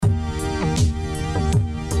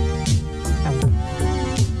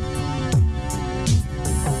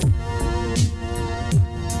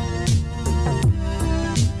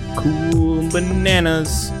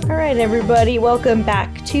bananas. All right, everybody, welcome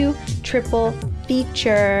back to Triple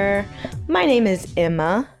Feature. My name is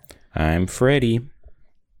Emma. I'm Freddie.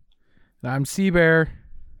 And I'm Seabear.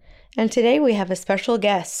 And today we have a special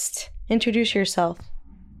guest. Introduce yourself.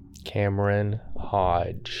 Cameron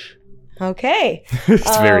Hodge. Okay.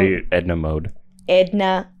 It's very Edna mode.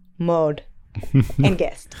 Edna mode. And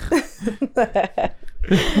guest.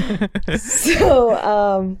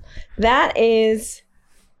 So, that is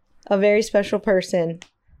a very special person.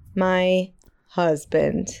 My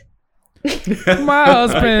husband. My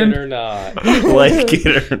husband. Like it or not. Like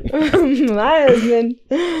it or not. My husband.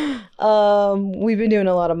 We've been doing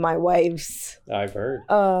a lot of my wives. I've heard.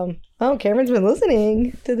 Cameron's been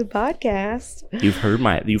listening to the podcast. You've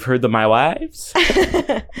heard the My Wives?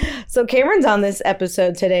 So Cameron's on this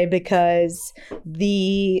episode today because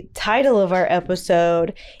the title of our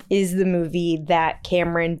episode is the movie that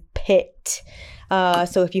Cameron picked.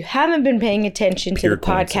 So if you haven't been paying attention to the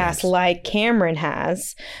podcast like Cameron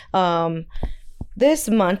has, this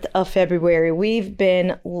month of February, we've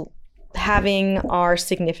been having our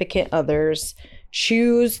significant others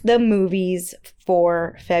choose the movies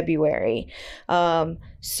for February.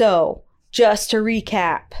 So just to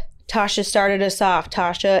recap, Tasha started us off.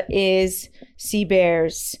 Tasha is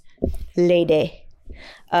Seabear's lady.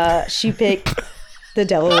 She picked The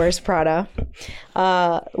Devil Wears Prada.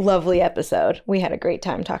 Lovely episode. We had a great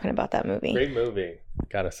time talking about that movie. Great movie,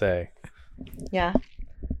 gotta say. Yeah.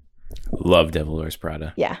 Love Devil Wears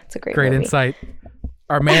Prada. Yeah, it's a great Great movie. insight.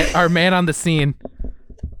 Our man on the scene.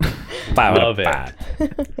 Love it.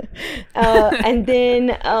 And then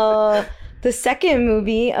the second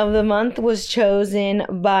movie of the month was chosen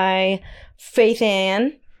by Faith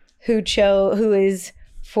Ann, who is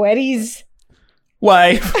Fueri's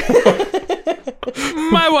Wife.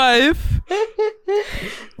 My wife.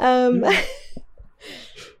 And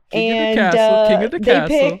King of the they Castle.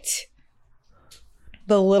 picked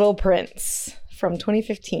The Little Prince from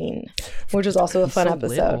 2015, which was also a fun So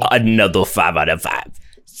episode. little. Another 5 out of 5.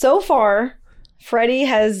 So far, Freddie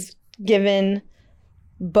has given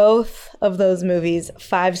both of those movies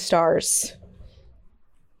 5 stars.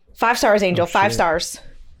 5 stars, Angel. 5 stars.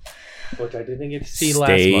 Which I didn't get to see last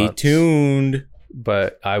Stay month. tuned.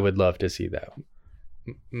 But I would love to see that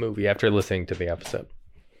movie after listening to the episode.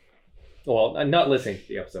 Well, not listening to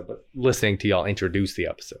the episode, but listening to y'all introduce the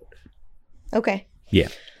episode. Okay. Yeah.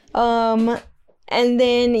 And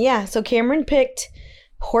then, so Cameron picked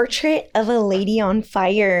Portrait of a Lady on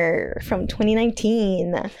Fire from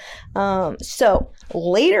 2019. So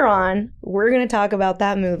later on, we're going to talk about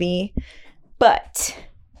that movie. But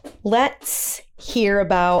let's hear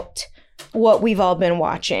about what we've all been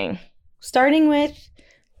watching. Starting with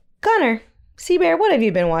Connor. Seabear, what have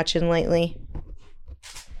you been watching lately?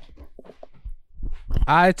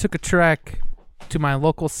 I took a trek to my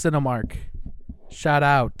local Cinemark. Shout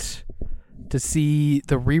out to see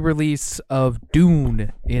the re-release of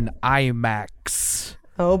Dune in IMAX.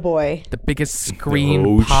 Oh boy. The biggest screen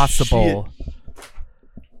Oh, possible.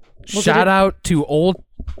 Shout out to old...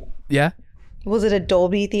 Yeah? Was it a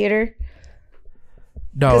Dolby theater?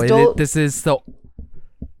 No, 'Cause this is the...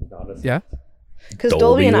 Yeah? Because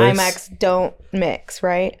Dolby and Dolby-less? IMAX don't mix,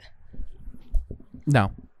 right?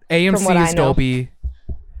 No. From what AMC I is know. Dolby.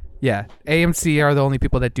 Yeah. AMC are the only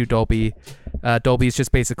people that do Dolby. Dolby is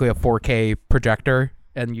just basically a 4K projector,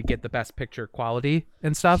 and you get the best picture quality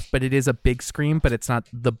and stuff, but it is a big screen, but it's not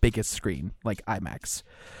the biggest screen like IMAX.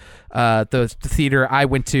 The theater I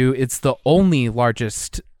went to, it's the only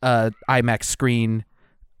largest IMAX screen,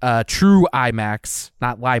 true IMAX,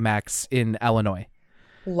 not LIMAX, in Illinois.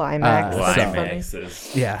 Limax. That's so funny. Climax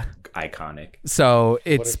is Yeah. iconic. So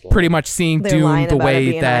it's is pretty much seeing They're lying Dune the about it way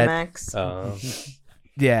being that... IMAX.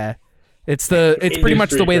 Yeah. It's pretty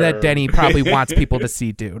much the way that term. Denny probably wants people to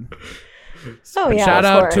see Dune. Oh yeah. Shout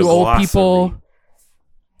of out course. to old Glossary. people.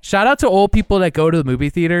 Shout out to old people that go to the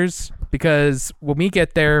movie theaters, because when we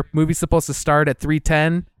get there, movie's supposed to start at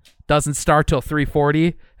 3:10, doesn't start till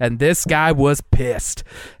 3:40, and this guy was pissed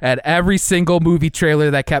at every single movie trailer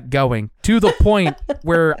that kept going, to the point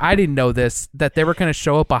where I didn't know this, that they were going to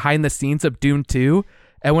show up behind the scenes of Dune 2,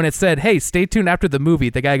 and when it said, "Hey, stay tuned after the movie,"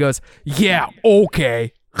 the guy goes, "Yeah,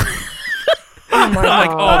 okay." Oh my I'm like,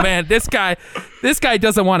 God. oh man, this guy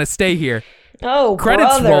doesn't want to stay here. Oh,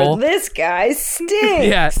 Credits brother, roll. this guy stinks.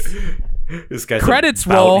 Yeah. This guy's Credits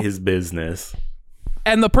about roll. his business.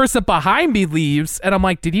 And the person behind me leaves, and I'm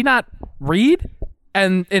like, did he not read?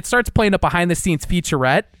 And it starts playing a behind the scenes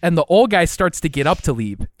featurette, and the old guy starts to get up to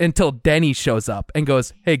leave until Denny shows up and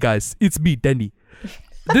goes, "Hey guys, it's me, Denny.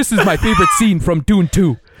 This is my favorite scene from Dune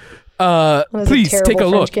 2. a Please terrible take a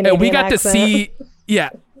look." French-Canadian And we got accent. to see,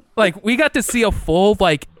 yeah, Like we got to see a full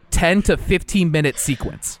like 10 to 15 minute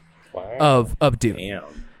sequence of Dune. Damn.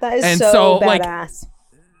 That is And so so, like, badass.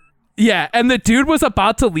 Yeah, and the dude was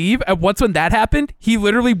about to leave, and once when that happened, he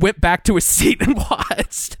literally went back to his seat and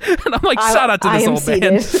watched. And I'm like, shout out to I this am old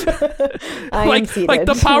man. seated. I am like seated.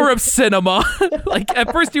 the power of cinema. Like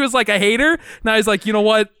at first he was like a hater. Now he's like, you know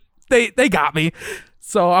what? They got me.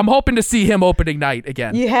 So I'm hoping to see him opening night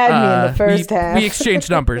again. You had me in the first half. We exchanged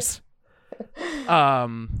numbers.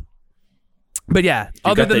 But yeah,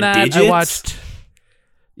 other got than the that, I digits? watched.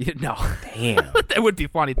 No, Damn. that would be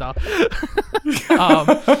funny though.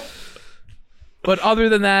 But other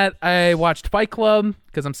than that, I watched Fight Club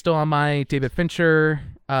because I'm still on my David Fincher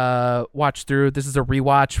watch through. This is a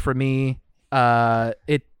rewatch for me.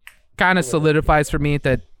 It kind of solidifies for me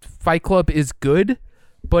that Fight Club is good,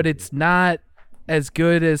 but it's not as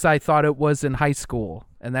good as I thought it was in high school,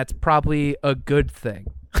 and that's probably a good thing.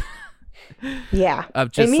 Yeah.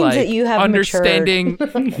 Of just it means like that you have understanding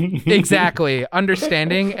exactly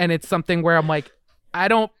understanding, and it's something where I'm like, I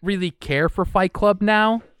don't really care for Fight Club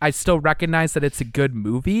now. I still recognize that it's a good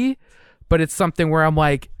movie, but it's something where I'm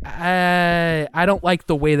like, I don't like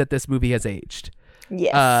the way that this movie has aged.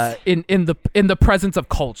 Yes. In the presence of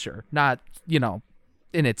culture, not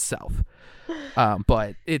in itself.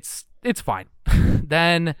 But it's fine.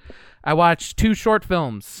 Then I watched 2 short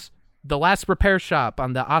films. The Last Repair Shop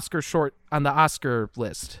on the Oscar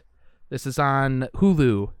list. This is on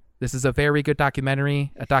Hulu. This is a very good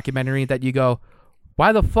documentary. A documentary that you go,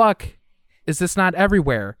 why the fuck is this not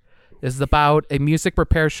everywhere? This is about a music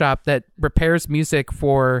repair shop that repairs music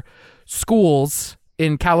for schools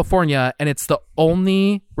in California, and it's the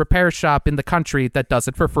only repair shop in the country that does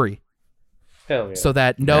it for free. Hell yeah. So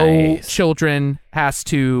that no Nice. children has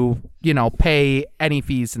to, pay any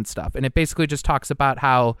fees and stuff. And it basically just talks about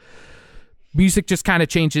how music just kind of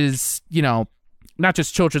changes, not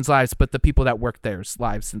just children's lives, but the people that work there's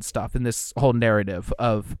lives and stuff, and this whole narrative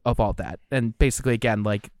of all that. And basically, again,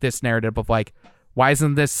 like this narrative of like, why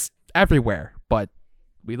isn't this everywhere? But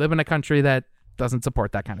we live in a country that doesn't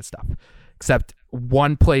support that kind of stuff, except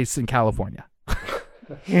one place in California.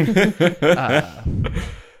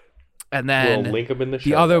 And then We'll link them in the show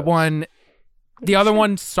the other notes.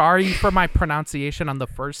 one, sorry for my pronunciation on the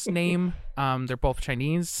first name. They're both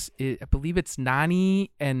Chinese. I believe it's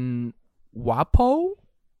Nani and Wapo.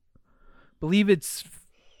 Believe it's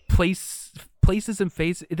Places and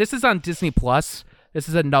Faces. This is on Disney Plus. This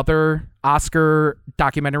is another Oscar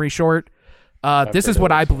documentary short. This is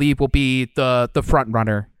what I believe will be the front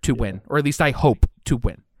runner to win, or at least I hope to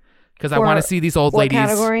win, because I For want to see these old what ladies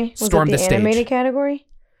category? Was storm it the the stage. animated category?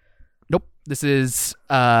 Nope. This is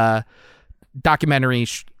documentary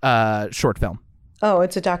short film. Oh,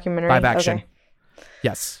 it's a documentary. Live action. Okay.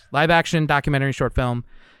 Yes. Live action documentary short film.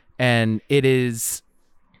 And it is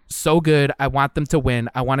so good. I want them to win.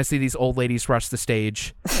 I want to see these old ladies rush the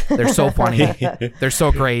stage. They're so funny. They're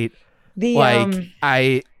so great. The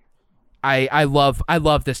I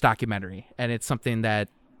love this documentary, and it's something that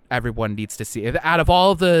everyone needs to see. Out of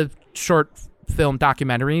all the short film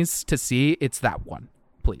documentaries to see, it's that one.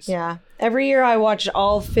 Please. Yeah. Every year I watch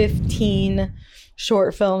all 15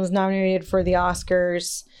 short films nominated for the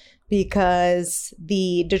Oscars because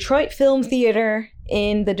the Detroit Film Theater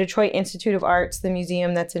in the Detroit Institute of Arts, the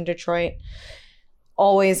museum that's in Detroit,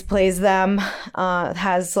 always plays them.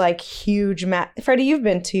 Has like huge Freddie, you've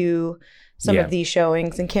been to some Yeah. of these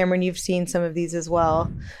showings, and Cameron, you've seen some of these as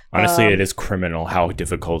well. Honestly, it is criminal how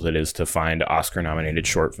difficult it is to find Oscar-nominated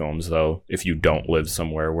short films, though, if you don't live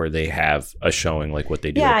somewhere where they have a showing like what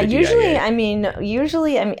they do Yeah, at the usually, DIA. I mean,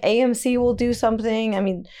 AMC will do something. I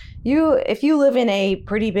mean, if you live in a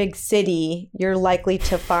pretty big city, you're likely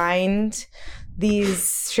to find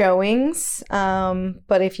these showings.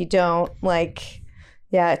 But if you don't,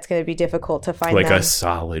 it's going to be difficult to find like them.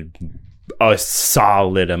 a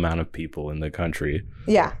solid amount of people in the country.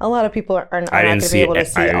 Yeah, a lot of people are not I going didn't to see be able it. to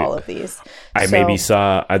see all of these. I So- maybe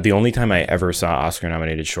saw the only time I ever saw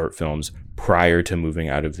Oscar-nominated short films prior to moving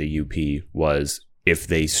out of the UP was if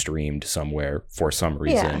they streamed somewhere for some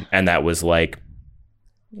reason, Yeah. and that was like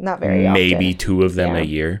not very maybe often. 2 of them Yeah. a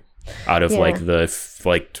year out of Yeah. like the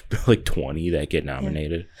like 20 that get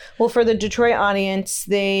nominated. Well, for the Detroit audience,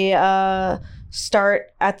 they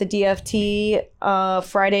start at the DFT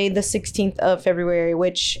Friday the 16th of February,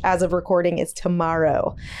 which as of recording is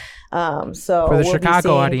tomorrow. So For the we'll be Chicago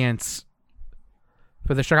seeing- audience.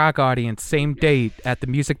 For the Chicago audience, same date at the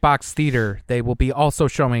Music Box Theater. They will be also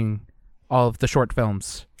showing all of the short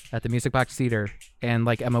films at the Music Box Theater. And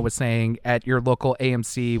like Emma was saying, at your local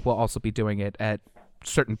AMC will also be doing it at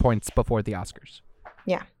certain points before the Oscars.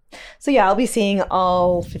 Yeah. So yeah, I'll be seeing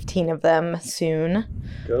all 15 of them soon.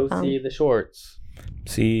 Go see the shorts.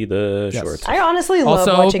 See the Yes. shorts. I honestly love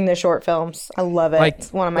Also- watching the short films. I love it. Like-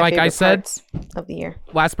 It's one of my like favorite I said- parts of the year.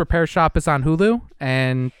 Last Repair Shop is on Hulu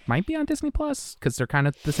and might be on Disney Plus because they're kind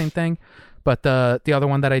of the same thing. But the other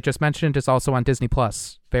one that I just mentioned is also on Disney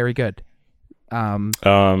Plus. Very good. And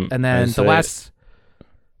then the last,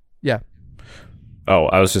 yeah. Oh,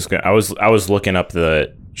 I was just gonna. I was looking up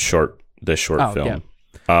the short Oh, film.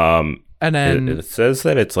 And then It says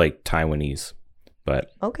that it's like Taiwanese,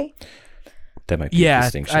 but Okay. that might be Yeah, a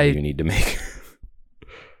distinction you need to make.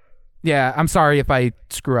 yeah, I'm sorry if I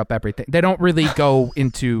screw up everything. They don't really go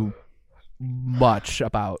into much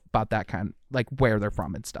about that kind, like where they're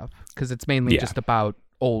from and stuff, because it's mainly Yeah. just about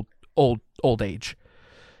old age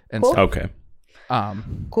and Cool. stuff. Okay.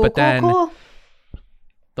 Cool, But then cool.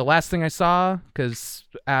 the last thing I saw, because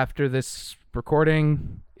after this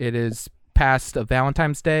recording, it is past a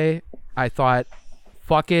Valentine's Day. I thought,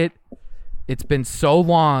 fuck it. It's been so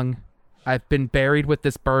long. I've been buried with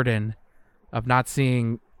this burden of not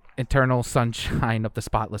seeing Eternal Sunshine of the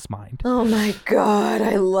Spotless Mind. Oh my god,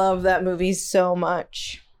 I love that movie so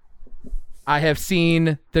much. I have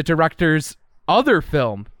seen the director's other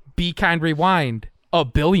film, Be Kind Rewind, a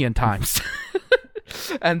billion times.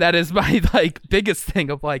 And that is my like biggest thing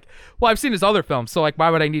of like, well, I've seen his other films, so like why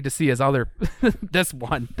would I need to see his other this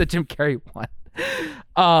one, the Jim Carrey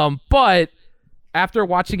one? But after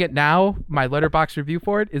watching it now, my letterbox review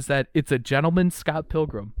for it is that it's a gentleman Scott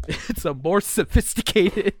Pilgrim. It's a more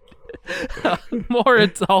sophisticated, more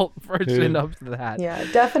adult version of that. Yeah,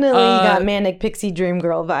 definitely got Manic Pixie Dream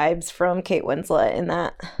Girl vibes from Kate Winslet in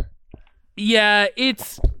that. Yeah,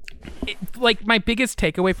 like my biggest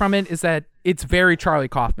takeaway from it is that it's very Charlie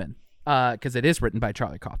Kaufman, because it is written by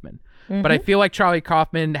Charlie Kaufman. But I feel like Charlie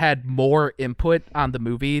Kaufman had more input on the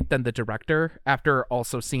movie than the director after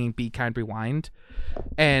also seeing Be Kind Rewind.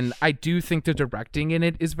 And I do think the directing in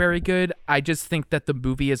it is very good. I just think that the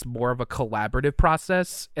movie is more of a collaborative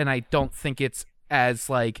process, and I don't think it's as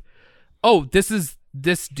like, oh, this is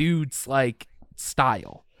this dude's like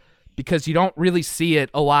style, because you don't really see it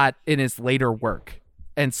a lot in his later work.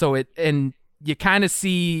 And so and you kind of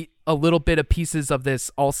see a little bit of pieces of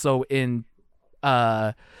this also in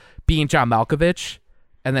Being John Malkovich,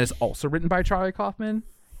 and that is also written by Charlie Kaufman.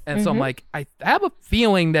 And so I'm like, I have a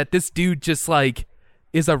feeling that this dude just like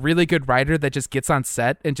is a really good writer that just gets on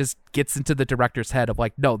set and just gets into the director's head of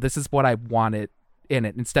like, no, this is what I wanted in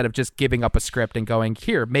it, instead of just giving up a script and going,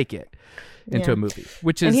 here, make it into a movie.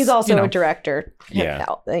 Which is, And he's also you know, a director. Yeah.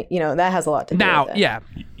 You know, that has a lot to do now, with it. yeah,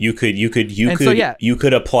 You And so, yeah. you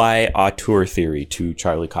could apply auteur theory to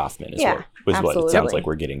Charlie Kaufman. Is Yeah, what it sounds absolutely. like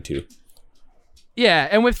we're getting to. yeah.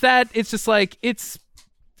 And with that, it's just like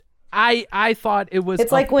I thought it was.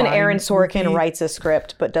 It's a like when fine Aaron Sorkin movie. writes a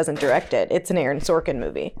script but doesn't direct it. It's an Aaron Sorkin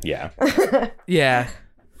movie. Yeah.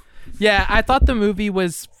 Yeah, I thought the movie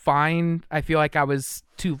was fine. I feel like I was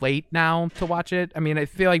too late now to watch it. I mean, I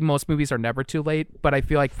feel like most movies are never too late, but I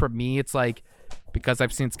feel like for me, it's like, because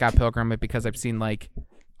I've seen Scott Pilgrim and because I've seen like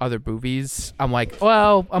other movies, I'm like,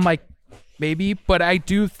 maybe, but I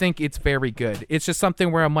do think it's very good. It's just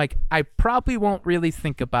something where I'm like, I probably won't really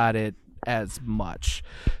think about it as much,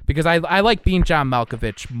 because I like Being John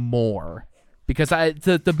Malkovich more. Because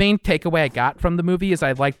the main takeaway I got from the movie is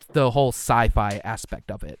I liked the whole sci-fi aspect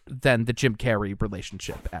of it than the Jim Carrey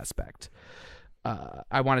relationship aspect.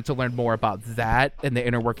 I wanted to learn more about that and the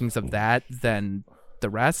inner workings of that than the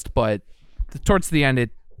rest. But towards the end,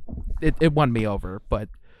 it won me over. But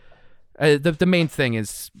the main thing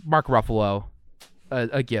is Mark Ruffalo,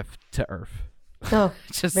 a gift to Earth. Oh,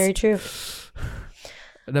 Just very true.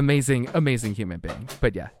 an amazing human being.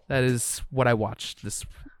 But yeah, that is what I watched this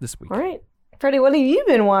week. All right. Freddie, what have you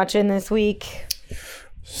been watching this week?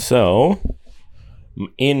 So,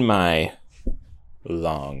 in my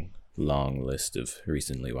long list of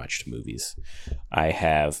recently watched movies, I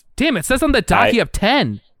have. Damn, it says on the doc you have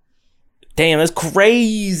 10. Damn, that's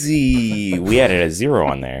crazy. We added a 0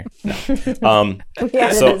 on there. No. We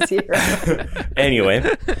added So- a 0. Anyway,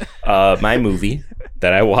 my movie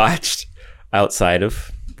that I watched outside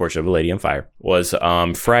of Portrait of a Lady on Fire was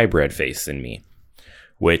Fry Bread Face and Me,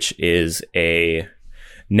 which is a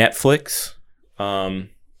Netflix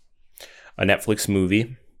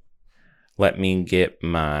movie. Let me get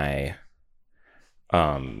my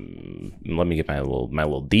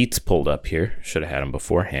little deets pulled up here. Should have had them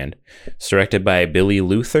beforehand. It's directed by Billy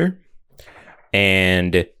Luther,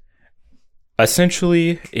 and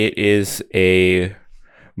essentially it is a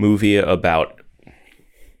movie about.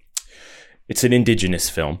 It's an indigenous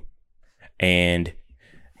film, and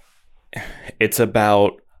it's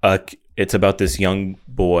about it's about this young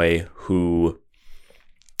boy who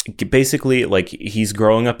basically, like, he's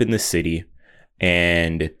growing up in the city,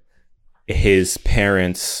 and his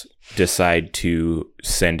parents decide to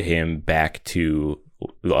send him back to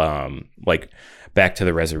back to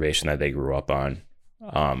the reservation that they grew up on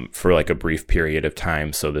for like a brief period of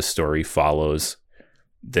time. So the story follows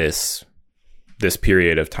this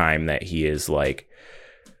period of time that he is like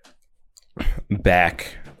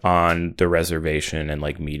back on the reservation and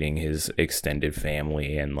like meeting his extended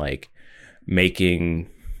family and like making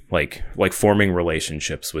like forming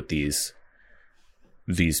relationships with these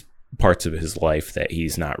parts of his life that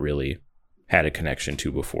he's not really had a connection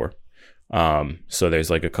to before. So there's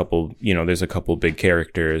like a couple big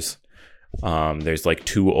characters. There's like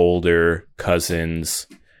two older cousins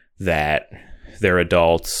that they're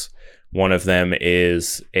adults. One of them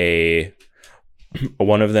is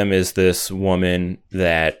this woman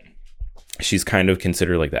that she's kind of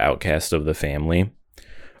considered like the outcast of the family.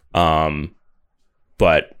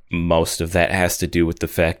 But most of that has to do with the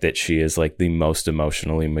fact that she is like the most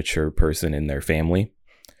emotionally mature person in their family.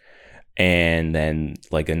 And then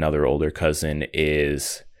like another older cousin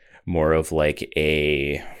is more of like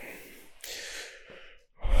a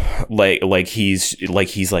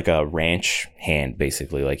he's like a ranch hand,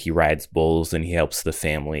 basically. Like he rides bulls and he helps the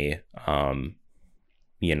family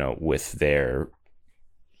with their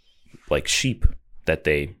like sheep that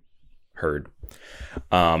they herd.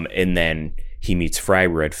 And then he meets Fry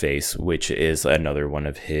Redface, which is another one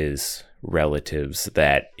of his relatives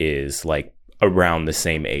that is like around the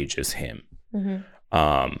same age as him.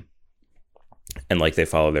 Mm-hmm. And like they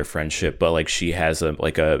follow their friendship, but like she has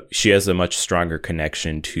a much stronger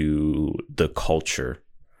connection to the culture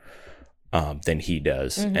than he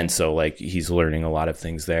does. Mm-hmm. And so like he's learning a lot of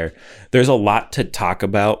things there. There's a lot to talk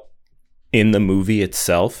about in the movie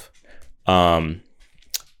itself. But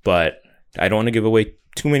I don't want to give away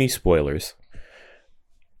too many spoilers.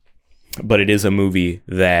 But it is a movie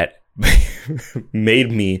that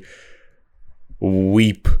made me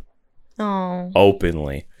weep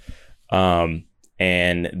openly. And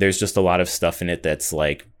there's just a lot of stuff in it that's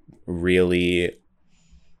like really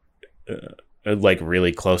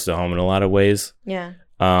really close to home in a lot of ways. Yeah.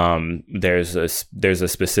 There's a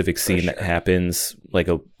specific scene that happens like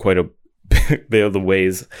quite a bit of the way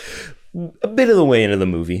into the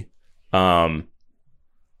movie.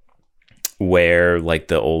 Where like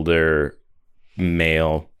the older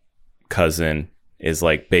male cousin is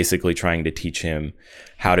like basically trying to teach him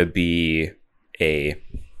how to be a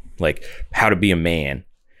man.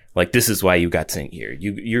 Like, this is why you got sent here.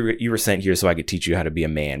 You were sent here so I could teach you how to be a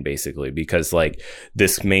man, basically, because like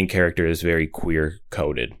this main character is very queer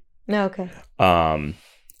coded. Okay. And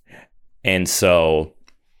so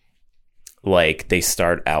like they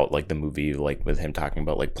start out like the movie like with him talking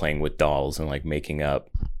about like playing with dolls and like making up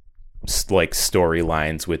like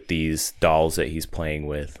storylines with these dolls that he's playing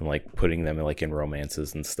with and like putting them like in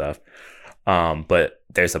romances and stuff. But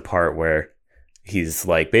there's a part where he's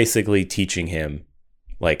like basically teaching him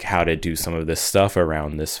like how to do some of this stuff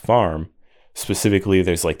around this farm. Specifically,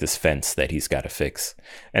 there's like this fence that he's got to fix.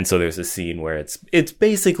 And so there's a scene where it's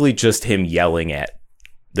basically just him yelling at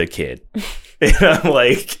the kid. And I'm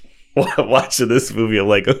like watching this movie, I'm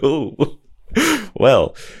like, oh,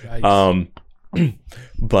 well. Nice.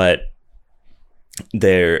 But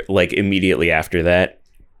they're like immediately after that,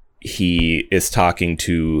 he is talking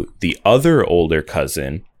to the other older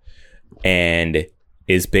cousin and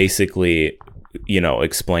is basically,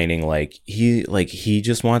 explaining he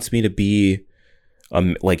just wants me to be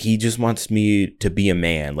he just wants me to be a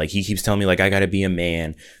man. Like he keeps telling me like I gotta be a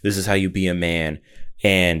man. This is how you be a man.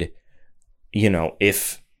 And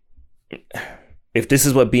if this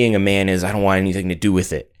is what being a man is, I don't want anything to do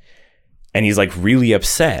with it. And he's like really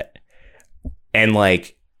upset. And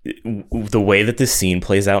like the way that this scene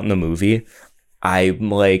plays out in the movie, I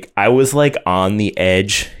was like on the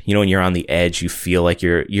edge. When you're on the edge, you feel like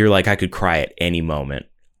you're like, I could cry at any moment,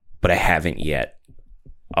 but I haven't yet.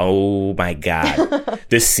 Oh my God.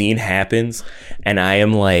 This scene happens and I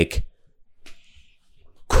am like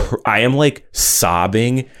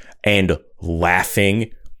sobbing and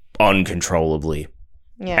laughing uncontrollably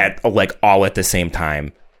at like all at the same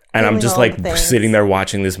time. And I'm just like sitting there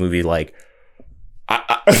watching this movie like,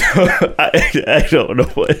 I don't know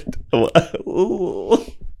what.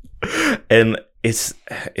 And it's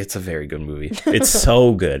a very good movie. It's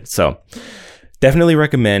so good. So definitely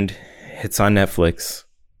recommend. It's on Netflix.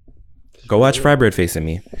 Go watch Fry Bread Face and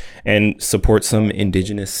Me and support some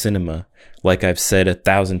indigenous cinema like I've said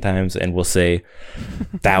 1,000 times and will say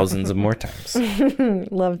thousands of more times.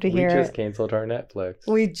 Love to We hear just it. canceled our Netflix.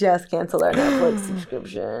 We just canceled our Netflix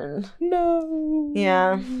subscription. No.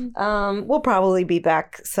 Yeah. We'll probably be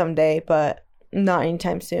back someday, but not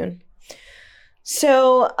anytime soon.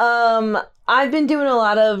 So, I've been doing a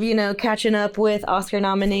lot of, catching up with Oscar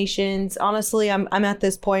nominations. Honestly, I'm at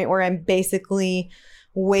this point where I'm basically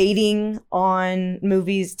waiting on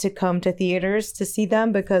movies to come to theaters to see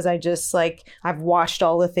them because I've watched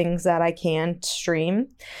all the things that I can stream.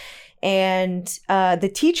 And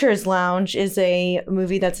The Teacher's Lounge is a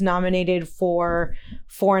movie that's nominated for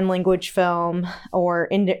foreign language film, or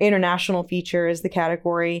international feature is the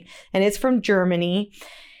category. And it's from Germany.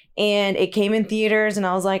 And it came in theaters and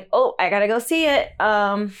I was like, oh, I gotta go see it.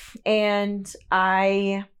 And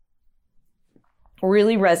I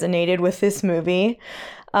really resonated with this movie.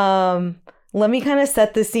 Let me kind of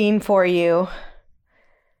set the scene for you.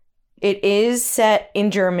 It is set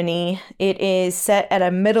in Germany. It is set at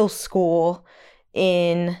a middle school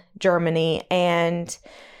in Germany. And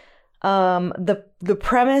the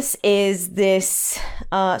premise is this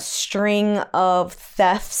string of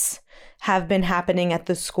thefts have been happening at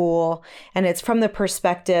the school, and it's from the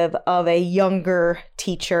perspective of a younger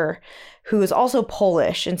teacher who is also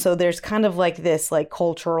Polish. And so there's kind of like this like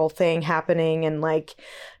cultural thing happening, and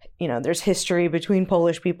there's history between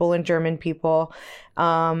Polish people and German people.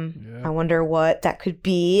 I wonder what that could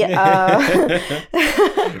be. What?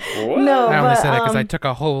 No, I only but, say that because I took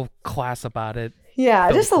a whole class about it. yeah,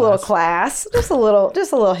 film just a little class. class, just a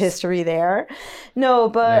little history there. No,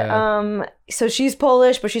 but Yeah. So she's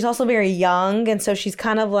Polish, but she's also very young, and so she's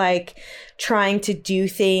kind of like trying to do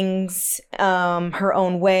things her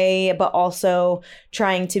own way, but also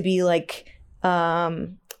trying to be like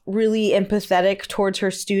really empathetic towards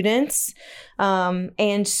her students.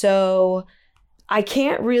 And so I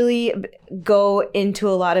can't really go into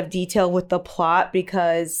a lot of detail with the plot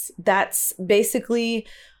because that's basically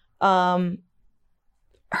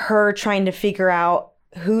her trying to figure out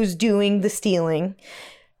who's doing the stealing,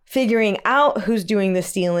 figuring out who's doing the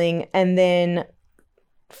stealing, and then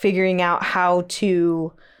figuring out how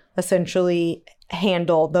to essentially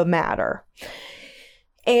handle the matter.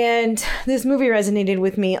 And this movie resonated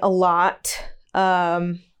with me a lot.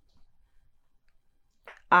 I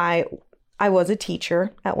was a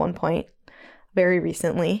teacher at one point. Very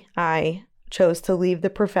recently, I chose to leave the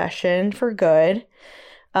profession for good.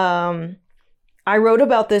 I wrote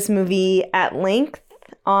about this movie at length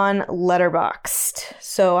on Letterboxd.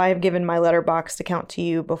 So I have given my Letterboxd account to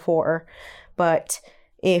you before, but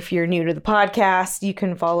if you're new to the podcast, you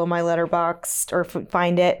can follow my Letterboxd or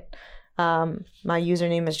find it. My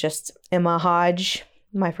username is just Emma Hodge,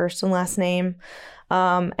 my first and last name.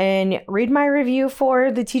 And read my review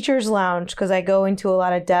for The Teacher's Lounge because I go into a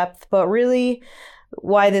lot of depth, but really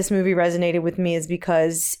why this movie resonated with me is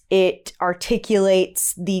because it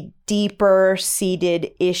articulates the deeper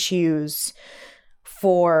seated issues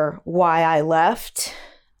for why I left,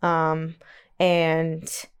 and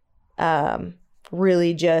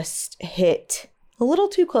really just hit a little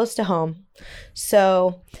too close to home.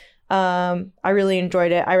 So I really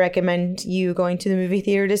enjoyed it. I recommend you going to the movie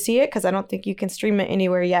theater to see it because I don't think you can stream it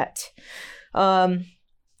anywhere yet.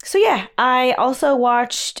 So yeah, I also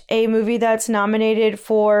watched a movie that's nominated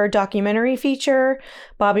for documentary feature,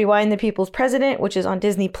 Bobby Wine, the People's President, which is on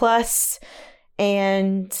Disney Plus.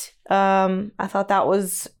 And I thought that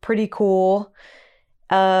was pretty cool.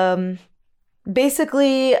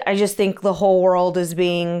 Basically, I just think the whole world is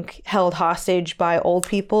being held hostage by old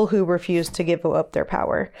people who refuse to give up their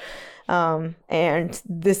power. And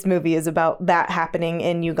this movie is about that happening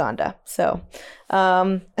in Uganda. So,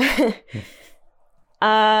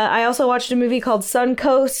 I also watched a movie called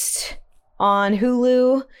Suncoast on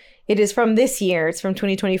Hulu. It is from this year. It's from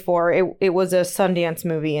 2024. It was a Sundance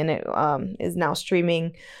movie, and it is now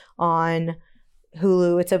streaming on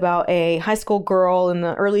Hulu. It's about a high school girl in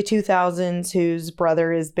the early 2000s whose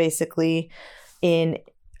brother is basically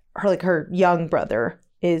her young brother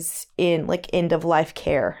is in like end of life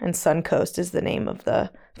care, and Suncoast is the name of the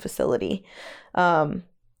facility.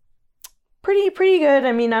 Pretty good.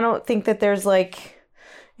 I mean, I don't think that there's like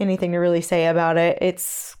anything to really say about it.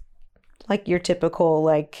 It's like your typical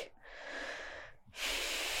like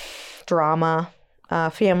drama,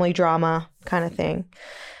 family drama kind of thing.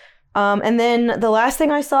 And then the last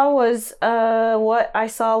thing I saw was what I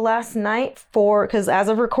saw last night because as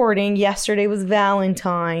of recording, yesterday was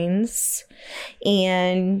Valentine's,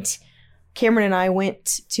 and Cameron and I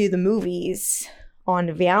went to the movies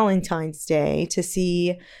on Valentine's Day to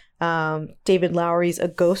see David Lowery's A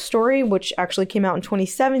Ghost Story, which actually came out in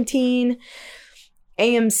 2017.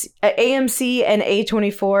 AMC and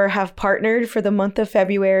A24 have partnered for the month of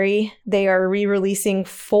February. They are re-releasing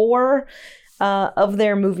 4 of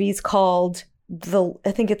their movies called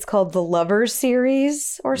I think it's called the Lovers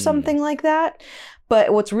series or something like that.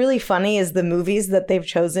 But what's really funny is the movies that they've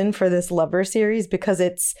chosen for this Lover series, because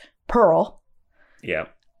it's Pearl, Yeah.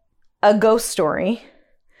 A Ghost Story,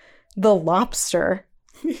 The Lobster,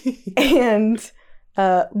 and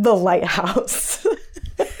The Lighthouse.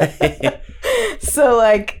 So,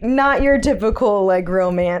 like, not your typical, like,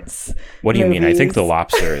 romance. What do you mean? I think movies. The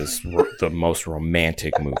Lobster is the most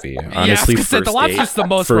romantic movie. Honestly, Yeah, The Lobster's the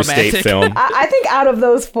most first date romantic. film. I think out of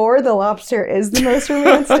those 4, The Lobster is the most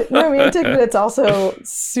romantic, but it's also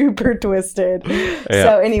super twisted.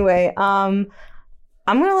 So anyway, I'm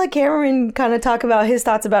gonna let Cameron kind of talk about his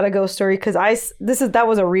thoughts about A Ghost Story, because that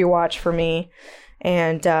was a rewatch for me,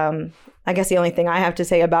 and I guess the only thing I have to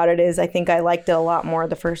say about it is I think I liked it a lot more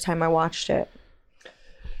the first time I watched it.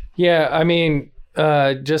 Yeah, I mean,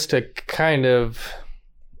 just to kind of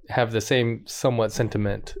have the same somewhat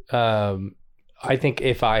sentiment, I think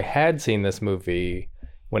if I had seen this movie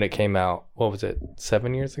when it came out, what was it,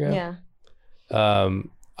 7 years ago? Yeah.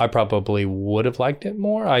 I probably would have liked it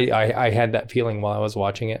more. I had that feeling while I was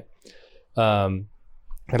watching it.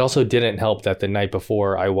 It also didn't help that the night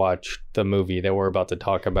before I watched the movie that we're about to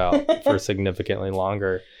talk about for significantly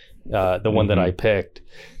longer, the one that I picked.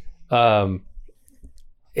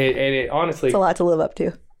 It honestly, It's a lot to live up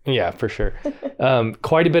to. yeah, for sure.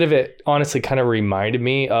 Quite a bit of it honestly kind of reminded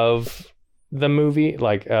me of the movie,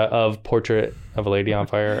 like of Portrait of a Lady on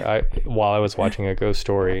Fire. While I was watching A Ghost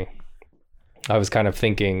Story, I was kind of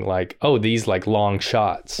thinking like, oh, these like long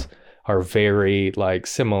shots are very like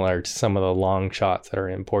similar to some of the long shots that are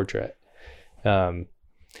in Portrait.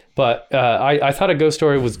 But I thought A Ghost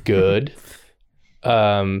Story was good.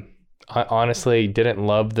 I honestly didn't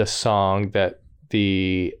love the song that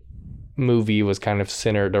the movie was kind of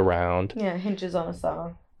centered around. Yeah, hinges on a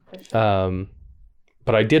song. For sure.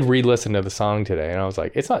 But I did re-listen to the song today, and I was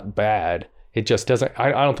like, it's not bad. It just doesn't.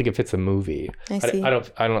 I don't think it fits the movie. I see. I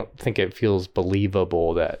don't think it feels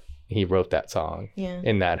believable that he wrote that song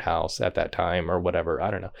in that house at that time or whatever.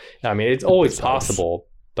 I don't know. I mean, it's always possible,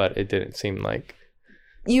 but it didn't seem like.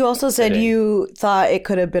 You also said fitting. you thought it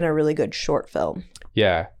could have been a really good short film.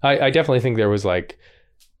 Yeah, I definitely think there was like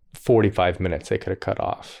 45 minutes they could have cut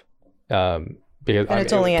off. Because And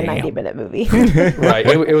it's only a 90-minute movie. right.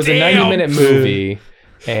 It was a 90-minute movie,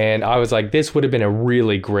 and I was like, this would have been a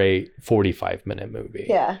really great 45-minute movie.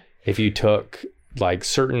 Yeah. If you took like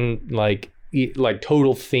certain like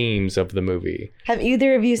total themes of the movie. Have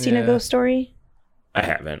either of you seen A Ghost Story? I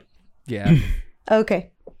haven't. Yeah.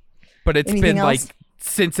 Okay. But it's Anything been else? like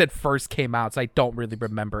since it first came out, so I don't really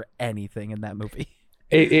remember anything in that movie.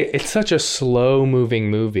 It's such a slow moving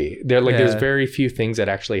movie. There's very few things that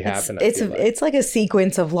actually happen. I feel like. It's like a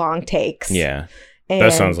sequence of long takes. Yeah. And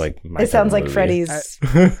That sounds like my it sounds kind like of Freddy's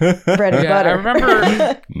movie. bread and Yeah, butter. I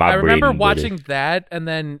remember. My I remember bread and butter. watching that, and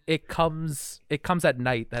then it comes at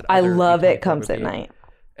night. That I other love Ethan It Comes at movie. Night.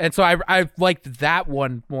 And so I liked that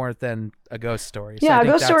one more than A Ghost Story. So Yeah, I A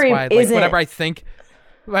think Ghost that's Story why, like, isn't- whenever I think,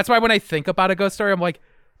 that's why when I think about A Ghost Story, I'm like,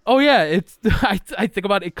 oh yeah, it's. I think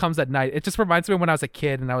about It Comes at Night. It just reminds me of when I was a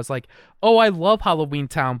kid, and I was like, oh, I love Halloween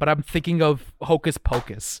Town, but I'm thinking of Hocus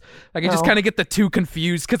Pocus. Like I just Oh. kind of get the two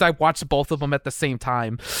confused because I watched both of them at the same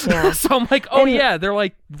time. Yeah. So I'm like, oh And- yeah, they're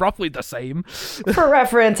like roughly the same. For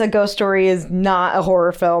reference, A Ghost Story is not a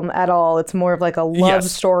horror film at all. It's more of like a love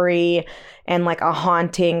Yes. story and like a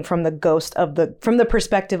haunting from the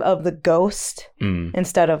perspective of the ghost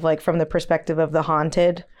instead of like from the perspective of the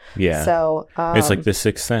haunted. Yeah. So It's like The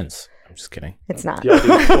Sixth Sense. I'm just kidding. it's not. Do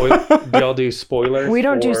y'all do spoilers? We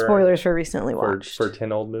don't do for- spoilers for recently for watched.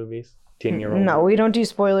 10 old movies. 10-year-old. No, we don't do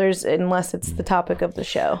spoilers unless it's the topic of the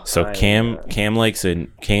show. So Cam likes it.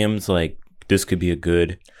 Cam's like, this could be a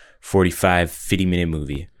good 45, 50-minute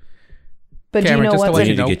movie. But Cameron, do you know just to what's let We you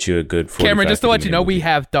need to know- get you a good 45, Cameron, just to let you 50-minute know, we movie.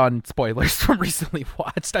 have done spoilers from recently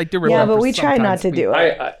watched. I do remember. Yeah, but we try not sometimes to we- do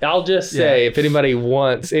it. I'll just say, if anybody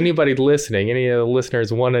listening, any of the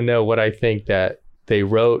listeners want to know what I think that they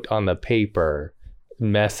wrote on the paper,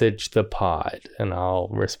 message the pod, and I'll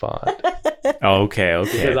respond. Oh, okay.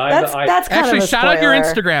 Because That's kind Actually, of a shout out your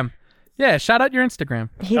spoiler. Instagram. Yeah, shout out your Instagram.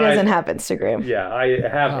 He doesn't have Instagram. Yeah, I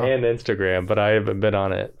have Oh. an Instagram, but I haven't been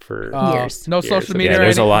on it for. Years. No Years. social Yeah, media.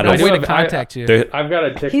 there's or a lot anything. of- No way to I- contact you. There- I've got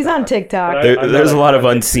a TikTok. He's on TikTok. But There, there's a lot of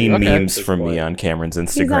unseen Okay. memes from me on Cameron's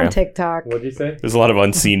He's on Instagram. TikTok. What'd you say? There's a lot of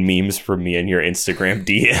unseen memes from me in your Instagram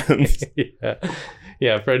DMs.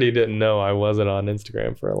 Yeah, Freddie didn't know I wasn't on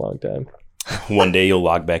Instagram for a long time. One day you'll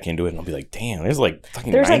log back into it and I'll be like, damn, there's like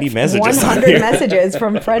fucking There's 90 like messages on 100 here. messages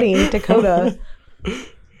from Freddie Dakota.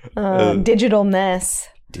 Digital Ness.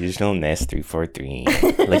 Digital Nest 343.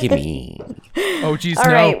 Look at me. Oh, geez, All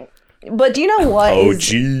no. right. But do you know what Oh, is?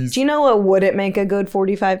 jeez. Do you know what wouldn't make a good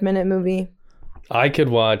 45-minute movie? I could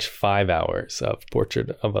watch 5 hours of Portrait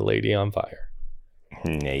of a Lady on Fire.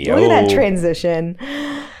 Look at that transition.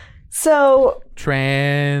 So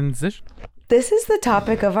Transition. this is the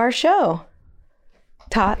topic of our show.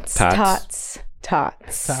 Tots, Tots. tots,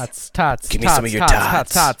 tots. Tots, tots. Give me tots, some of your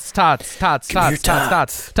tots, tots. Tots, tots, tots, Give me your tots,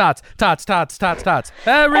 tots, tots, tots, tots, tots, tots.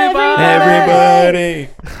 Everybody. Everybody.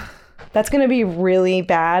 That's going to be really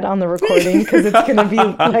bad on the recording because it's going to be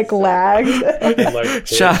like lagged. Like,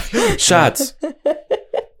 Shots.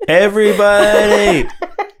 Everybody.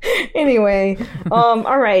 Anyway,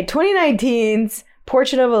 all right. 2019's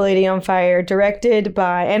Portrait of a Lady on Fire, directed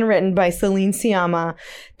by and written by Celine Sciamma.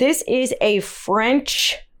 This is a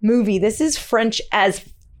French movie. This is French as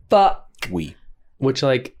fuck. which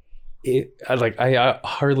I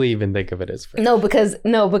hardly even think of it as French. No,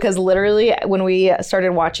 because literally when we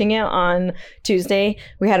started watching it on Tuesday,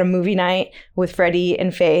 we had a movie night with Freddie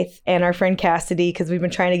and Faith and our friend Cassidy because we've been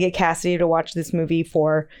trying to get Cassidy to watch this movie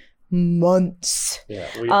for months. Yeah,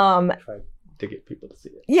 we tried to get people to see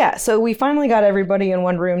it. Yeah, so we finally got everybody in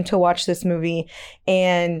one room to watch this movie,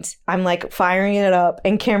 and I'm like firing it up,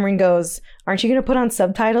 and Cameron goes, "Aren't you going to put on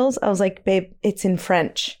subtitles?" I was like, "Babe, it's in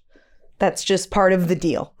French. That's just part of the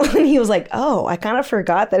deal." And he was like, "Oh, I kind of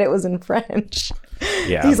forgot that it was in French."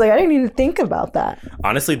 Yeah. He's like, "I didn't even think about that."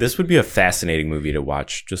 Honestly, this would be a fascinating movie to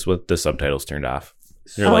watch just with the subtitles turned off.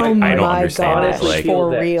 You're Oh like, I my don't understand gosh. it. Like, For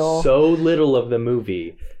real. So little of the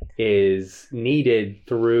movie is needed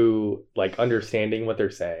through like understanding what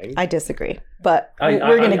they're saying. I disagree, but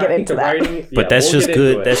we're going to get into that. but that's just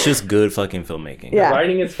good. That's just good fucking filmmaking. Yeah. The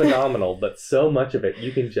writing is phenomenal, but so much of it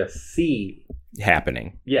you can just see.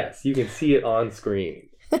 Happening. Yes, you can see it on screen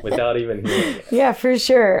without even hearing it. Yeah, for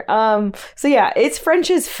sure. So yeah, it's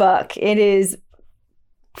French as fuck. It is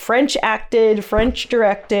French acted, French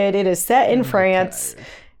directed. It is set in France,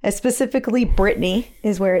 specifically Brittany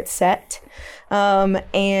is where it's set. This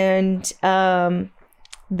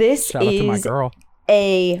Shout out to my is girl.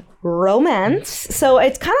 a romance. So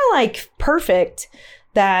it's kind of like perfect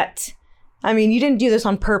that, I mean, you didn't do this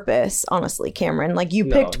on purpose, honestly, Cameron. Like you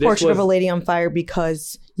No, picked this Portrait of a was- Lady on Fire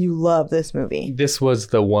because you love this movie. This was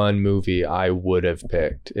the one movie I would have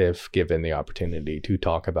picked if given the opportunity to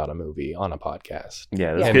talk about a movie on a podcast.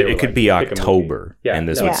 Yeah, Yeah. it could be Pick a movie. October, Yeah, and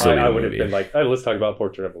this no, would still be I a would have movie. been like, oh, let's talk about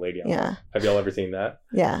Portrait of a Lady on Fire. Yeah. Have y'all ever seen that?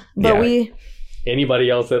 Yeah. But Yeah. Anybody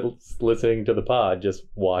else that's listening to the pod, just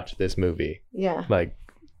watch this movie. yeah. Like,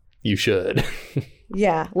 you should.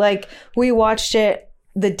 Yeah, like we watched it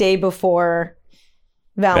the day before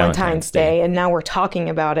Valentine's Day, and now we're talking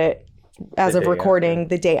about it as The of day recording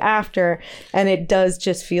the day after, and it does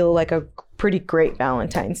just feel like a pretty great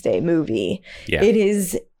Valentine's Day movie. Yeah. It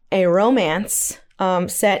is a romance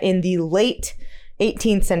set in the late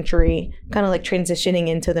 18th century, kind of like transitioning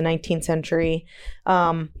into the 19th century,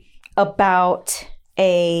 about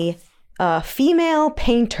a female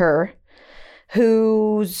painter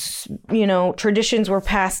whose, traditions were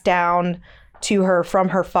passed down to her from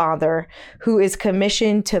her father, who is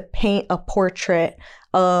commissioned to paint a portrait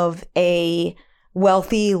of a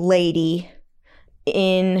wealthy lady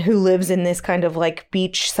who lives in this kind of like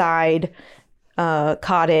beachside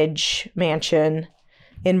cottage mansion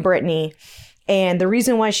in Brittany. And the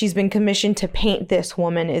reason why she's been commissioned to paint this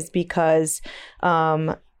woman is because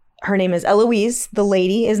her name is Eloise. The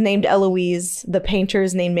lady is named Eloise. The painter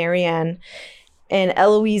is named Marianne. And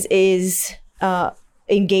Eloise is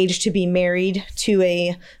engaged to be married to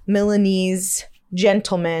a Milanese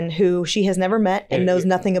gentleman who she has never met and knows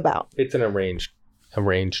nothing about. It's an arranged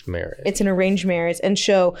marriage. It's an arranged marriage. And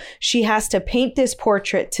so she has to paint this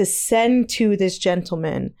portrait to send to this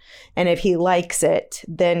gentleman. And if he likes it,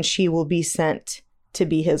 then she will be sent to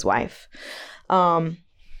be his wife.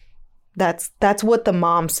 That's what the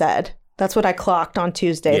mom said. That's what I clocked on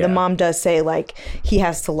Tuesday. Yeah. The mom does say like he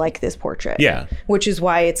has to like this portrait. Yeah. Which is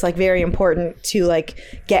why it's like very important to like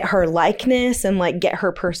get her likeness and like get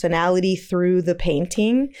her personality through the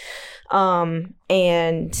painting. But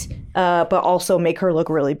also make her look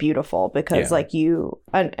really beautiful because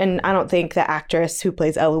and I don't think the actress who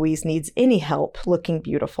plays Eloise needs any help looking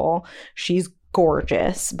beautiful. She's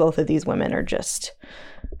gorgeous. Both of these women are just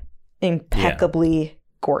impeccably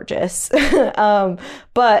gorgeous.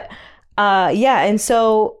 And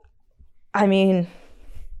so, I mean,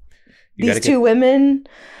 these two women,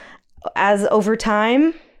 as over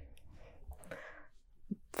time,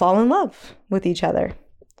 fall in love with each other.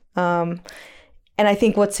 And I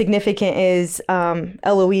think what's significant is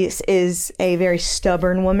Eloise is a very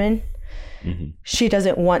stubborn woman. she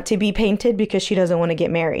doesn't want to be painted because she doesn't want to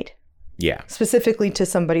get married. Yeah. Specifically to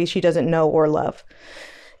somebody she doesn't know or love.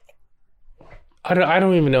 I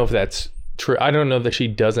don't even know if that's true. I don't know that she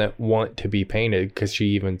doesn't want to be painted because she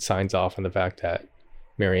even signs off on the fact that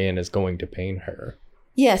Marianne is going to paint her.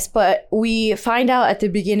 Yes, but we find out at the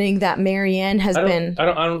beginning that Marianne has been.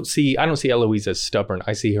 I don't see Eloise as stubborn.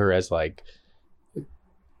 I see her as like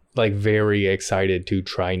very excited to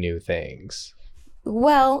try new things.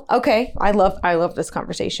 Well, okay. I love this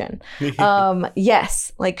conversation.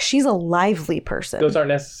 Yes, like she's a lively person. Those aren't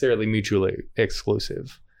necessarily mutually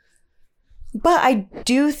exclusive. But I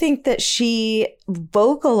do think that she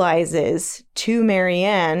vocalizes to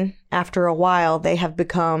Marianne after a while. They've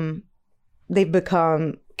become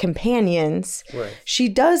companions. Right. She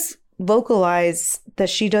does vocalize that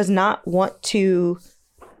she does not want to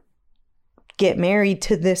get married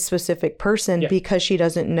to this specific person because she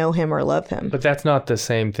doesn't know him or love him. But that's not the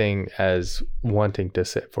same thing as wanting to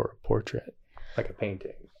sit for a portrait, like a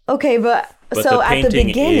painting. Okay, but so the at the painting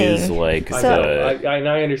beginning, is like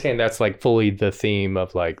I understand that's like fully the theme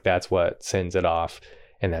of like that's what sends it off,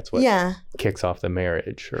 and that's what kicks off the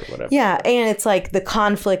marriage or whatever. Yeah, and it's like the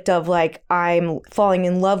conflict of like I'm falling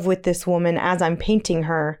in love with this woman as I'm painting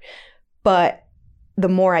her, but the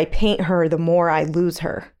more I paint her, the more I lose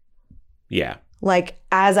her. Yeah. Like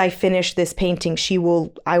as I finish this painting,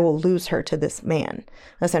 I will lose her to this man,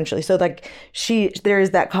 essentially. So like there is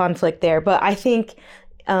that conflict there, but I think.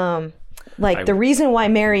 The reason why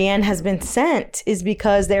Marianne has been sent is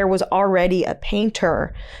because there was already a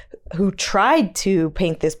painter who tried to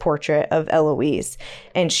paint this portrait of Eloise,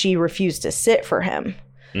 and she refused to sit for him.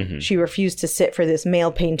 Mm-hmm. She refused to sit for this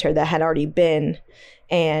male painter that had already been.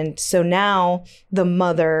 And so now the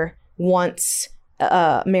mother wants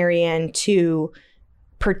Marianne to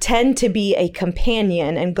pretend to be a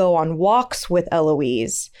companion and go on walks with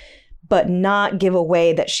Eloise, but not give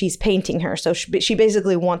away that she's painting her. So she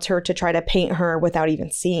basically wants her to try to paint her without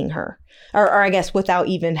even seeing her. Or I guess without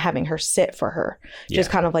even having her sit for her. Just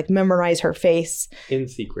kind of like memorize her face. In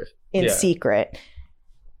secret. Secret.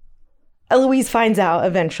 Eloise finds out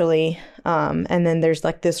eventually. And then there's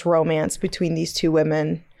like this romance between these two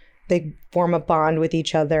women. They form a bond with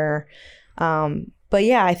each other. But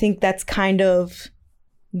yeah, I think that's kind of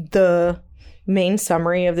the main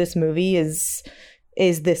summary of this movie is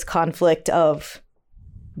this conflict of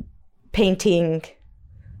painting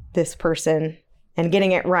this person and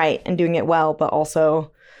getting it right and doing it well, but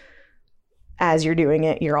also as you're doing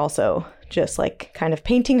it, you're also just like kind of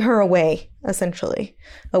painting her away, essentially,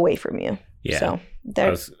 away from you. Yeah. So I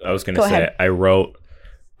was going to say, ahead. I wrote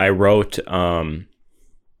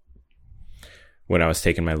when I was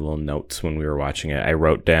taking my little notes when we were watching it, I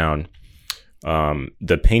wrote down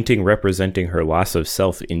the painting representing her loss of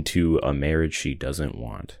self into a marriage she doesn't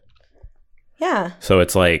want. Yeah. So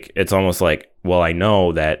it's almost like, well, I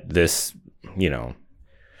know that this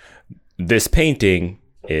painting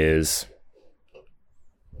is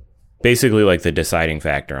basically like the deciding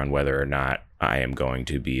factor on whether or not I am going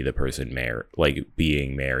to be the person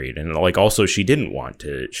being married. And like, also she didn't want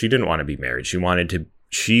to be married. She wanted to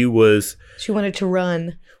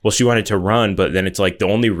run. Well, she wanted to run, but then it's like the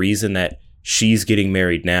only reason that she's getting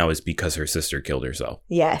married now is because her sister killed herself.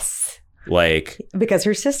 Yes. Like, because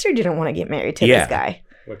her sister didn't want to get married to this guy.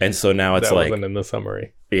 And so now it's that like, wasn't in the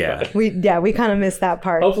summary. Yeah. We kind of missed that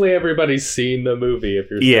part. Hopefully everybody's seen the movie if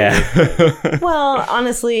you're Well,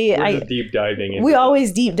 honestly, deep diving. We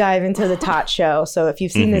always deep dive into the Tot Show. So if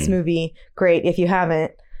you've seen this movie, great. If you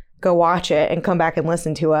haven't, go watch it and come back and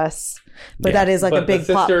listen to us. But that is like a big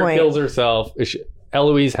plot point. The sister kills herself.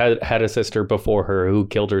 Eloise had a sister before her who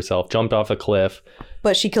killed herself, jumped off a cliff.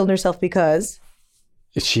 But she killed herself because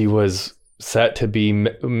she was set to be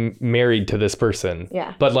married to this person.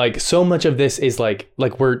 Yeah. But like so much of this is like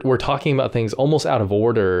we're talking about things almost out of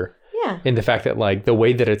order. Yeah. In the fact that like the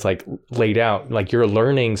way that it's like laid out, like you're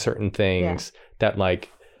learning certain things that like,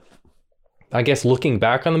 I guess looking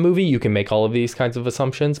back on the movie, you can make all of these kinds of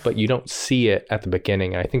assumptions, but you don't see it at the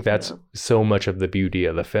beginning. And I think that's so much of the beauty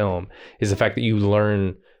of the film is the fact that you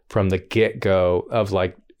learn from the get-go of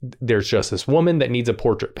like, there's just this woman that needs a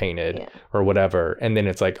portrait painted or whatever. And then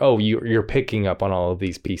it's like, oh, you're picking up on all of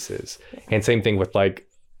these pieces. And same thing with like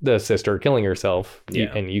the sister killing herself.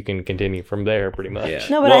 And you can continue from there pretty much. Yeah.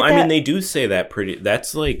 No, but I mean, they do say that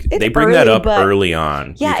that's like, they bring early, that up early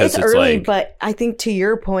on. Yeah, because it's early, but I think to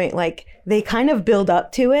your point, like they kind of build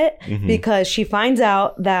up to it because she finds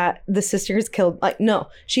out that the sister is killed. Like, no,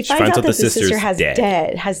 she finds out that the sister has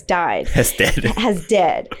died.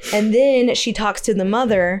 And then she talks to the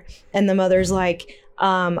mother and the mother's like,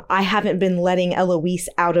 I haven't been letting Eloise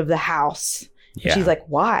out of the house. And Yeah. she's like,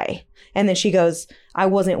 why? And then she goes, I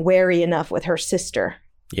wasn't wary enough with her sister.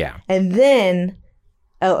 Yeah. And then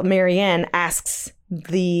Marianne asks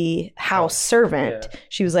the house servant,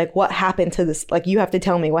 she was like, what happened to this? Like, you have to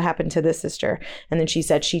tell me what happened to this sister. And then she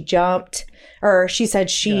said she jumped, or she said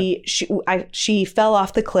she fell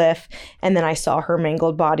off the cliff, and then I saw her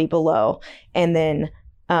mangled body below. And then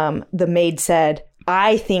the maid said,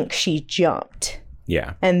 I think she jumped.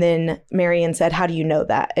 Yeah. And then Marianne said, how do you know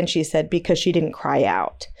that? And she said, because she didn't cry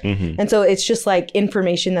out. Mm-hmm. And so it's just like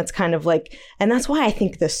information that's kind of like, and that's why I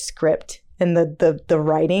think the script and the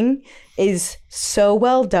writing is so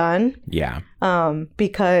well done. Yeah.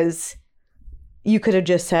 Because you could have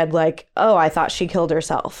just said like, oh, I thought she killed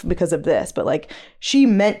herself because of this. But like, she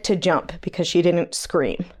meant to jump because she didn't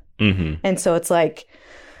scream. Mm-hmm. And so it's like,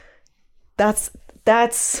 that's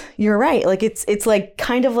you're right. Like it's like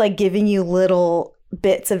kind of like giving you little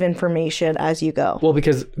bits of information as you go. Well,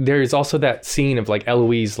 because there's also that scene of like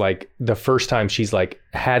Eloise, like the first time she's like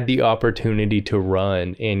had the opportunity to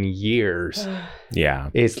run in years. Yeah.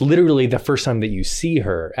 It's literally the first time that you see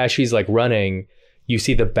her as she's like running, you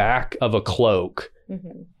see the back of a cloak.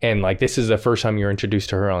 Mm-hmm. And like, this is the first time you're introduced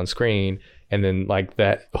to her on screen. And then like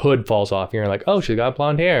that hood falls off and you're like, oh, she's got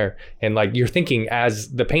blonde hair. And like, you're thinking as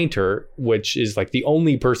the painter, which is like the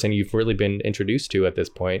only person you've really been introduced to at this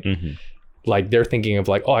point. Mm-hmm. Like they're thinking of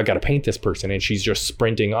like, oh, I got to paint this person. And she's just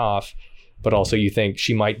sprinting off. But also you think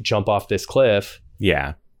she might jump off this cliff.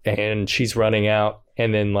 Yeah. And she's running out.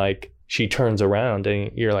 And then like she turns around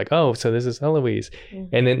and you're like, oh, so this is Eloise.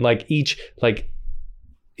 Mm-hmm. And then like each.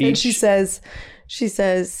 And she says,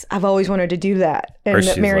 I've always wanted to do that. Or And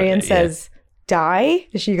she's Marianne like, says, die?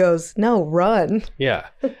 And she goes, no, run. Yeah.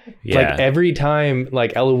 Yeah. Like every time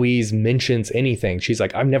like Eloise mentions anything, she's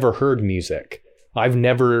like, I've never heard music. I've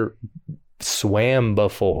never swam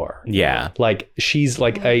before. Yeah. Like she's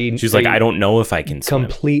like She's like, I don't know if I can swim.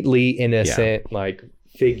 completely innocent like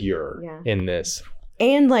figure Yeah. in this.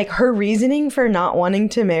 And like her reasoning for not wanting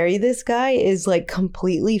to marry this guy is like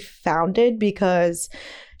completely founded because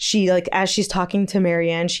she like, as she's talking to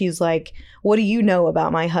Marianne, she's like, what do you know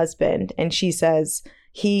about my husband? And she says,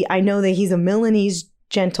 I know that he's a Milanese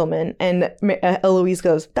gentleman. And Eloise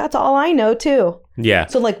goes, that's all I know too. Yeah.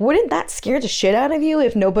 So like, wouldn't that scare the shit out of you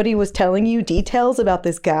if nobody was telling you details about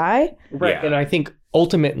this guy? Right. Yeah. And I think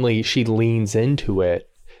ultimately she leans into it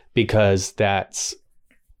because that's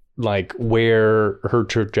like where her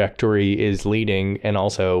trajectory is leading, and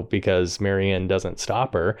also because Marianne doesn't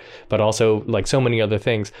stop her, but also like so many other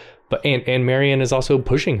things. But and Marianne is also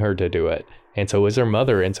pushing her to do it, and so is her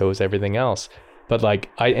mother, and so is everything else. But like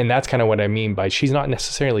and that's kind of what I mean by she's not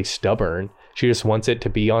necessarily stubborn. She just wants it to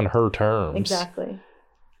be on her terms. Exactly.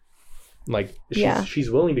 Like Yeah.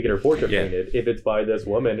 she's willing to get her portrait Yeah. painted if it's by this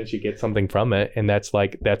woman and she gets something from it, and that's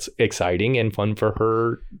exciting and fun for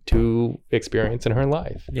her to experience in her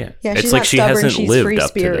life. Yeah. Yeah, It's she's like not she stubborn, hasn't she's lived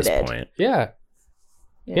up to this free-spirited. point.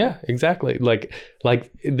 Yeah, exactly. Like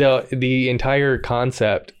the entire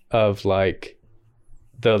concept of like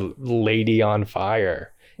the lady on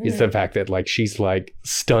fire is the fact that like she's like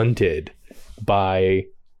stunted by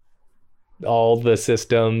all the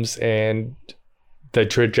systems and the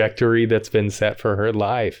trajectory that's been set for her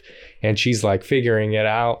life, and she's like figuring it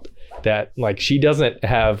out that like she doesn't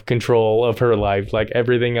have control of her life, like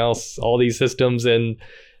everything else, all these systems and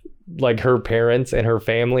like her parents and her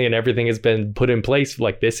family and everything has been put in place.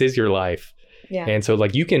 Like this is your life. Yeah. And so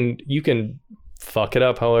like you can fuck it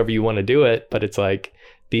up however you want to do it, but it's like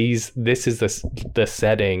this is the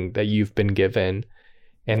setting that you've been given,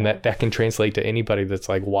 and that can translate to anybody that's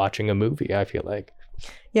like watching a movie, I feel like.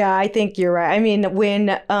 Yeah, I think you're right. I mean,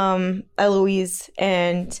 when Eloise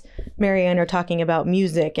and Marianne are talking about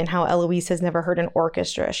music and how Eloise has never heard an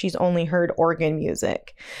orchestra, she's only heard organ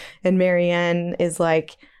music. And Marianne is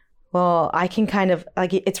like, well, I can kind of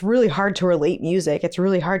like, it's really hard to relate music. It's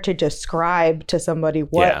really hard to describe to somebody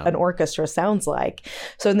what Yeah. an orchestra sounds like.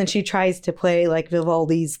 So then she tries to play like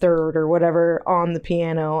Vivaldi's Third or whatever on the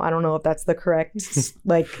piano. I don't know if that's the correct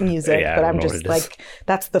like music, Yeah, I but don't I'm know what just it is. like,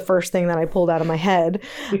 that's the first thing that I pulled out of my head.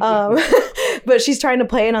 But she's trying to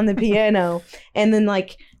play it on the piano. And then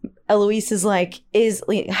like Eloise is like,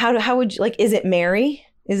 how would you like, is it merry?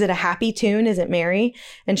 Is it a happy tune? Is it merry?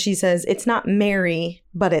 And she says, it's not merry,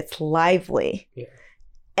 but it's lively. Yeah.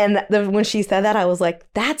 And when she said that, I was like,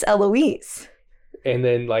 that's Eloise. And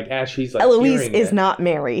then like as she's like Eloise hearing is it- not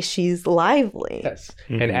merry. She's lively. Yes.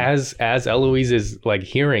 Mhm. And as Eloise is like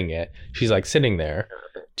hearing it, she's like sitting there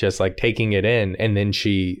just like taking it in, and then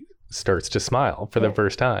she starts to smile for the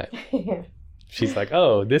first time. She's like,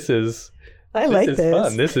 oh, this is I like is this.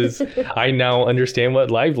 fun. This is I now understand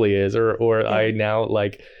what lively is, or I now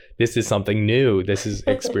like this is something new. This is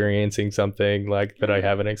experiencing something like that I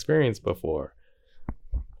haven't experienced before.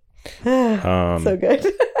 So good.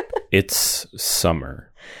 It's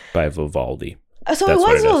Summer by Vivaldi. So That's it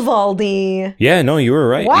what was it is. Vivaldi. Yeah, no, you were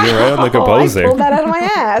right. Wow, You were right on the composer. I pulled that out of my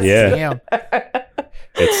ass. Yeah. Damn.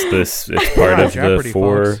 It's part of Jeopardy, the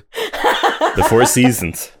four folks. the four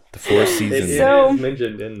seasons. The four seasons. So- is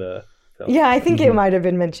mentioned in the film. Yeah, I think it might have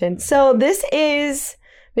been mentioned. So this is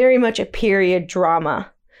very much a period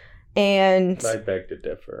drama. And I beg to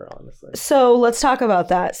differ, honestly. so let's talk about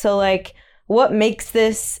that. So like what makes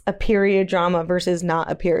this a period drama versus not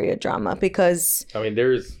a period drama? Because I mean,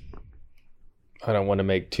 I don't want to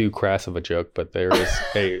make too crass of a joke, but there is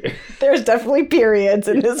there's definitely periods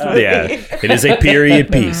in this movie. Yeah, it is a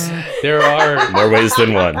period piece. there are More ways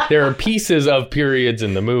than one. there are pieces of periods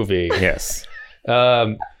in the movie. Yes.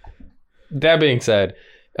 That being said,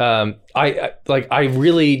 I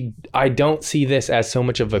don't see this as so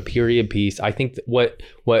much of a period piece. I think that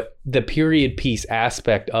what the period piece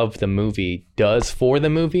aspect of the movie does for the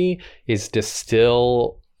movie is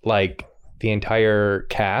distill like the entire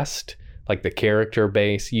cast, like the character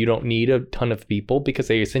base. You don't need a ton of people because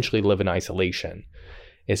they essentially live in isolation.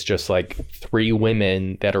 It's just like 3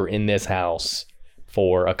 women that are in this house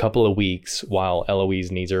for a couple of weeks while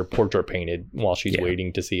Eloise needs her portrait painted while she's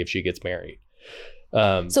waiting to see if she gets married.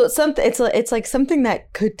 So it's something. It's like something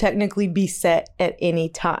that could technically be set at any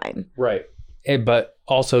time. Right. But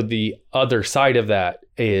also the other side of that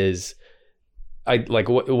is,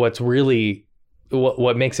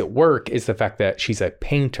 what makes it work is the fact that she's a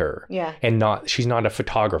painter. Yeah. And she's not a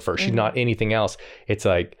photographer. She's not anything else. It's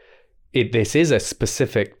like, this is a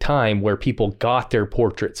specific time where people got their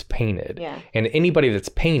portraits painted. Yeah. And anybody that's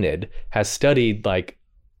painted has studied like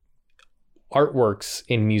artworks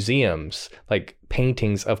in museums, like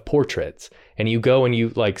paintings of portraits. And you go and you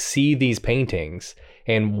like see these paintings,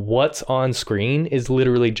 and what's on screen is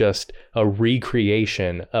literally just a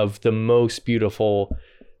recreation of the most beautiful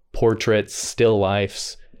portraits, still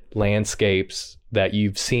lifes, landscapes that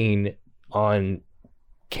you've seen on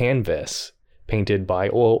canvas painted by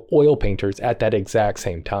oil painters at that exact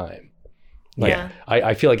same time. Like, Yeah.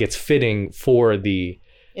 I feel like it's fitting for the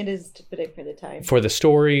It is fitting for the time. for the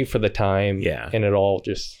story, for the time, Yeah. and it all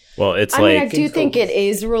just Well, it's I mean, I like do think it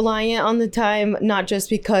is reliant on the time, not just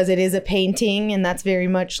because it is a painting and that's very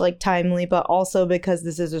much like timely, but also because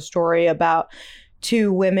this is a story about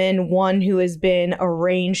 2 women, one who has been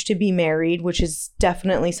arranged to be married, which is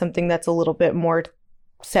definitely something that's a little bit more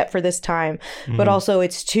set for this time, but also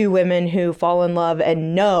it's 2 women who fall in love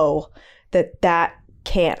and know that that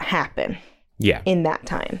can't happen yeah. in that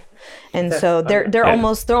time. And so they're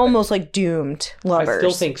almost like doomed lovers. I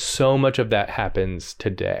still think so much of that happens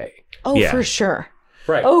today. Oh, Yeah. for sure.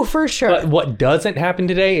 Right. Oh, for sure. But what doesn't happen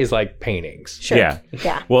today is like paintings. Sure. Yeah.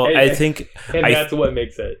 Yeah. Well, And- I think And I that's what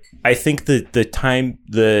makes it. I think that the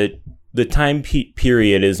time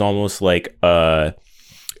period is almost like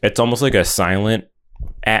it's almost like a silent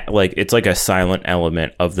it's like a silent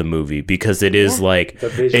element of the movie, because it is like The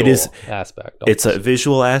visual it is aspect. it's a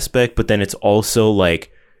visual aspect, but then it's also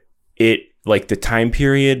like the time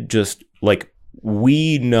period, just like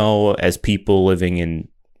we know as people living in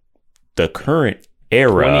the current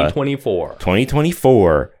era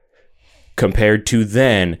 2024 compared to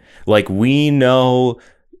then, like we know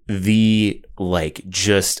the like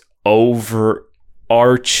just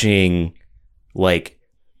overarching like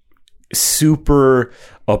super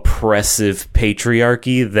oppressive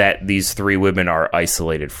patriarchy that these 3 women are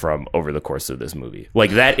isolated from over the course of this movie.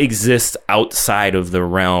 Like that exists outside of the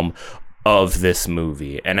realm of this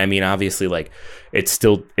movie. And I mean, obviously, like it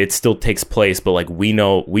still takes place, but like we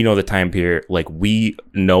know the time period, like we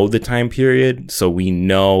know the time period, so we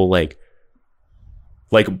know like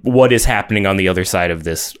what is happening on the other side of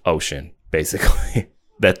this ocean, basically,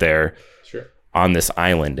 that they're on this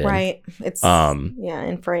island in. Right. It's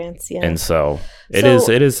in France. Yeah. And so it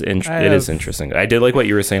So- is interesting. I did like what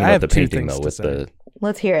you were saying I about have the 2 painting things though, to with say. the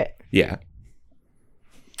Let's hear it. yeah.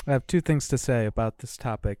 I have 2 things to say about this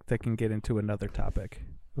topic that can get into another topic.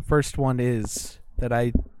 The first one is that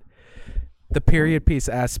the period piece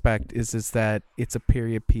aspect is that it's a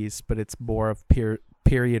period piece, but it's more of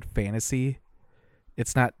period fantasy.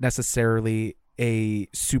 It's not necessarily a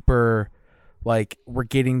super like we're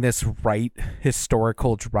getting this right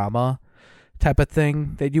historical drama type of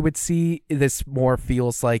thing that you would see. This more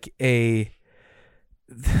feels like the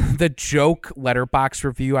joke letterbox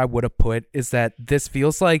review I would have put is that this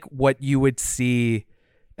feels like what you would see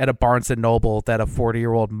at a Barnes and Noble that a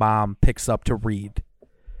 40-year-old mom picks up to read.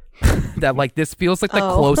 That like this feels like the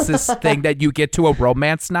closest thing that you get to a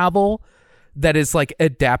romance novel that is like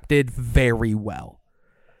adapted very well.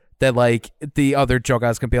 that like the other joke I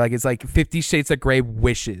was gonna be like, it's like 50 Shades of Grey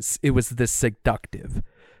wishes it was this seductive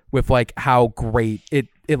with like how great it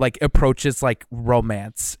like approaches like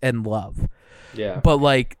romance and love. Yeah. But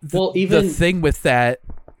like the thing with that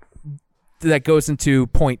goes into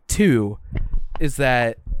point 2 is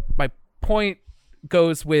that my point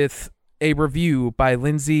goes with a review by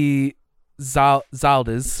Lindsay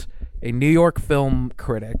Zaldiz, a New York film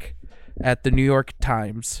critic at the New York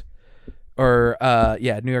Times, New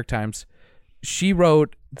York Times. She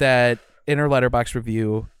wrote that in her Letterboxd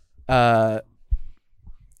review,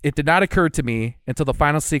 it did not occur to me until the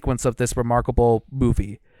final sequence of this remarkable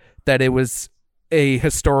movie that it was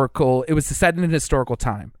set in an historical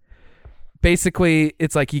time. Basically,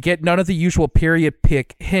 it's like you get none of the usual period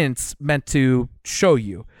pick hints meant to show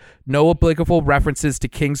you. No obligable references to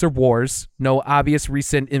kings or wars, no obvious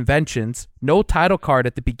recent inventions, no title card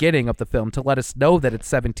at the beginning of the film to let us know that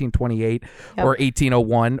it's 1728 or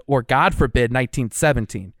 1801 or, God forbid,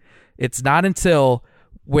 1917. It's not until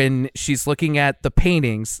when she's looking at the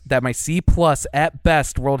paintings that my C+ at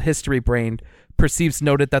best world history brain perceives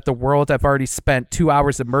noted that the world I've already spent 2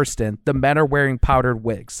 hours immersed in, the men are wearing powdered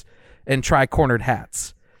wigs and tri-cornered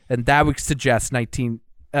hats. And that would suggest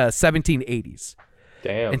 1780s.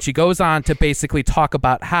 Damn. And she goes on to basically talk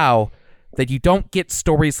about how that you don't get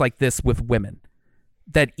stories like this with women.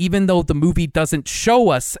 That even though the movie doesn't show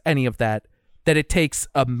us any of that, that it takes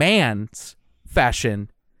a man's fashion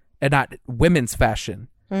and not women's fashion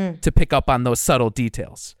to pick up on those subtle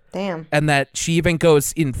details. Damn. And that she even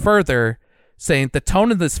goes in further saying the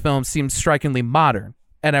tone of this film seems strikingly modern.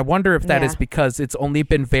 And I wonder if that is because it's only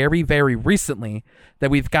been very, very recently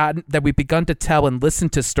that we've begun to tell and listen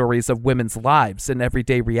to stories of women's lives and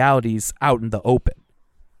everyday realities out in the open.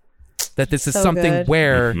 That this is something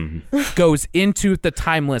where goes into the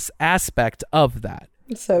timeless aspect of that.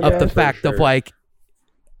 So of good. the fact of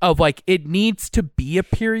like it needs to be a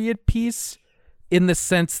period piece in the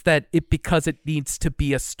sense that because it needs to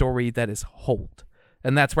be a story that is whole.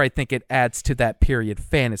 And that's where I think it adds to that period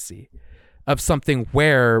fantasy of something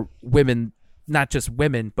where women, not just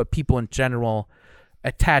women, but people in general,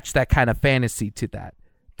 attach that kind of fantasy to that.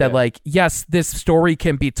 That like, yes, this story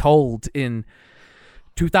can be told in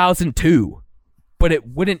 2002, but it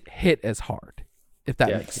wouldn't hit as hard, if that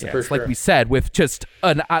makes sense. Sure. Like we said, with just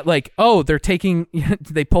they're taking,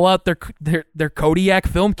 they pull out their Kodiak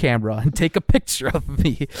film camera and take a picture of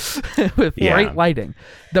me with bright lighting.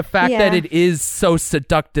 The fact that it is so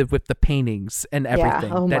seductive with the paintings and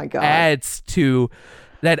everything adds to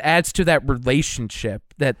that relationship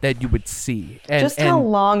that you would see. And, just how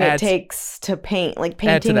long it takes to paint. Like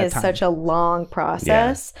painting is such a long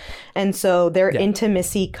process. And so their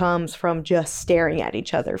intimacy comes from just staring at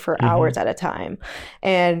each other for hours at a time.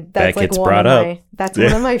 And that's like one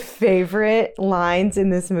of my favorite lines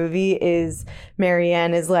in this movie is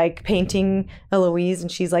Marianne is like painting Eloise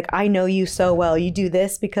and she's like, I know you so well. You do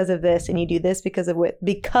this because of this and you do this because of what,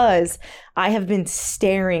 because I have been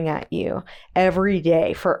staring at you every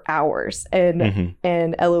day for hours. And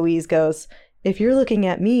Eloise goes, if you're looking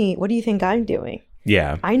at me, what do you think I'm doing?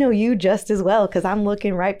 Yeah. I know you just as well because I'm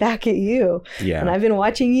looking right back at you. Yeah. And I've been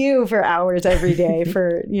watching you for hours every day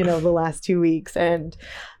for, the last 2 weeks. And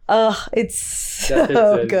it's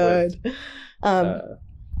so good. I don't know.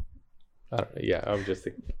 Yeah, I'm just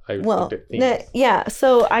thinking.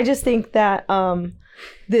 So I just think that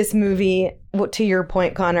this movie, to your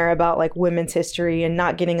point, Connor, about like women's history and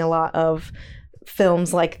not getting a lot of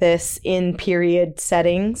films like this in period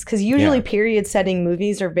settings, because usually period setting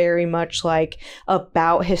movies are very much like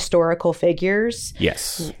about historical figures.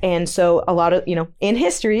 Yes. And so a lot of, in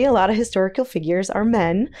history, a lot of historical figures are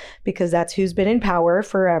men because that's who's been in power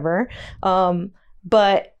forever.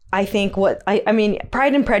 But I think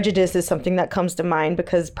Pride and Prejudice is something that comes to mind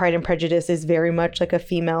because Pride and Prejudice is very much like a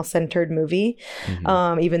female-centered movie,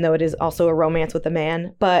 even though it is also a romance with a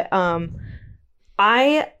man. But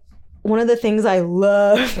one of the things I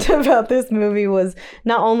loved about this movie was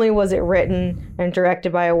not only was it written and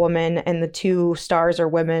directed by a woman and the two stars are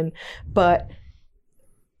women, but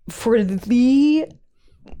for this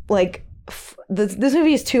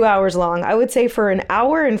movie is 2 hours long. I would say for an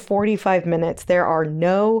hour and 45 minutes, there are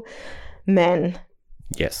no men.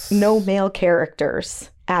 Yes. No male characters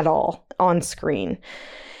at all on screen.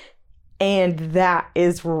 And that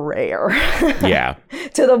is rare. Yeah.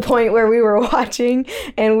 To the point where we were watching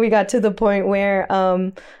and we got to the point where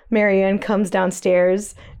Marianne comes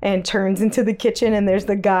downstairs and turns into the kitchen and there's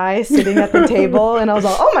the guy sitting at the table. And I was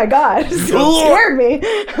like, oh my God, it scared me.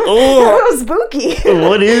 That was spooky.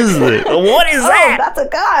 What is it? What is that? That's a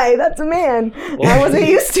guy. That's a man. I wasn't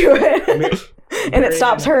used to it. And it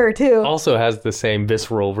stops her too. Also has the same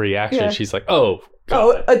visceral reaction. Yeah. She's like, oh,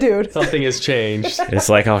 Oh, God, a dude. something has changed. It's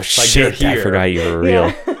like, oh shit, you're I here. forgot you were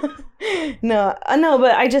real. Yeah. No,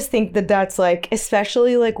 but I just think that that's like,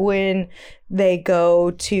 especially like when they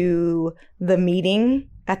go to the meeting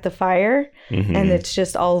at the fire, Mhm. and it's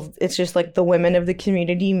just like the women of the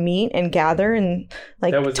community meet and gather and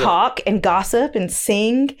like That was talk and gossip and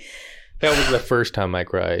sing. That was the first time I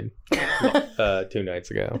cried 2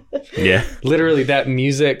 nights ago. Yeah. Literally, that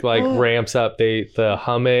music like ramps up. The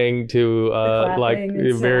humming to clapping like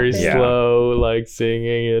and very snapping. slow, like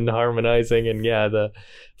singing and harmonizing, and yeah, the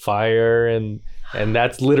fire and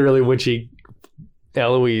that's literally when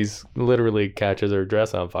Eloise literally catches her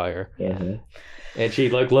dress on fire, Yeah. and she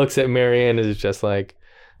like looks at Marianne and is just like,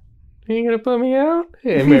 "Are you gonna put me out?"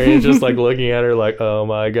 And Marianne's just like looking at her like, "Oh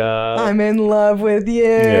my God." I'm in love with you.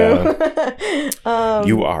 Yeah.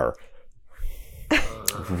 You are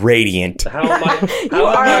radiant.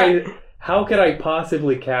 How could I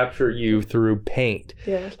possibly capture you through paint?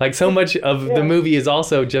 Yeah. Like so much of the movie is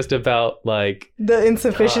also just about like The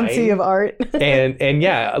insufficiency Time. of art. and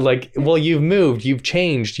yeah, like well you've moved, you've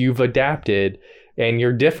changed, you've adapted, and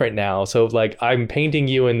you're different now. So like I'm painting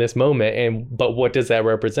you in this moment, but what does that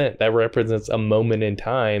represent? That represents a moment in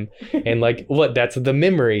time, and like what? That's the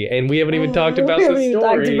memory, and we haven't even talked about We the haven't even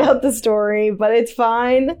story. talked about the story, but it's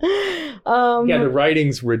fine. Yeah, the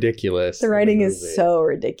writing's ridiculous. The writing is so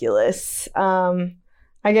ridiculous.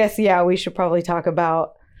 I guess, yeah, we should probably talk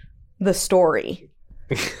about the story,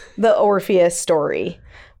 the Orpheus story,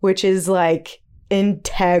 which is like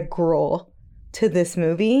integral to this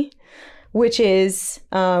movie, which is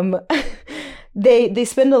they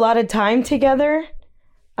spend a lot of time together,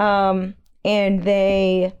 and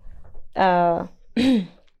they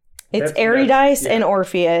it's Eurydice and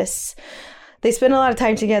Orpheus. They spend a lot of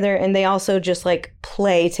time together, and they also just like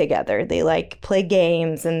play together. They like play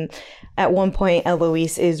games, and at one point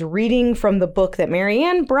Eloise is reading from the book that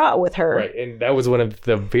Marianne brought with her. Right, and that was one of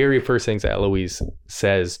the very first things that Eloise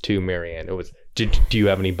says to Marianne. It was, do you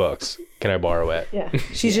have any books? Can I borrow it? Yeah,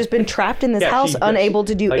 she's just been trapped in this Yeah, house, unable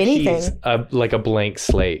to do like anything. She's like a blank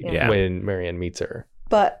slate Yeah. when Marianne meets her.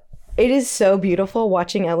 But it is so beautiful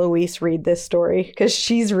watching Eloise read this story, because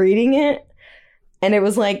she's reading it, and it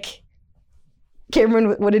was like,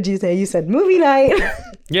 Cameron, what did you say? You said movie night.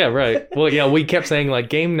 Yeah, right. Well, yeah, we kept saying like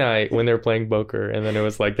game night when they're playing poker, and then it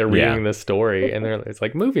was like they're reading this story, and it's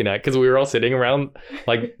like movie night, because we were all sitting around,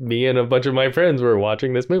 like me and a bunch of my friends were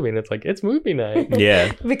watching this movie, and it's like it's movie night.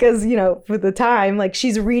 Yeah. Because, you know, for the time, like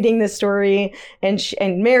she's reading the story, and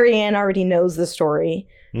Marianne already knows the story,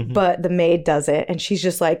 Mhm. but the maid doesn't, and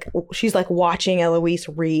she's like watching Eloise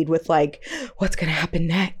read with like, what's gonna happen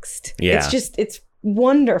next? Yeah. It's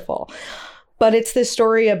wonderful. But it's this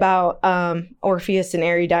story about Orpheus and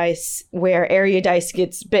Eurydice, where Eurydice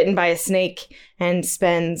gets bitten by a snake and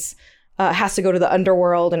has to go to the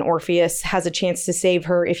underworld, and Orpheus has a chance to save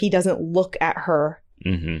her if he doesn't look at her.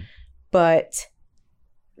 Mm-hmm. But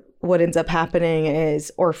what ends up happening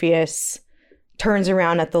is Orpheus turns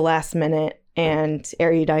around at the last minute, and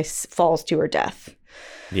Eurydice falls to her death.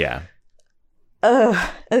 Yeah.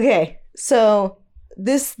 Okay. So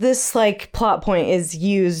this like plot point is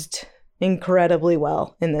used incredibly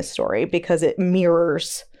well in this story, because it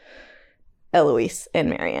mirrors Eloise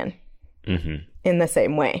and Marianne Mm-hmm. in the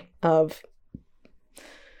same way. Of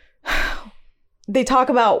they talk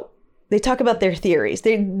about their theories.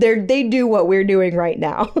 They do what we're doing right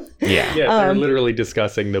now. Yeah. Yeah, they're literally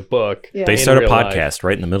discussing the book. Yeah. They in start a real life. podcast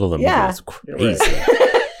right in the middle of the movie. Yeah. It's crazy.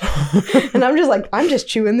 And I'm just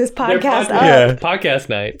chewing this Their podcast up. Yeah. Podcast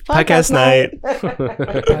night. Podcast night.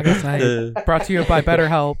 Podcast night. Brought to you by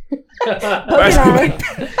BetterHelp.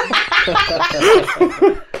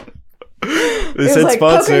 They It said was like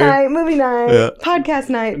sponsor. poker night, movie night, Yeah. podcast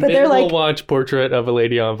night. But Maybe they're we'll like, watch Portrait of a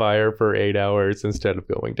Lady on Fire for 8 hours instead of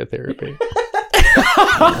going to therapy.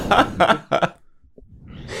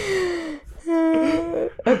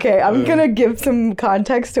 okay, I'm gonna give some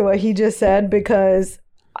context to what he just said, because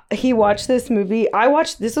he watched this movie.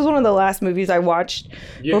 This is one of the last movies I watched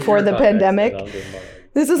before the pandemic.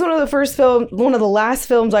 This is one of the last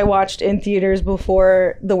films I watched in theaters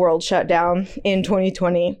before the world shut down in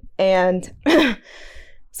 2020. And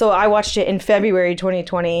so I watched it in February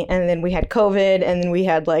 2020, and then we had COVID, and then we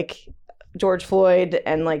had like George Floyd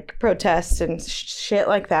and like protests and shit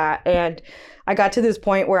like that. And I got to this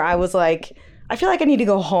point where I was like, I feel like I need to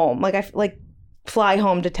go home. Like fly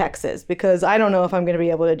home to Texas, because I don't know if I'm going to be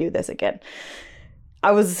able to do this again.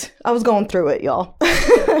 I was going through it, y'all.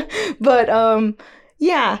 But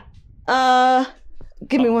yeah.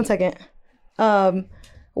 Give me 1 second.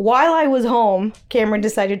 while I was home, Cameron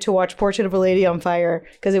decided to watch Portrait of a Lady on Fire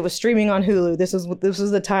because it was streaming on Hulu. This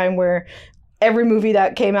was the time where every movie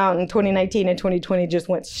that came out in 2019 and 2020 just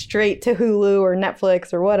went straight to Hulu or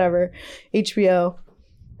Netflix or whatever, HBO.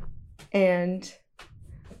 And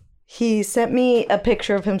he sent me a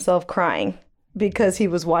picture of himself crying because he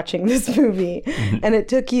was watching this movie. And it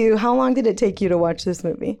took you, how long did it take you to watch this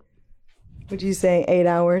movie? Would you say 8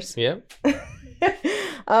 hours? Yep.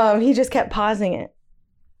 He just kept pausing it,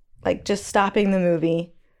 like just stopping the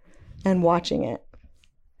movie and watching it.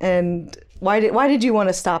 And why did you want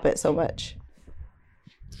to stop it so much?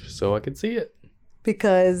 So I could see it.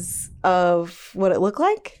 Because of what it looked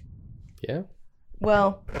like? Yeah.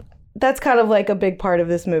 Well, that's kind of like a big part of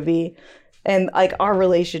this movie, and like our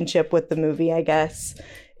relationship with the movie, I guess,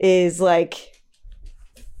 is like,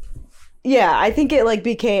 yeah, I think it like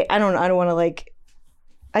became, I don't want to like,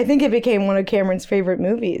 I think it became one of Cameron's favorite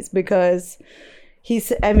movies because I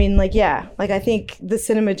think the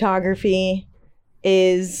cinematography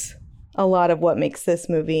is a lot of what makes this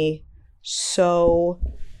movie so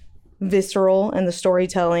visceral, and the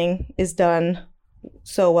storytelling is done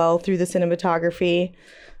so well through the cinematography.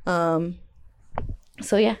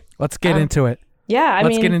 So yeah. Let's get into it. Yeah,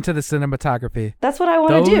 Let's get into the cinematography. That's what I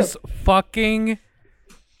want to do. Those fucking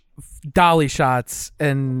dolly shots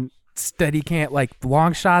and steady can't like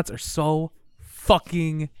long shots are so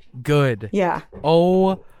fucking good. Yeah.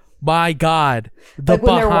 Oh my god. The Like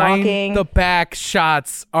when they're behind walking. the back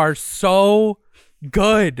shots are so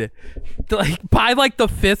good. Like by like the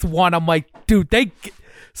fifth one, I'm like, dude,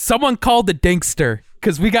 someone called the Dinkster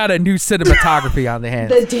because we got a new cinematography on the hands.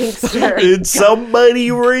 The Dinkster. Did somebody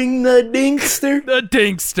ring the Dinkster? The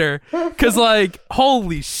Dinkster, because like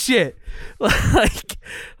holy shit, like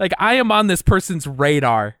I am on this person's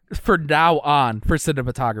radar for now on for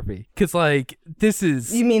cinematography, because like this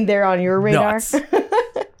is You mean they're on your radar? nuts.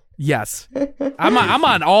 Yes, I'm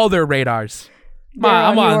on all their radars. They're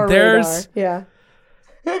I'm on your theirs. radar.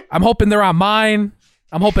 I'm hoping they're on mine.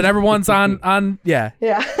 I'm hoping everyone's on yeah.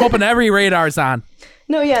 Yeah. Hoping every radar's on.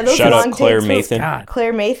 No, yeah, those Shout long out Claire takes, those- Mathan. God.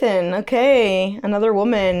 Claire Mathan. Okay, another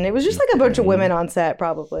woman. It was just like a bunch of women on set,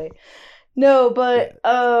 probably. No, but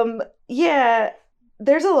yeah,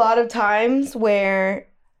 there's a lot of times where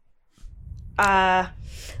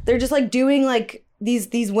they're just like doing like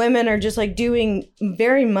these women are just like doing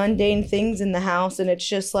very mundane things in the house, and it's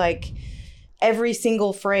just like every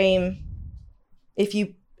single frame, if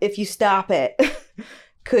you stop it,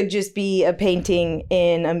 could just be a painting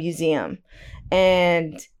in a museum.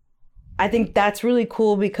 And I think that's really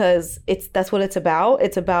cool because that's what it's about.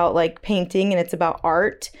 It's about like painting, and it's about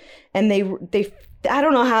art. And they I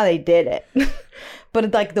don't know how they did it,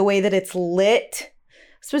 but like the way that it's lit.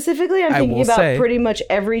 Specifically, I'm thinking about pretty much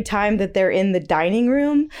every time that they're in the dining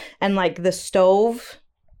room and like the stove,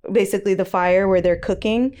 basically the fire where they're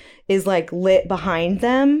cooking, is like lit behind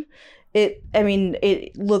them.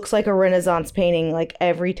 It looks like a Renaissance painting like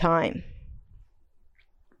every time.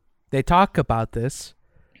 They talk about this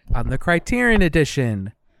on the Criterion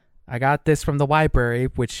Edition. I got this from the library,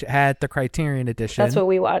 which had the Criterion Edition. That's what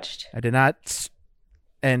we watched. I did not.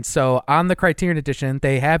 And so on the Criterion Edition,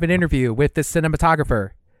 they have an interview with the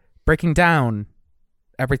cinematographer breaking down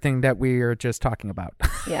everything that we are just talking about.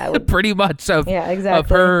 Yeah. Pretty much exactly. of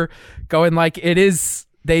her going like, it is,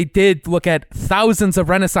 they did look at thousands of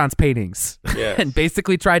Renaissance paintings Yes. and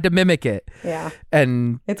basically tried to mimic it. Yeah.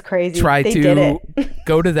 And It's crazy. try They to did it.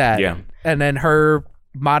 go to that. Yeah. And then her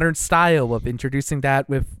modern style of introducing that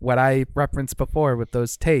with what I referenced before with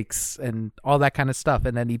those takes and all that kind of stuff.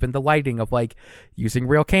 And then even the lighting of like using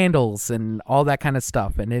real candles and all that kind of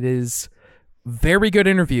stuff. And it is very good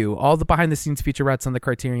interview. All the behind the scenes featurettes on the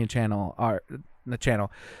Criterion channel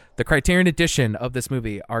the Criterion edition of this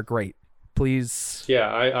movie are great. Please. Yeah,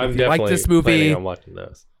 I'm if you like definitely this movie, planning on watching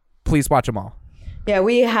those. Please watch them all. Yeah,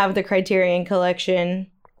 we have the Criterion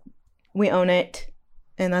Collection. We own it.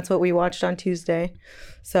 And that's what we watched on Tuesday.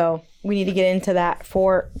 So we need to get into that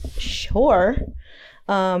for sure.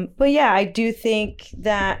 But yeah, I do think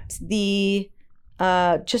that the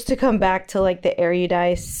just to come back to like the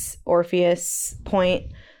Eurydice Orpheus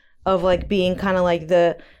point of like being kind of like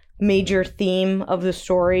the major theme of the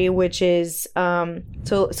story, which is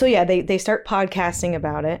so yeah, they start podcasting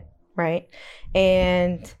about it, right?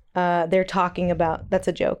 And they're talking about, that's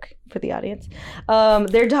a joke for the audience.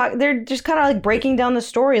 They're just kind of like breaking down the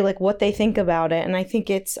story, like what they think about it. And I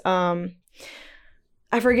think it's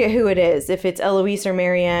I forget who it is, if it's Eloise or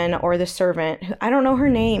Marianne or the servant. I don't know her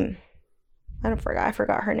name. I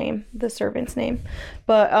forgot her name, the servant's name.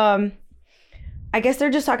 But I guess they're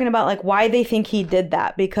just talking about like why they think he did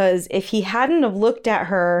that, because if he hadn't have looked at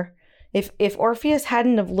her, If Orpheus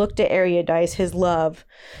hadn't have looked at Eurydice, his love,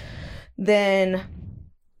 then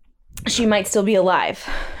she might still be alive,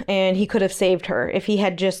 and he could have saved her if he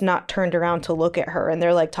had just not turned around to look at her. And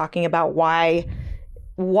they're like talking about why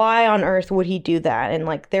on earth would he do that? And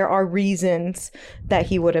like there are reasons that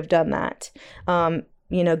he would have done that.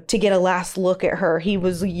 You know, to get a last look at her. He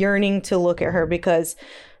was yearning to look at her because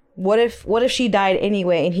what if she died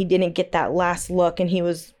anyway and he didn't get that last look, and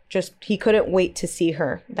he couldn't wait to see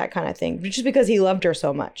her, that kind of thing, just because he loved her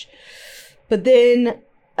so much. But then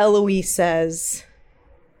Eloise says,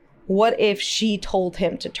 what if she told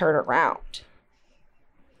him to turn around?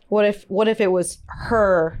 What if it was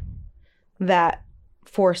her that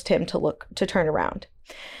forced him to turn around?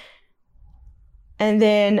 And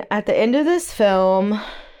then at the end of this film,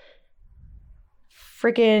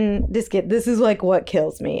 freaking this is like what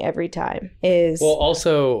kills me every time is... Well,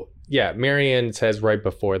 also, yeah, Marianne says right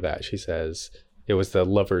before that, she says it was the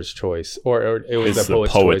lover's choice, or it was the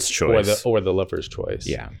poet's choice. Or the lover's choice.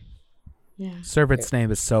 Yeah. Servant's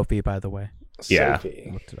name is Sophie, by the way. Yeah.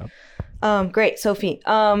 Sophie. Looked it up. Great, Sophie.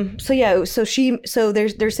 So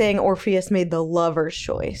they're saying Orpheus made the lover's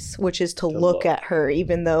choice, which is to look at her,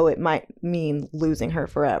 even though it might mean losing her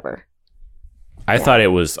forever. I thought it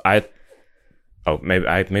was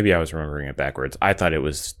maybe I was remembering it backwards. I thought it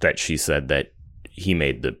was that she said that he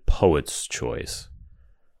made the poet's choice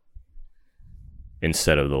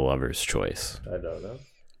instead of the lover's choice. I don't know.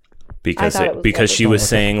 Because she was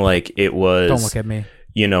saying like it was. Don't look at me.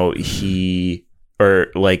 You know, he. Oh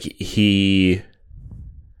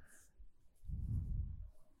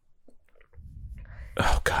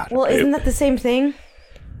God. Well, isn't that the same thing?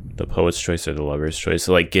 The poet's choice or the lover's choice?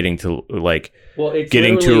 Like getting to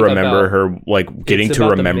remember her, like getting to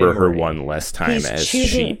remember her one less time He's as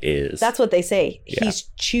choosing, she is. That's what they say. Yeah. He's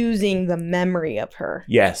choosing the memory of her.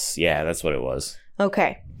 Yes, yeah, that's what it was.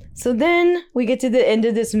 Okay. So then we get to the end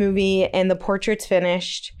of this movie and the portrait's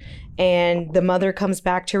finished, and the mother comes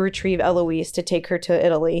back to retrieve Eloise to take her to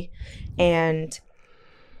Italy, and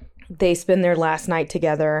they spend their last night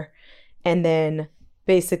together. And then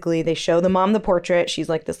basically they show the mom the portrait. She's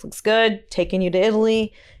like, this looks good, taking you to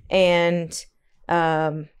Italy, and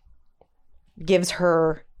gives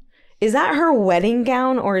her, is that her wedding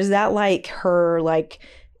gown, or is that like her like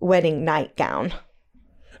wedding nightgown?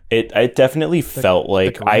 It definitely felt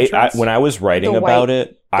like I when I was writing about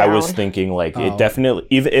it, I was thinking like it definitely,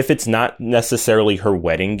 even if it's not necessarily her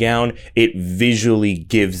wedding gown, it visually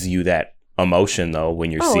gives you that emotion though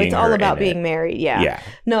when you're seeing her. It's all about being married. Yeah.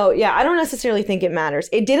 No, yeah, I don't necessarily think it matters.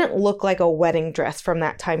 It didn't look like a wedding dress from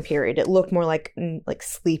that time period. It looked more like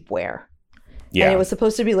sleepwear. Yeah. And it was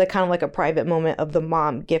supposed to be like kind of like a private moment of the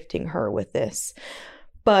mom gifting her with this.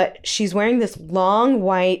 But she's wearing this long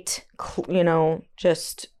white,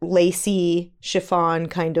 just lacy chiffon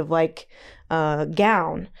kind of like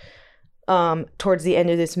gown towards the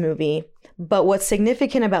end of this movie. But what's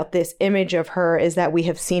significant about this image of her is that we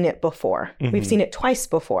have seen it before. Mm-hmm. We've seen it twice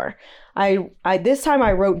before. This time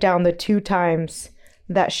I wrote down the 2 times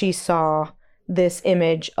that she saw this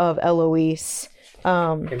image of Eloise.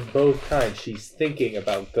 And both times she's thinking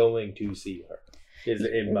about going to see her.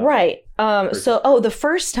 Right. The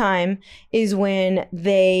first time is when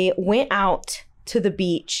they went out to the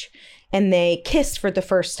beach and they kissed for the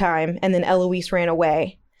first time, and then Eloise ran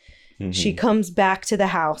away. Mm-hmm. She comes back to the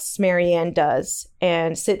house, Marianne does,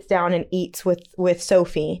 and sits down and eats with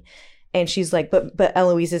Sophie. And she's like, but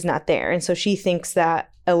Eloise is not there. And so she thinks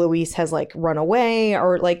that Eloise has like run away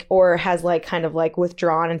or has like kind of like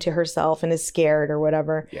withdrawn into herself and is scared or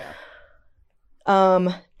whatever. Yeah.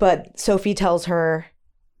 But Sophie tells her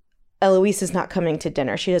Eloise is not coming to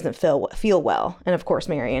dinner. She doesn't feel well. And of course,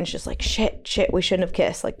 Marianne's just like, shit, we shouldn't have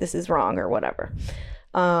kissed. Like, this is wrong or whatever.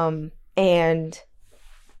 And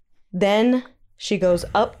then she goes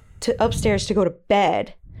upstairs to go to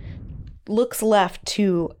bed, looks left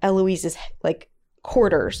to Eloise's like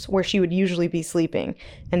quarters where she would usually be sleeping,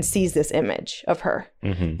 and sees this image of her.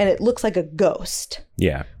 Mm-hmm. And it looks like a ghost.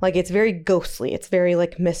 Yeah. Like, it's very ghostly. It's very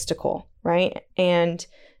like mystical. Right. And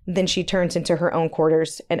then she turns into her own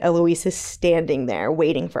quarters, and Eloise is standing there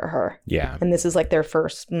waiting for her. Yeah. And this is like their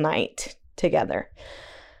first night together.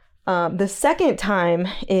 The second time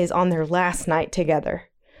is on their last night together.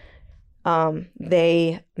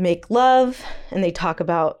 They make love and they talk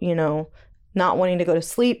about, not wanting to go to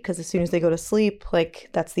sleep, because as soon as they go to sleep, like,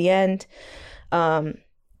 that's the end.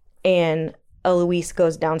 And Eloise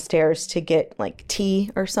goes downstairs to get like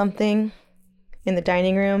tea or something in the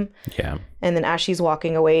dining room. Yeah. And then as she's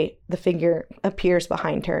walking away, the figure appears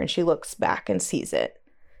behind her, and she looks back and sees it.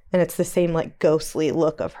 And it's the same like ghostly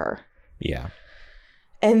look of her. Yeah.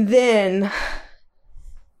 And then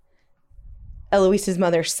Eloise's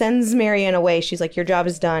mother sends Marianne away. She's like, your job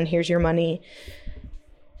is done. Here's your money.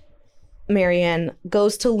 Marianne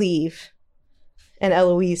goes to leave. And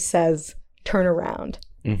Eloise says, turn around.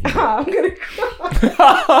 Mhm. I'm going to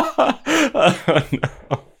cry. Oh, no.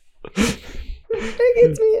 It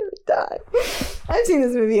gets me every time. I've seen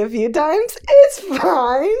this movie a few times. It's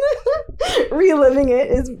fine. Reliving it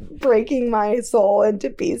is breaking my soul into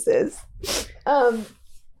pieces.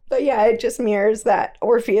 But yeah, it just mirrors that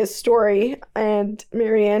Orpheus story, and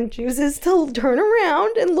Marianne chooses to turn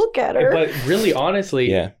around and look at her. But really,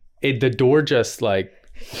 honestly, Yeah. the door just like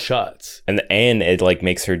shuts. And it like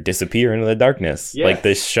makes her disappear into the darkness. Yeah. Like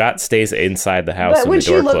the shot stays inside the house But when the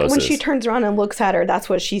door closes. when she turns around and looks at her, that's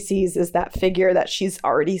what she sees is that figure that she's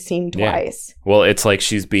already seen Yeah. twice. Well, it's like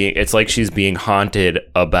she's being haunted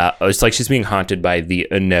by the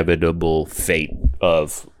inevitable fate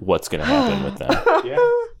of what's going to happen with them. Yeah.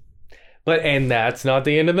 And that's not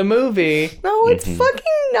the end of the movie. No, it's fucking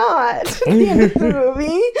not the end of the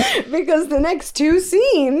movie, because the next two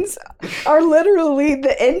scenes are literally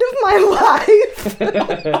the end of my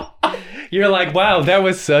life. You're like, wow, that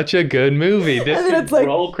was such a good movie. This And then is it's like-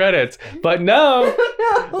 roll credits. But no.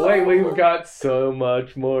 No. Wait, we've got so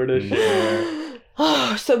much more to share.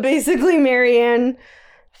 So basically, Marianne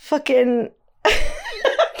fucking...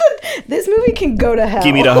 This movie can go to hell.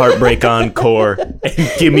 Give me the Heartbreak Encore and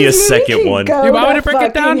give me a This movie second can one. go You want me to to break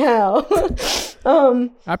it down? fucking hell.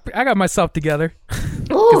 I got myself together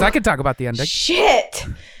because Ooh. I can talk about the ending. Shit.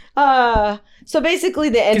 So basically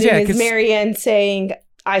the ending yeah, is 'cause- Marianne saying,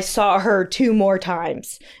 I saw her 2 more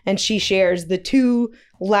times. And she shares the 2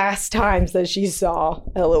 last times that she saw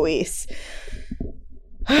Eloise.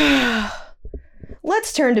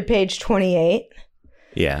 Let's turn to page 28.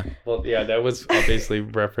 Yeah. Well, yeah, that was obviously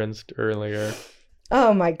referenced earlier.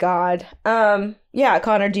 Oh my God. Yeah,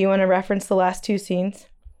 Connor, do you want to reference the last 2 scenes?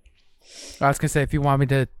 I was gonna say if you want me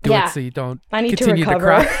to do Yeah. it so you don't I need to continue to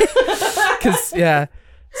recover. cry. Because yeah.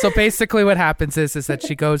 So basically, what happens is that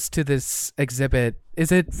she goes to this exhibit.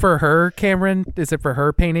 Is it for her, Cameron? Is it for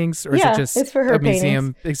her paintings, or Yeah, is it just it's for her a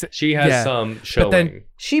museum? She has Yeah. some showing. then-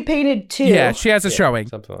 She painted 2. Yeah, she has a showing.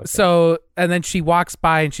 Something like that. So, and then she walks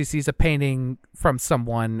by and she sees a painting from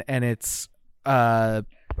someone, and it's her.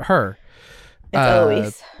 It's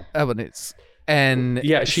Eloise. Eloise. And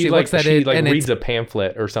Yeah, she looks at it and reads it's, a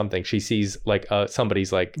pamphlet or something. She sees like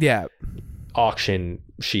somebody's like yeah, auction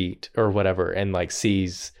sheet or whatever, and like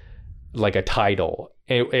sees like a title,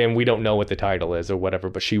 and we don't know what the title is or whatever,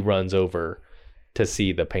 but she runs over to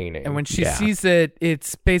see the painting. and when she Yeah. sees it,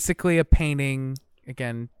 it's basically a painting.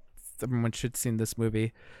 Again, everyone should have seen this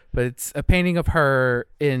movie, but it's a painting of her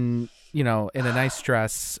in a nice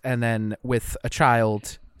dress, and then with a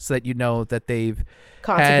child, so that you know that they've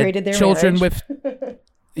Consecrated had their children marriage.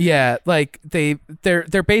 with like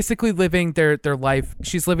they're basically living their life.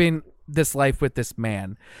 She's living this life with this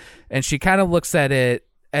man, and she kind of looks at it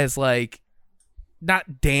as like,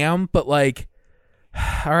 not damn, but like,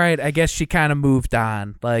 all right, I guess she kind of moved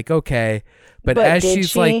on, like, okay. But as did she's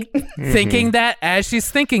she? like thinking that,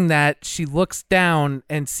 she looks down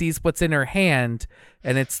and sees what's in her hand,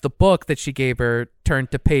 and it's the book that she gave her,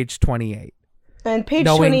 turned to page 28. And page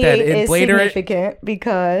knowing 28 that is later- significant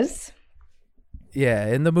because... Yeah,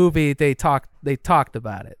 in the movie they talked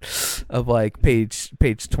about it, of like page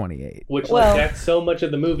 28. Which Well- that's so much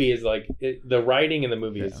of the movie is like the writing in the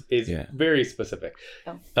movie is Yeah. very specific.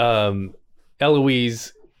 Oh.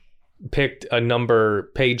 Eloise picked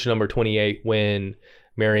page number 28 when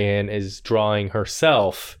Marianne is drawing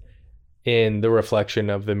herself in the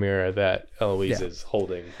reflection of the mirror that Eloise Yeah. is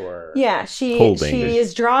holding for her. Yeah, she Holding.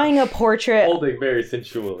 is drawing a portrait. Holding very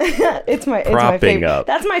sensually. It's my Propping favorite. up.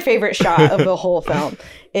 That's my favorite shot of the whole film.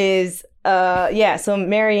 So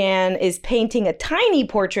Marianne is painting a tiny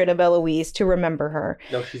portrait of Eloise to remember her.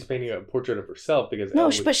 No, she's painting a portrait of herself because No,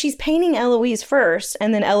 Eloise- but she's painting Eloise first,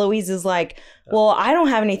 and then Eloise is like, "Well, I don't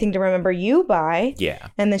have anything to remember you by." Yeah.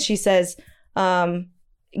 And then she says,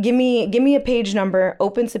 give me a page number,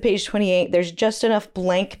 opens to page 28. There's just enough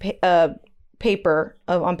blank paper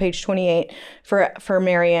on page 28 for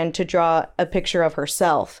Marianne to draw a picture of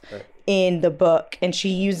herself in the book. And she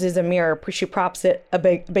uses a mirror. She props it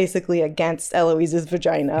basically against Eloise's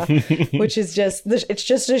vagina, which is it's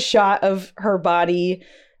just a shot of her body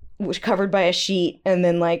covered by a sheet. And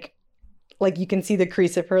then like you can see the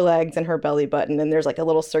crease of her legs and her belly button. And there's like a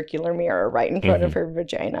little circular mirror right in front of her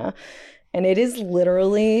vagina. And it is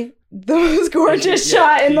literally the most gorgeous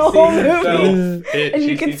shot in the whole movie. And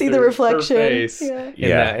you can see the reflection. Her face Yeah.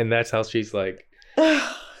 Yeah. And that's how she's like,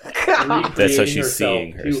 That's how she's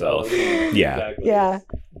seeing herself. Yeah. Exactly. Yeah.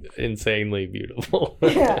 Insanely beautiful.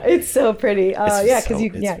 Yeah, it's so pretty. Yeah, because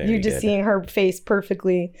it's you're very just good. seeing her face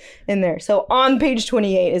perfectly in there. So on page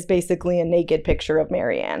 28 is basically a naked picture of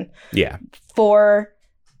Marianne Yeah. for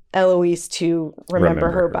Eloise to remember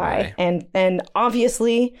Remember her her by. by. And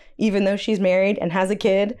obviously, even though she's married and has a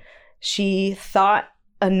kid, she thought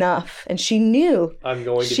enough and she knew, I'm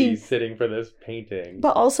going to She- be sitting for this painting.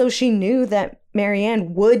 but also she knew that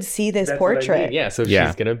Marianne would see this That's what I portrait. mean. Yeah, so Yeah.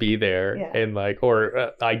 she's gonna be there, Yeah. and like,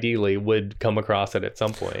 or ideally would come across it at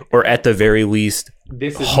some point. Or at the very least,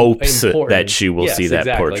 This is hopes important. that she will Yes, see that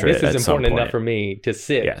exactly. portrait This at is some important enough point. for me to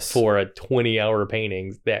sit Yes. for a 20-hour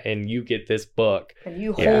painting and you get this book. And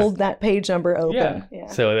you Yeah. hold that page number open. Yeah.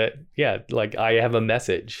 So that like I have a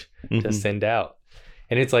message to Mhm. send out,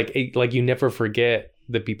 and it's like you never forget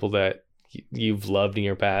the people that you've loved in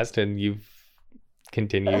your past, and you've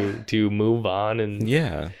continue to move on and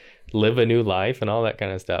Yeah. live a new life and all that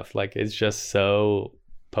kind of stuff. Like it's just so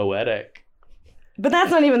poetic. But that's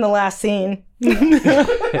not even the last scene.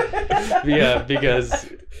 Yeah, because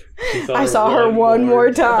I saw her one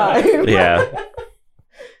more time. Yeah.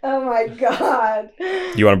 Oh my god.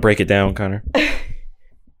 You want to break it down, Connor?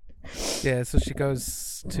 Yeah, so she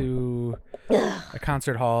goes to a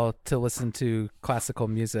concert hall to listen to classical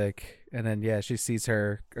music, and then she sees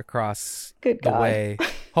her across Good the God. way,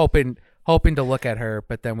 hoping to look at her,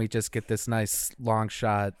 but then we just get this nice long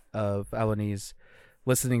shot of Eloise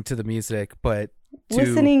listening to the music, but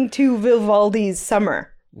Listening to Vivaldi's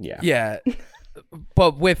Summer. Yeah. yeah,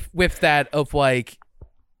 but with that of like,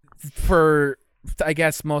 for I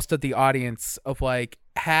guess most of the audience of like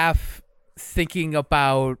half thinking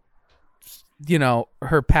about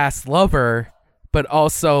her past lover, but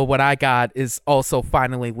also what I got is also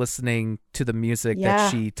finally listening to the music Yeah.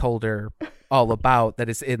 that she told her all about that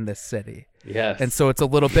is in this city. Yes. And so it's a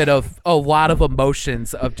little bit of a lot of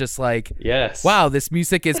emotions of just like, yes. wow, this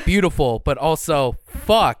music is beautiful, but also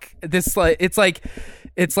fuck this, like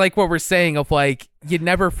it's like what we're saying of like, you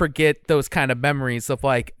never forget those kind of memories of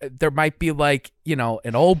like, there might be like,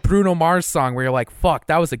 an old Bruno Mars song where you're like, fuck,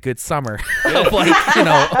 that was a good summer of like,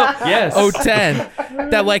 Yes. 010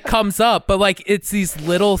 that like comes up, but like it's these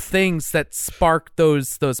little things that spark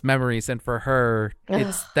those memories, and for her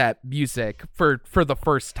it's that music for the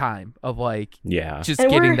first time of like Yeah. just And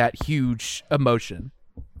getting we're- that huge emotion.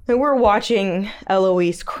 And we're watching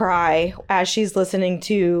Eloise cry as she's listening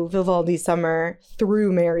to Vivaldi's Summer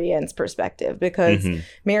through Marianne's perspective, because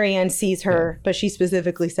Marianne sees her, but she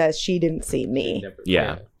specifically says she didn't see me.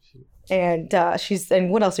 Yeah. And and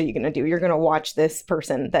what else are you going to do? You're going to watch this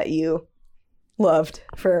person that you loved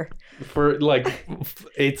for. For like,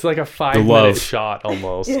 it's like a The 5-minute love. shot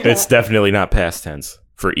almost. Yeah. It's definitely not past tense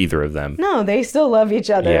for either of them. No, they still love each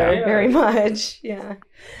other Yeah. very much. Yeah.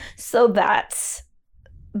 So that's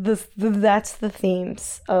the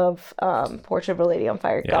themes of Portrait of a Lady on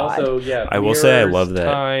Fire. Yeah. God. Also, I will say I mirrors, love that.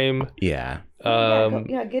 time. Yeah.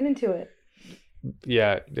 Get into it.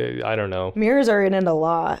 I don't know. Mirrors are in it a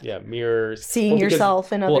lot. Yeah, mirrors. Seeing Well, because-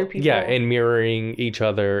 yourself in other people. Yeah, and mirroring each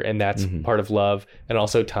other, and that's Mhm. part of love, and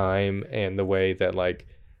also time and the way that like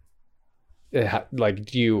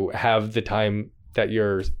do you have the time that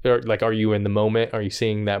you're, or like, are you in the moment? Are you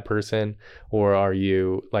seeing that person, or are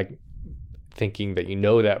you like thinking that you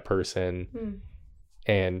know that person Hmm.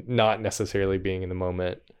 and not necessarily being in the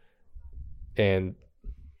moment, and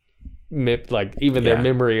like even their Yeah.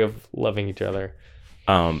 memory of loving each other.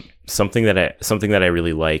 Something that I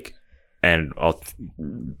really like, and I'll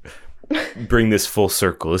bring this full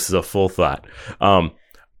circle. This is a full thought.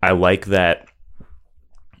 I like that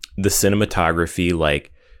the cinematography,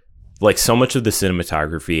 like so much of the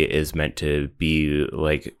cinematography is meant to be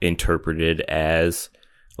like interpreted as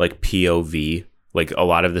like POV. Like a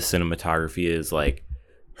lot of the cinematography is like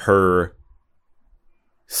her,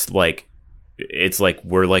 like it's like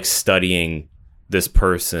we're like studying this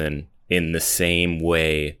person in the same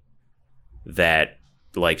way that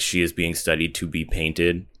like she is being studied to be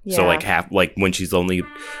painted. So Yeah. like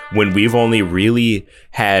when we've only really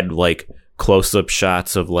had like close-up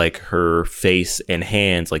shots of like her face and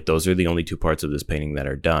hands, like those are the only two parts of this painting that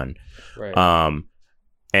are done. Right.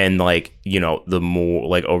 And like, the more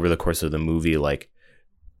like over the course of the movie, like,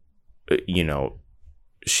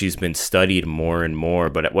 she's been studied more and more.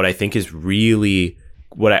 But what I think is really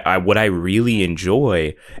what I really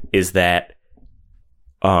enjoy is that,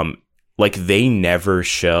 like they never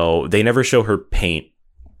show her paint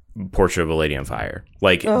Portrait of a Lady on Fire.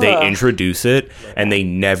 Like they introduce it and they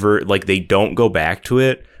never, like they don't go back to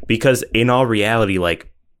it, because in all reality,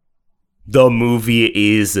 like the movie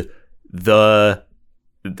is the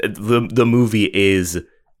movie is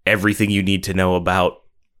everything you need to know about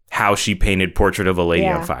how she painted Portrait of a Lady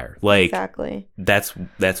Yeah, on Fire. Like, exactly. that's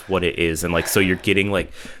what it is. And like, so you're getting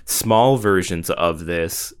like small versions of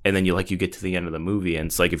this, and then you get to the end of the movie, and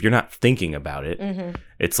it's like, if you're not thinking about it,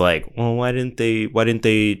 it's like, well, why didn't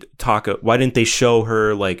they show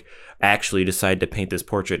her like actually decide to paint this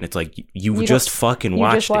portrait? And it's like, you just fucking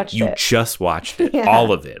watched it. You just watched it. Yeah,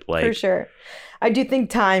 all of it. Like, for sure. I do think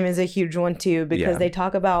time is a huge one too, because they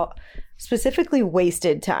talk about specifically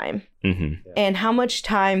wasted time and how much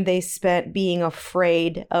time they spent being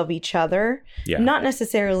afraid of each other. Yeah. Not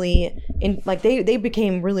necessarily in like they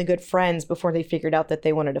became really good friends before they figured out that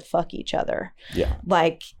they wanted to fuck each other. Yeah.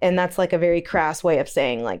 Like, and that's like a very crass way of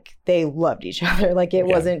saying like they loved each other. Like it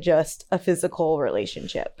wasn't just a physical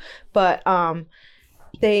relationship. But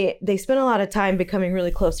they spent a lot of time becoming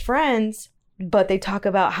really close friends. But they talk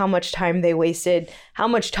about how much time they wasted, how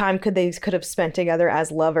much time could have spent together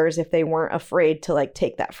as lovers if they weren't afraid to like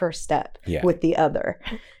take that first step with the other.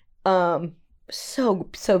 So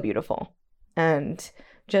beautiful. And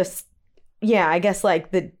just, I guess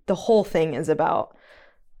like the whole thing is about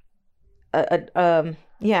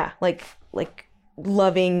like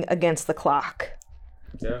loving against the clock.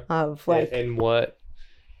 Yeah. Of like, and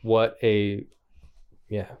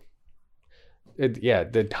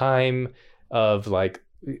the time of like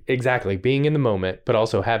exactly being in the moment, but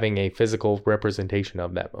also having a physical representation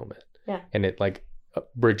of that moment. Yeah. And it like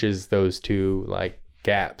bridges those two like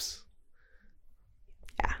gaps.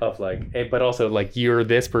 Yeah. Of like, but also like you're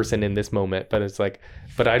this person in this moment, but it's like,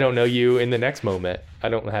 but I don't know you in the next moment. I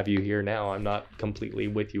don't have you here now. I'm not completely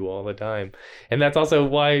with you all the time. And that's also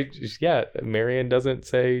why, Marion doesn't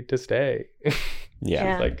say to stay.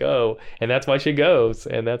 Yeah. She's like, go. And that's why she goes.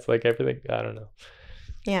 And that's like everything. I don't know.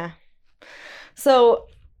 Yeah. So,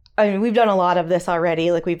 I mean, we've done a lot of this already.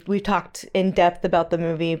 Like we've talked in depth about the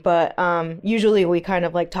movie, but usually we kind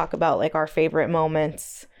of like talk about like our favorite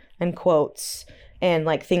moments and quotes and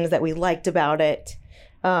like things that we liked about it.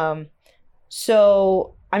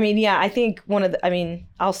 So, I mean, I think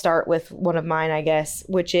I'll start with one of mine, I guess,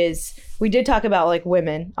 which is we did talk about like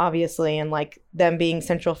women, obviously, and like them being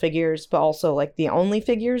central figures, but also like the only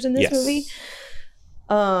figures in this movie.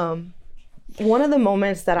 One of the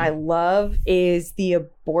moments that I love is the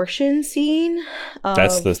abortion scene.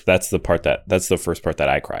 That's the first part that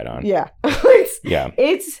I cried on. Yeah.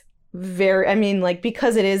 It's very, I mean, like,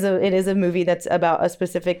 because it is a movie that's about a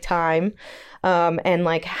specific time, and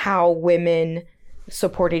like how women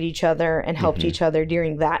supported each other and helped each other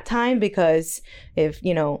during that time. Because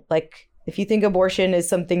if you think abortion is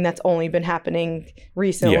something that's only been happening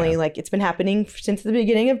recently, like it's been happening since the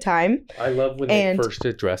beginning of time. I love when they first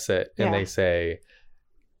address it and they say,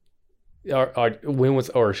 they're talking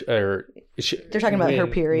about her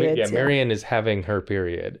period. Yeah, Marion is having her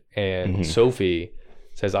period, and Sophie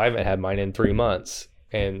says, I haven't had mine in 3 months.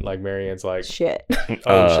 And like Marion's like, shit.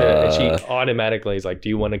 Oh shit. And she automatically is like, do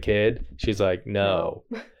you want a kid? She's like, no.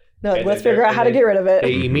 No, let's figure out how to get rid of it.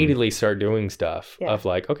 They immediately start doing stuff of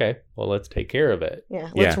like, okay, well, let's take care of it. Yeah,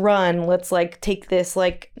 let's run. Let's like take this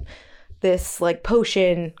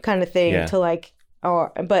potion kind of thing to like,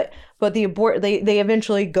 but they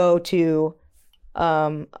eventually go to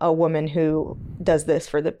a woman who does this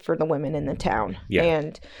for the women in the town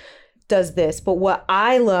and does this. But what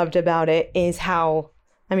I loved about it is how,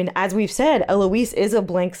 I mean, as we've said, Eloise is a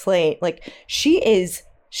blank slate. Like she is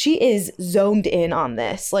zoned in on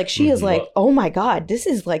this. Like she is like, oh my God, this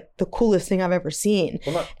is like the coolest thing I've ever seen.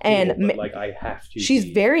 Well, not cool, but like I have to. She's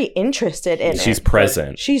very interested in it. She's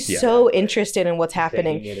present. She's so interested in what's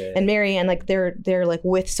happening. And Marianne, like they're like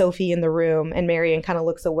with Sophie in the room, and Marianne kind of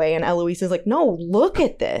looks away, and Eloise is like, no, look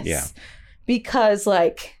at this. Yeah. Because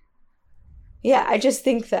like, I just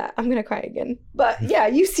think that I'm gonna cry again. But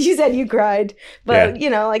you said you cried, but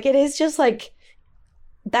like it is just like,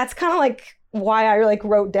 that's kind of like why I like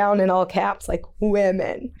wrote down in all caps like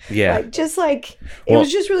women. Yeah. Like just like it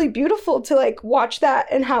was just really beautiful to like watch that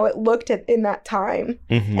and how it looked in that time.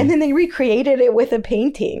 And then they recreated it with a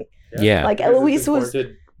painting. Yeah. Like Eloise was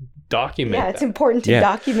document. Yeah, it's important to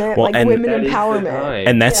document like women empowerment.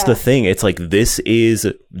 And that's the thing. It's like this is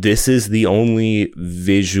the only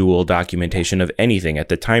visual documentation of anything at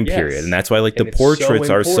the time period. And that's why like the portraits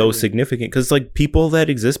are so significant, because like people that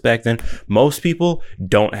exist back then, most people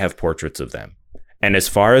don't have portraits of them. And as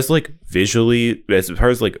far as like visual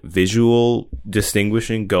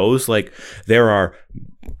distinguishing goes, like there are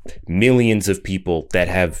millions of people that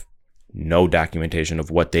have no documentation of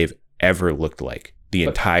what they've ever looked like the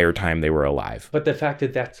entire time they were alive. But the fact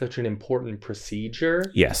that that's such an important procedure,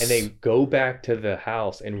 yes, and they go back to the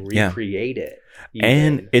house and recreate it,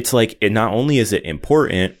 and it's like, it not only is it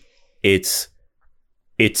important, it's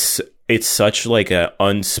it's such like a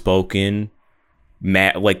unspoken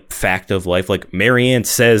like fact of life. Like Marianne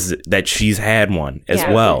says that she's had one as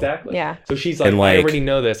Yeah. well. Exactly. Yeah. So she's like, And, I like- already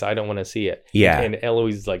know this. I don't want to see it. Yeah. And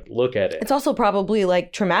Eloise is like, look at it. It's also probably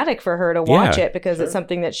like traumatic for her to watch Yeah. it because it's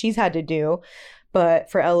something that she's had to do.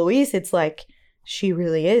 But for Eloise, it's like she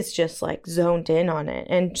really is just like zoned in on it.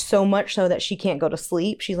 And so much so that she can't go to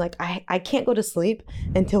sleep. She's like, I can't go to sleep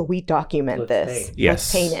until we document Let's this. paint.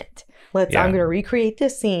 Yes. Let's paint it. Yeah. I'm going to recreate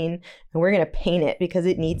this scene and we're going to paint it because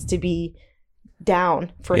it needs to be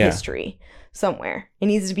down for Yeah. history somewhere. It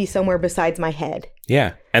needs to be somewhere besides my head.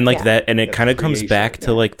 Yeah, and like Yeah. that, and it That's kind of comes creation, back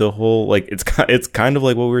to like the whole like it's kind of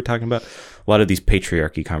like what we were talking about. A lot of these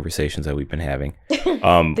patriarchy conversations that we've been having, The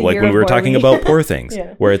like year when of we were talking Barbie. about Poor Things,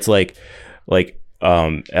 Yeah. where it's like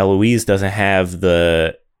Eloise doesn't have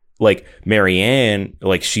the like Marianne,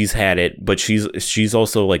 like she's had it, but she's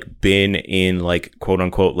also like been in like quote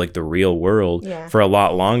unquote like the real world Yeah. for a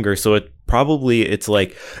lot longer. So it's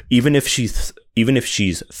like even if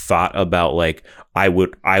she's thought about like I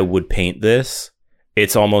would paint this,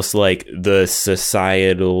 it's almost like the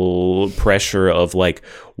societal pressure of like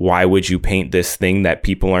why would you paint this thing that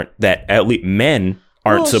at least men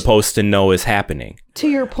aren't Well, supposed to know is happening. To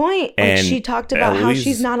your point, like And she talked about how Eloise-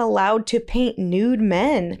 she's not allowed to paint nude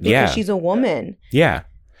men because Yeah. she's a woman, Yeah.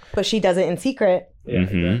 but she does it in secret. Yeah,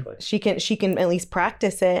 Mhm. exactly. She can at least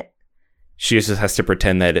practice it. She just has to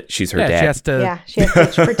pretend that she's her Yeah, dad. she has to. Yeah, she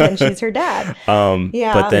has to pretend she's her dad.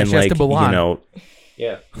 Yeah. But then She has to like, belong.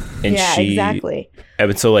 Yeah. and yeah, she, exactly.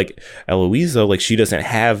 and so like Eloise though, like she doesn't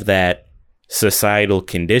have that societal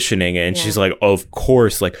conditioning, and Yeah. she's like, of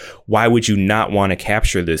course, like why would you not want to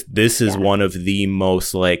capture this? This is Yeah. one of the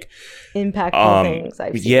most like, Impactful things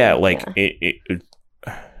I've seen. yeah, like it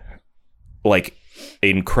like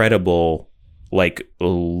incredible like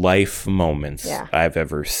life moments Yeah. I've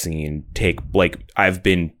ever seen take like I've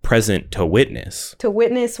been present to witness. To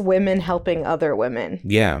witness women helping other women,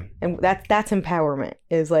 Yeah. and that's empowerment.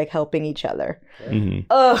 Is like helping each other. Mhm.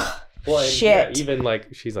 Ugh, Well, and shit. yeah, even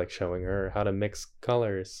like she's like showing her how to mix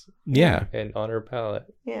colors Yeah. and on her palette.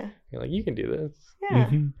 yeah. You're like, you can do this.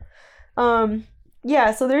 Yeah.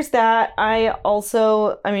 Yeah, so there's that. I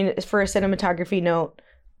mean, for a cinematography note,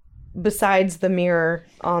 besides the mirror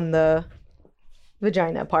on the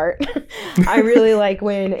vagina part, I really like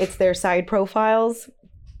when it's their side profiles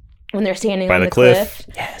when they're standing By on the the cliff.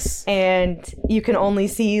 cliff. Yes. And you can only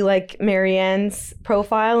see like Marianne's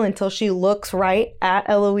profile until she looks right at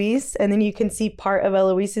Eloise, and then you can see part of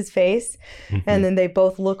Eloise's face, and then they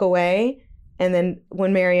both look away. And then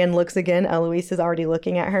when Marianne looks again, Eloise is already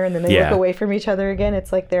looking at her, and then they Yeah. look away from each other again.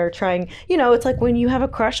 It's like they're trying, it's like when you have a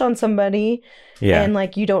crush on somebody Yeah. and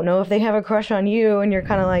like you don't know if they have a crush on you, and you're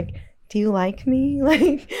kind of like, do you like me?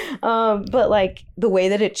 Like, but like the way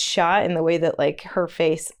that it's shot and the way that like her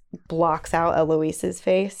face blocks out Eloise's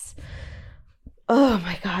face. Oh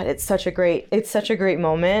my God, it's such a great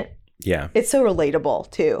moment. Yeah. It's so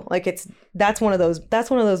relatable too. Like that's one of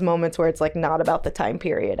those moments where it's like not about the time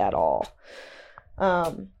period at all.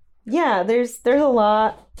 Yeah, there's a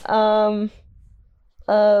lot of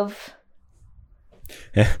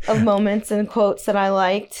moments and quotes that I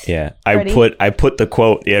liked. Yeah. Ready? I put the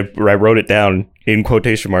quote, I wrote it down in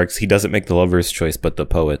quotation marks. He doesn't make the lover's choice, but the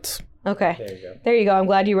poet's. Okay. There you go. There you go. I'm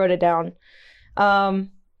glad you wrote it down.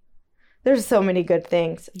 There's so many good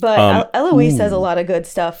things, but Eloise says a lot of good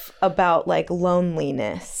stuff about like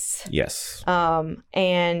loneliness. Yes.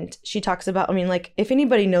 And she talks about, I mean, like if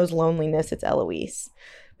anybody knows loneliness, it's Eloise,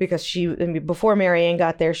 because before Marianne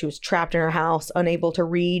got there, she was trapped in her house, unable to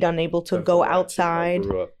read, unable to go outside. She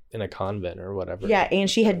grew up in a convent or whatever. Yeah, and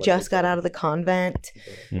she had just got out of the convent.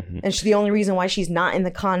 Mhm. And the only reason why she's not in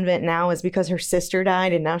the convent now is because her sister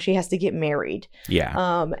died, and now she has to get married.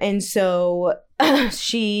 Yeah. And so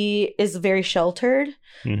she is very sheltered,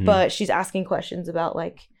 Mhm. but she's asking questions about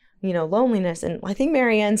like, loneliness. And I think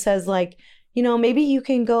Marianne says like, maybe you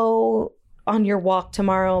can go on your walk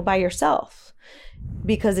tomorrow by yourself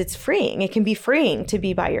because it's freeing. It can be freeing to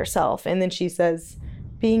be by yourself. And then she says,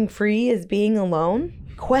 being free is being alone? ?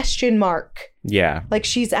 Yeah. Like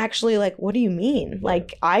she's actually like, what do you mean?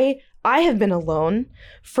 Like I have been alone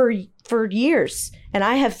for years, and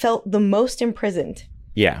I have felt the most imprisoned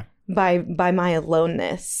Yeah. by my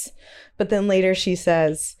aloneness. But then later she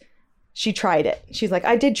says she tried it. She's like,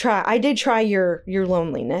 I did try your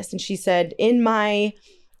loneliness. And she said she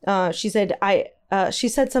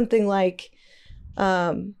said something like,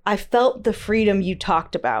 I felt the freedom you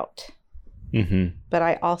talked about, Mm-hmm. but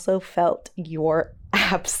I also felt your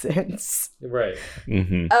absence. Right.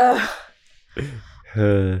 Mm-hmm.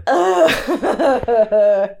 One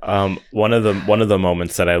of the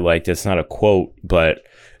moments that I liked, it's not a quote, but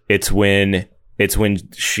it's when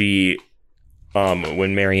she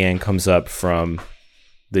when Marianne comes up from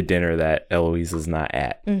the dinner that Eloise is not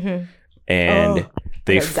at. Mm-hmm. And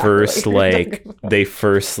they first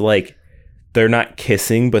they're not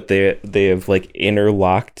kissing, but they have like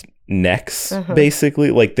interlocked necks,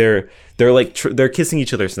 basically. Like they're kissing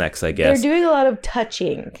each other's necks, I guess. They're doing a lot of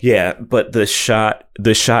touching. Yeah, but the shot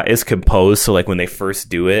is composed, so like when they first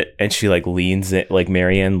do it and she like leans in, like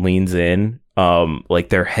Marianne leans in, like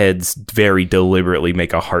their heads very deliberately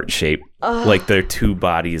make a heart shape. Like their two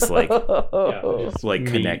bodies like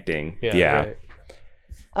connecting. Yeah. Right.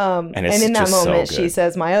 And in that moment she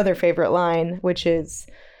says my other favorite line, which is,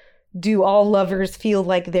 do all lovers feel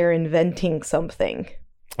like they're inventing something?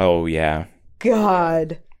 Oh yeah.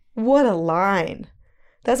 God, what a line.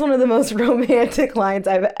 That's one of the most romantic lines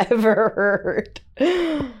I've ever heard.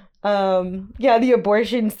 Yeah, the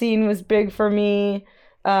abortion scene was big for me.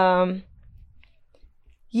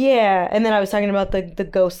 Yeah, and then I was talking about the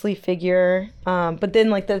ghostly figure. But then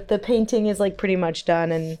like the painting is like pretty much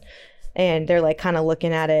done, and they're like kind of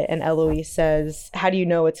looking at it, and Eloise says, how do you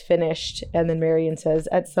know it's finished? And then Marion says,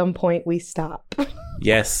 at some point we stop.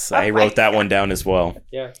 Yes, I wrote that one down as well.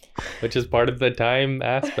 Yeah, which is part of the time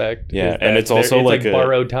aspect. Yeah, and it's also like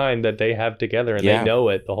borrowed time that they have together, and they know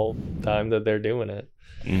it the whole time that they're doing it.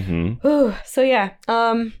 Mm-hmm. So yeah,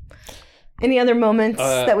 any other moments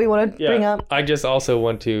that we want to bring up? I just also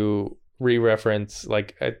want to re-reference,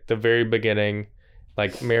 like at the very beginning,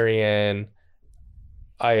 like Marianne,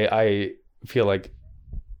 I feel like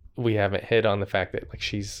we haven't hit on the fact that like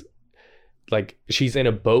she's in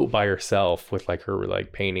a boat by herself with like her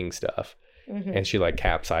like painting stuff, and she like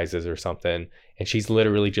capsizes or something, and she's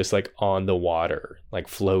literally just like on the water, like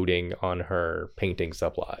floating on her painting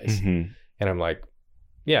supplies. And I'm like,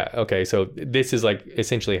 yeah, okay, so this is like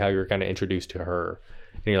essentially how you're kind of introduced to her,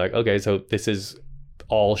 and you're like, okay, so this is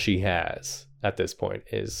all she has at this point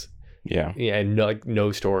is and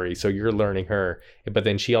no story. So you're learning her, but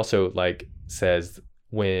then she also like says,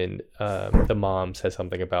 when the mom says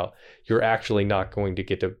something about, you're actually not going to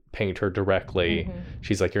get to paint her directly.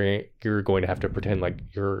 She's like, you're going to have to pretend like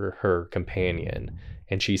you're her companion.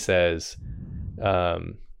 And she says,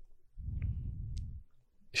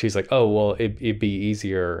 she's like, oh, well, it'd be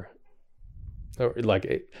easier, or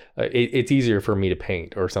like it's easier for me to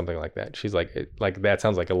paint or something like that. She's like, that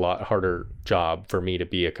sounds like a lot harder job for me to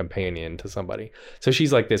be a companion to somebody. So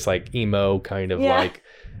she's like this like emo kind of like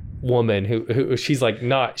woman who she's like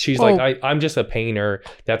not, she's like, I'm just a painter,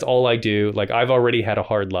 that's all I do, like I've already had a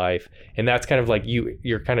hard life. And that's kind of like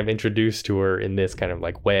you're kind of introduced to her in this kind of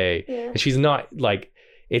like way. And she's not like,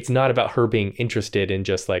 it's not about her being interested in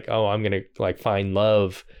just like, oh, I'm gonna like find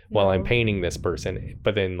love while I'm painting this person.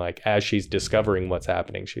 But then like as she's discovering what's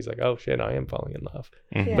happening, she's like, oh shit, I am falling in love.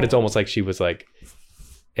 But it's almost like she was like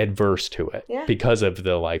adverse to it because of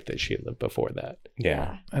the life that she lived before that.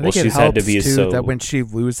 I think it helps too that when she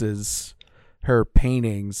loses her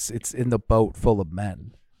paintings, it's in the boat full of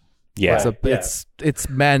men. It's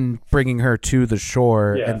men bringing her to the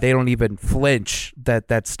shore, and they don't even flinch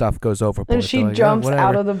that stuff goes overboard. And she jumps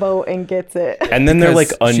out of the boat and gets it. And then they're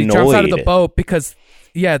like annoyed. She jumps out of the boat because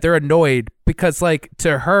they're annoyed because like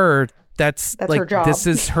to her that's like her job. This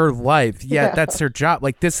is her life. That's her job.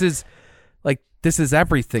 Like this is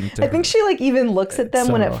everything to her. I think she like even looks at them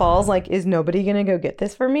when it falls, like, is nobody gonna go get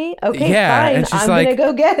this for me? Okay, fine, and she's I'm like, gonna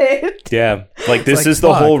go get it. Yeah, like this is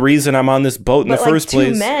the whole reason I'm on this boat in the first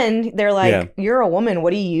place. Two men, they're like, you're a woman. What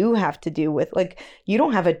do you have to do with, like, you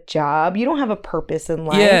don't have a job, you don't have a purpose in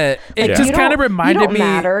life. Yeah, it just kind of reminded me. You don't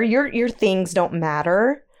matter. Your things don't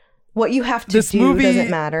matter. What you have to do doesn't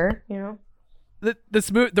matter. You know.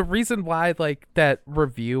 The reason why like that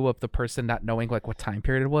review of the person not knowing like what time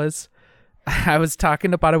period it was. I was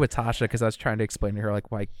talking about it with Tasha because I was trying to explain to her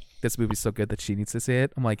like why this movie's so good that she needs to see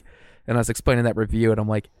it. I'm like, and I was explaining that review, and I'm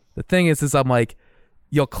like, the thing is I'm like,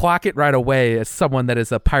 you'll clock it right away as someone that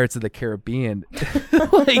is a Pirates of the Caribbean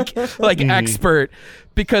expert,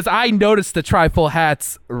 because I noticed the tri-full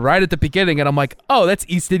hats right at the beginning, and I'm like, oh, that's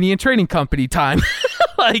East Indian Trading Company time.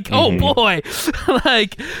 Oh boy,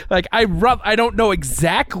 like I don't know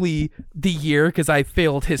exactly the year because I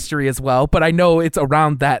failed history as well, but I know it's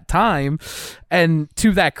around that time. And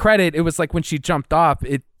to that credit, it was like when she jumped off,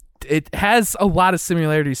 it has a lot of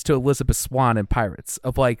similarities to Elizabeth Swann in Pirates,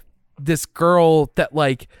 of like this girl that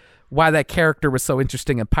like why that character was so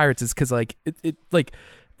interesting in Pirates is because like it like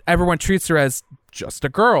everyone treats her as just a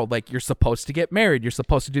girl, like you're supposed to get married, you're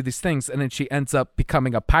supposed to do these things, and then she ends up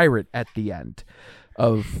becoming a pirate at the end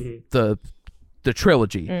of the the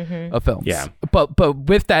trilogy Mm-hmm. of films. Yeah. But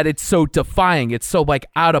with that, it's so defying. It's so like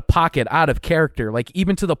out of pocket, out of character. Like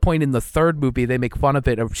even to the point in the third movie, they make fun of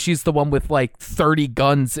it. Of she's the one with like 30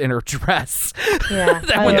 guns in her dress. Yeah,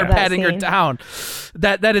 that I when love they're that patting her scene. down,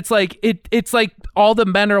 that it's like it's like all the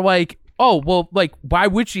men are like, oh well, like why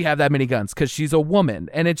would she have that many guns? Because she's a woman,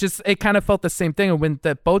 and it kind of felt the same thing. And when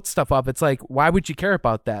the boat stuff up, it's like, why would you care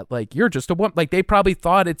about that? Like you're just a woman. Like they probably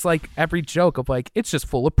thought it's like every joke of like it's just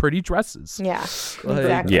full of pretty dresses. Yeah,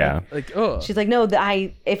 exactly. Yeah. Like ugh. She's like, no,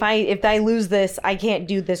 if I lose this, I can't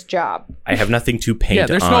do this job. I have nothing to paint Yeah,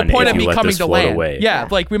 there's no on point if of you me let coming this to float land. away. Yeah,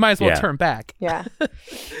 like we might as well Yeah. turn back. Yeah,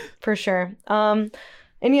 for sure.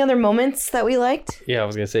 Any other moments that we liked? Yeah, I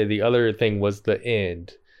was gonna say the other thing was the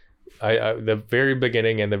end. I the very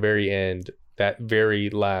beginning and the very end, that very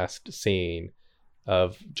last scene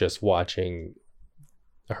of just watching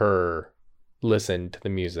her listen to the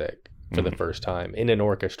music for the first time in an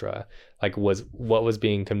orchestra, like was what was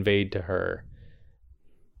being conveyed to her,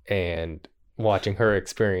 and watching her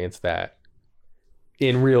experience that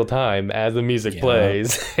in real time as the music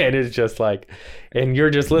plays. And it's just like, and you're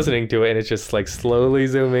just listening to it and it's just like slowly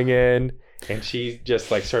zooming in, and she just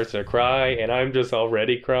like starts to cry and I'm just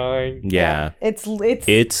already crying. Yeah. It's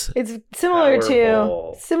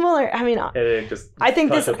Powerful. similar. I mean, And it just I think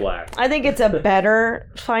cut this- to black. I think it's a better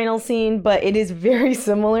final scene, but it is very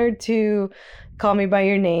similar to Call Me by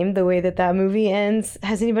Your Name, the way that movie ends.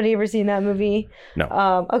 Has anybody ever seen that movie?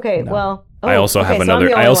 No. Okay, well, I also have so I'm another.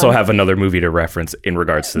 the I only also one. have another movie to reference in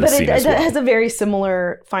regards to this But scene it as well. has a very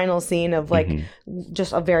similar final scene of like Mm-hmm.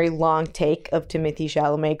 just a very long take of Timothée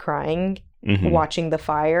Chalamet crying, Mhm. watching the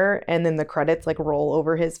fire, and then the credits like roll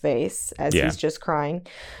over his face as Yeah. he's just crying.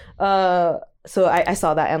 So I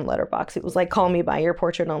saw that on Letterboxd. It was like "Call Me by Your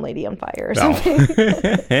Portrait on Lady on Fire" or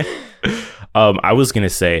something. I was gonna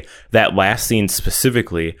say that last scene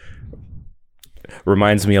specifically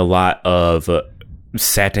reminds me a lot of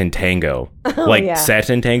Satin Tango. Like yeah.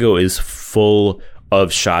 Satin Tango is full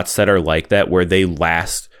of shots that are like that, where they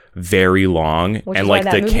last very long, Which and is why like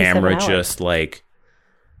that the movie's 7 camera hours. just like.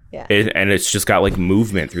 Yeah. And it's just got like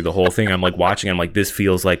movement through the whole thing. I'm like watching. I'm like, this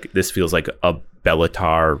feels like a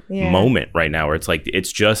Bellatar Yeah. moment right now, where it's like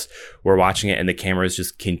it's just we're watching it, and the camera is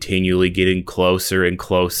just continually getting closer and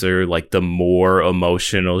closer. Like the more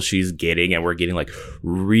emotional she's getting, and we're getting like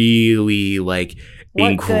really like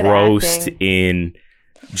What good engrossed acting. in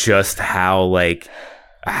just how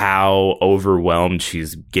overwhelmed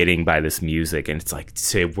she's getting by this music, and it's like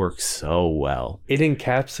it works so well. It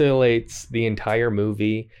encapsulates the entire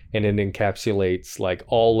movie, and it encapsulates like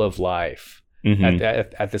all of life Mhm.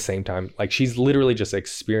 at the same time. Like she's literally just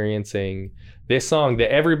experiencing this song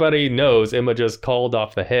that everybody knows Emma just called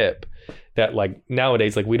off the hip, that like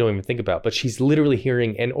nowadays like we don't even think about, but she's literally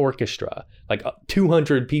hearing an orchestra, like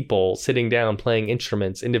 200 people sitting down playing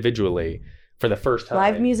instruments individually for the first time.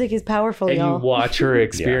 Live music is powerful, And y'all. you watch her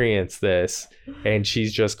experience this, and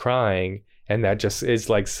she's just crying, and that just is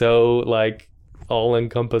like so like all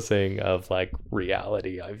encompassing of like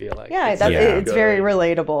reality. I feel like Yeah, so it's good. very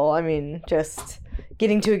relatable. I mean, just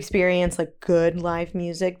getting to experience like good live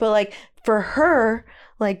music, but like for her,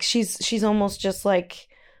 like she's almost just like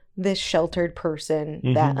this sheltered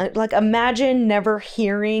person that like imagine never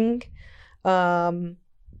hearing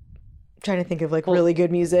trying to think of like really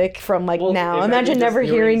good music from like Well, now. Imagine just never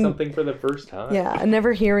hearing something for the first time. yeah,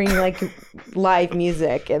 never hearing like live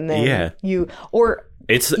music, and then Yeah.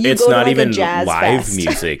 It's You it's go to, not like, a even jazz live fest.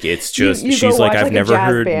 music. It's you just go she's like watch, I've a never jazz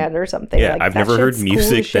heard band or something. Yeah, like, I've that never heard shit's cool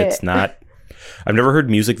as music that's shit. not I've never heard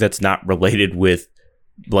music that's not related with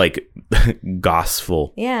like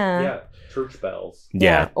gospel. Yeah. Yeah, church bells.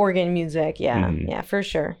 Yeah. Organ music. Yeah. Mhm. Yeah, for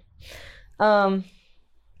sure.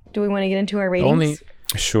 Do we want to get into our ratings? Only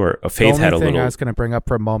Sure. the Faith only had a thing I little was going to bring up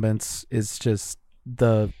for moments is just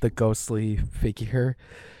the ghostly figure.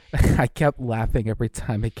 I kept laughing every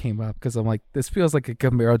time it came up because I'm like, this feels like a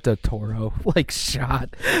Guillermo del Toro like shot.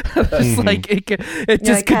 Just like it Yeah,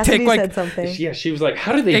 just could Cassidy take like said something. Yeah, she was like,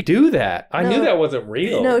 "How did they do that? I knew No. that wasn't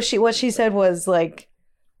real." No, what she said was like,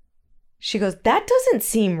 she goes, "That doesn't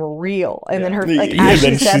seem real," and then her like Yeah, as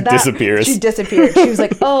then she said she that, disappears. She disappeared. She was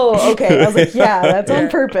like, "Oh, okay." I was like, "Yeah, that's on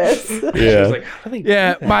purpose." She was Yeah. like, "How did they?"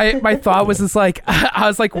 yeah, my thought was just like I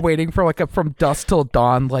was like waiting for like a from dusk till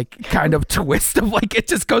dawn like kind of twist of like it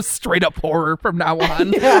just goes straight up horror from now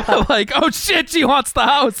on. I'm like, oh shit, she haunts the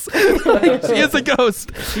house. Like, she is a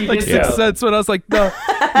ghost. Like is Sixth a- Sense when I was like, no.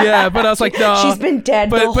 Yeah, but I was like, no. She's been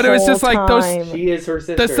dead but the it was whole just like those time. She is her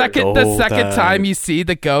sister. the second whole time time. you see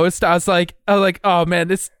the ghost, I was like, oh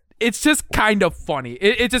man, it's just kind of funny.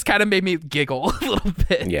 It just kind of made me giggle a little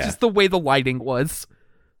bit. Yeah. Just the way the lighting was.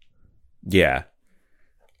 Yeah.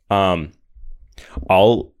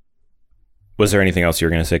 Was there anything else you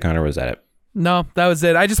were going to say, Connor? Or was that it? No, that was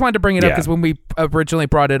it. I just wanted to bring it up Yeah. because when we originally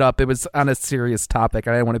brought it up, it was on a serious topic.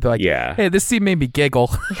 I didn't want to be like, Yeah. hey, this scene made me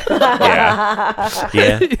giggle. Yeah.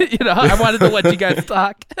 Yeah. I wanted to let you guys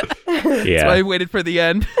talk. Yeah. So I waited for the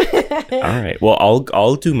end. All right. Well,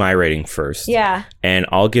 I'll do my rating first. Yeah. And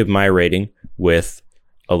I'll give my rating with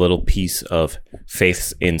a little piece of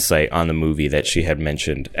Faith's insight on the movie that she had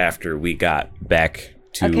mentioned after we got back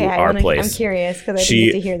to our place. I'm curious because I didn't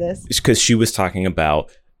get to hear this. Because she was talking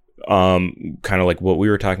about kind of like what we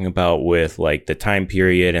were talking about with like the time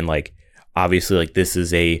period, and like obviously like this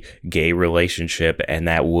is a gay relationship and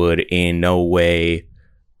that would in no way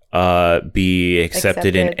be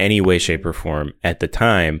accepted in any way, shape, or form at the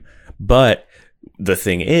time. But the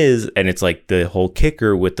thing is, and it's like the whole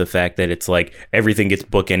kicker with the fact that it's like everything gets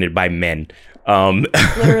bookended by men.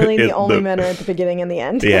 Literally the only men are at the beginning and the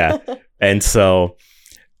end. Yeah. And so,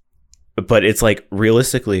 but it's like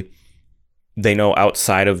realistically, they know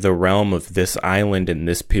outside of the realm of this island in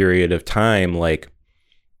this period of time, like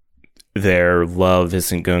their love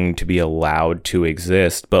isn't going to be allowed to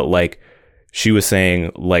exist. But like she was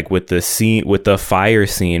saying, like with the scene, with the fire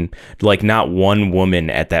scene, like not one woman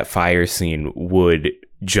at that fire scene would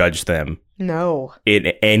judge them No. in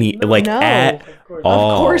any, like No. at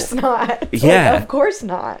all. Of course not. Yeah. Like, of course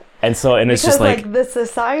not. And so, and it's Because just like, the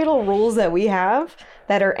societal rules that we have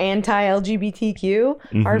that are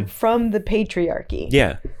anti-LGBTQ are from the patriarchy.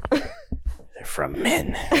 yeah, they're from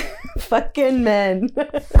men. Fucking men.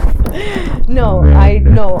 No,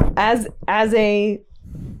 as a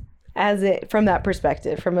from that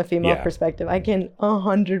perspective, from a female Yeah. perspective, I can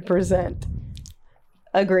 100%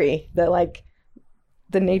 agree that like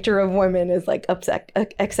the nature of women is like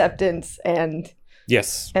acceptance and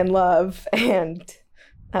Yes. love and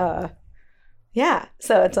yeah.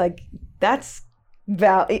 So it's like that's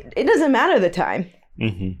it doesn't matter the time.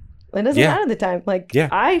 Mm-hmm. It doesn't Yeah. matter the time. Like Yeah.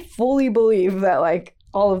 I fully believe that like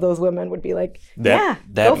all of those women would be like, That-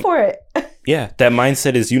 go for it. Yeah, that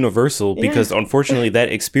mindset is universal because unfortunately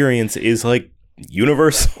that experience is like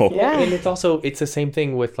universal. Yeah. And it's the same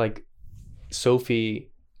thing with like Sophie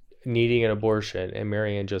needing an abortion and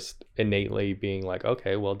Marianne just innately being like,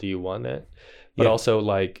 okay, well, do you want it? But Yeah. also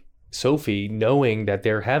like Sophie knowing that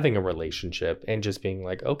they're having a relationship and just being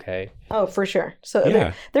like, okay. Oh, for sure. So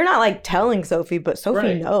Yeah. they're not like telling Sophie, but Sophie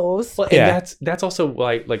Right. knows. Well, Yeah. and that's also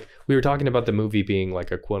like we were talking about the movie being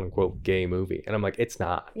like a quote unquote gay movie. And I'm like, it's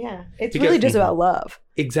not. Yeah. It's Because- really just about love.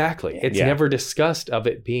 Exactly. It's Yeah. never discussed of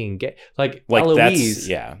it being gay. Like that's Eloise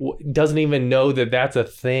yeah. doesn't even know that that's a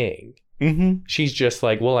thing. Mm-hmm. She's just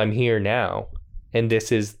like, well, I'm here now. And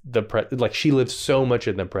this is like she lives so much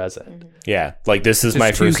in the present. Yeah, like this is Just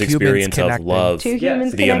my two first humans experience of connecting. love. Two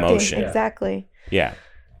humans the connecting. emotion. Exactly. Yeah,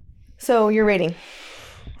 So your rating.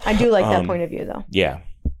 I do like that Um, point of view though. yeah.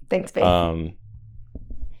 Thanks, Faith.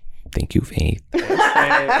 Thank you, Faith.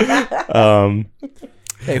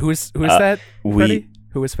 Hey, who's that? we- Freddie?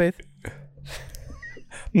 Who is Faith?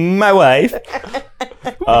 My wife.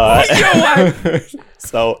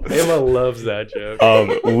 So, Emma loves that joke.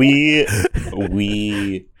 we.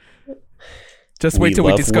 Just We wait till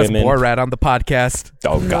we love discuss women. Borat on the podcast.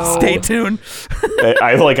 Oh God. Stay tuned.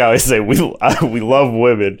 I like how I say we love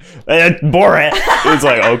women. And Borat. It's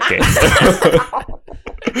like okay.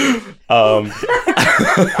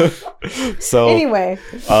 So Anyway,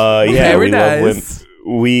 yeah, Very we love women. nice.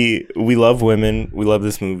 We love women. We love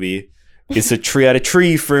this movie. It's a tree out of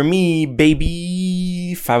tree for me,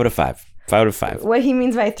 baby. 5 out of 5. 5 out of 5. what he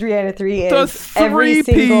means by 3 out of 3 The is every 3P.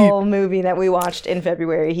 single movie that we watched in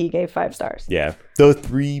February, he gave 5 stars. Yeah, the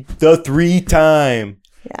three time.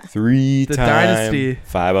 Yeah. 3 The time. dynasty.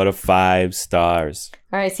 5 out of 5 stars.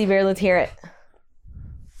 All right, Seabear, let's hear it.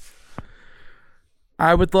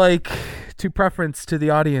 I would like to preference to the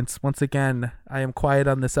audience once again. I am quiet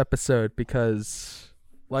on this episode because,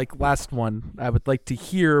 like last one, I would like to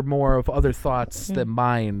hear more of other thoughts than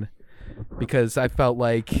mine because I felt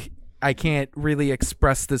like I can't really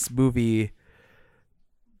express this movie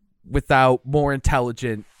without more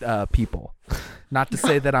intelligent people. Not to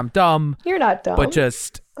say that I'm dumb, You're not dumb. but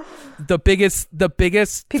just the biggest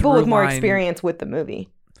people with through more line- experience with the movie.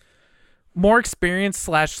 more experience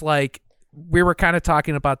 / like we were kind of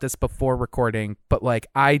talking about this before recording, but like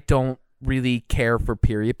I don't really care for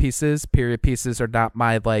period pieces. Period pieces are not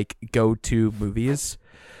my like go-to movies.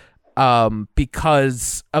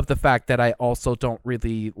 Because of the fact that I also don't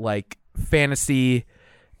really like fantasy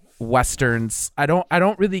westerns. I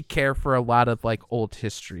don't really care for a lot of like old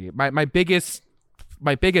history. My biggest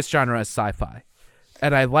genre is sci-fi.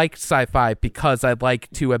 And I like sci-fi because I like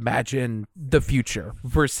to imagine the future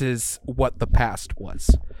versus what the past was.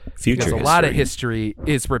 Future because a lot of history.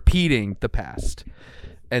 history is repeating the past.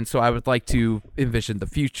 And so I would like to envision the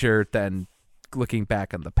future than looking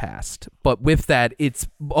back on the past. But with that, it's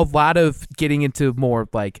a lot of getting into more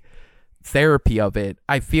like therapy of it.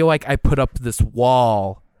 I feel like I put up this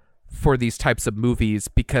wall for these types of movies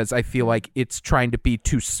because I feel like it's trying to be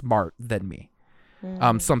too smart than me.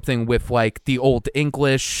 Something with like the old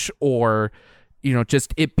English or, you know,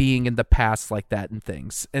 just it being in the past like that and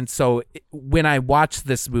things. And so when I watched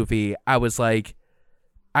this movie, I was like,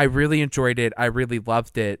 I really enjoyed it. I really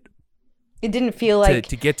loved it. It didn't feel like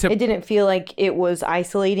to get to it didn't feel like it was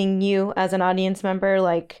isolating you as an audience member,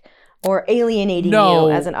 like, or alienating No.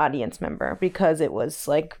 you as an audience member because it was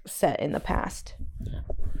like set in the past.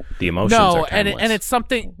 The emotions no, are and timeless. it's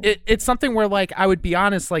something. It's something where like I would be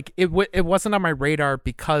honest, like it wasn't on my radar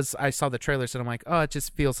because I saw the trailers and I'm like, oh, it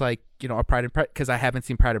just feels like, you know, a Pride and because I haven't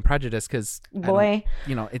seen Pride and Prejudice because Boy,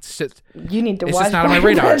 you know, it's just you need to it's watch just not on my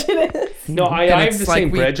Pride and radar. Prejudice. No, I And have it's the like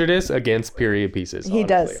same we- prejudice against period pieces. He honestly.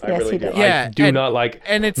 does. I Yes, really he do. does. Yeah, I do and- not like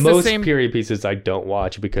and it's the most same- period pieces I don't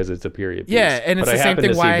watch because it's a period piece. Yeah, and it's But the I same happen thing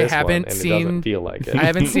to see why I this one, haven't and it seen- doesn't feel like it. I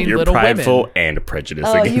haven't seen You're Little prideful Women. and prejudiced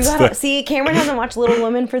Oh, you against gotta them. see. Cameron hasn't watched Little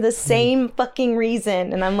Women for the same fucking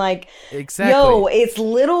reason, and I'm like, Exactly. yo, it's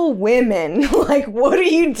Little Women. Like, what are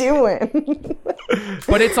you doing?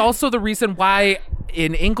 But it's also the reason why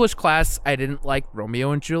in English class I didn't like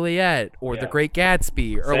Romeo and Juliet or The Yeah. Great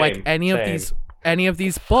Gatsby or like Same, any of same.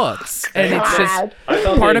 these books. And it's just God. I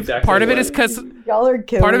felt part the of exact part same of it way. is because Y'all are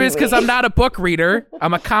killing part of it is because me. I'm not a book reader.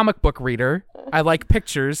 I'm a comic book reader. I like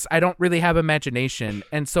pictures. I don't really have imagination.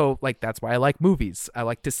 And so like that's why I like movies. I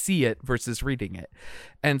like to see it versus reading it.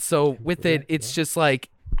 And so with it, it's just like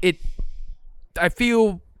I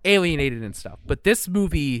feel alienated and stuff. But this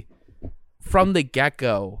movie from the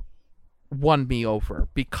get-go won me over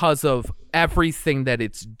because of everything that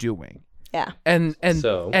it's doing. Yeah. And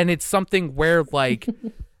So? and it's something where like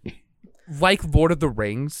Lord of the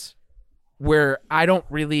Rings, where I don't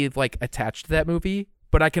really like attach to that movie,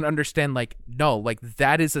 but I can understand like no, like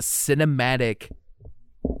that is a cinematic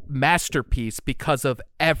masterpiece because of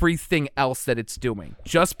everything else that it's doing.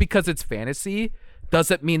 Just because it's fantasy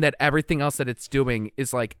doesn't mean that everything else that it's doing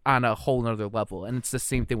is like on a whole nother level. And it's the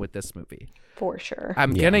same thing with this movie. For sure.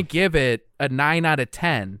 I'm gonna give it a 9 out of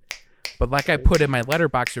 10. But like I put in my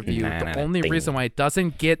Letterboxd review, 9 out the of only 10. reason why it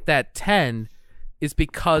doesn't get that 10 is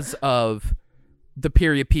because of the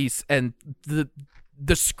period piece and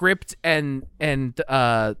the script and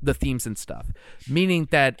the themes and stuff. Meaning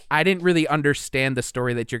that I didn't really understand the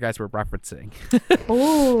story that you guys were referencing.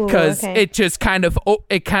 Ooh, Because okay. it just kind of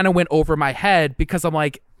went over my head because I'm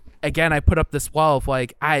like, again, I put up this wall of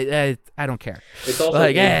like I don't care. It's also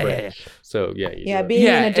Like, in yeah, French. So yeah, you Yeah, do it. being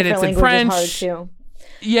Yeah, in a and different it's in language French. is hard too.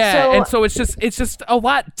 Yeah, So- and so it's just a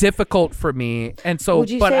lot difficult for me, and so Would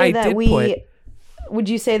you but say I that did would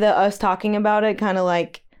you say that us talking about it kind of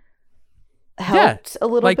like helped a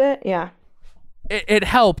little like- bit? Yeah. it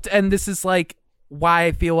helped, and this is like why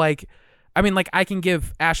I feel like, I mean, like I can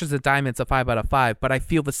give Ashes and Diamonds a 5 out of 5, but I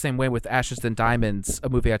feel the same way with Ashes and Diamonds, a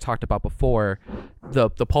movie I talked about before, the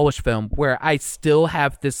Polish film, where I still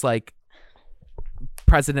have this like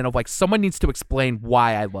precedent of like someone needs to explain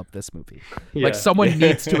why I love this movie. Like Yeah. someone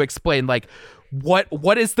needs to explain like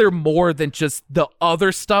what is there more than just the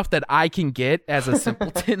other stuff that I can get as a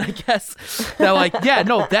simpleton, I guess. That like, yeah,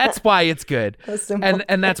 no, that's why it's good.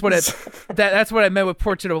 And that's what that's what I meant with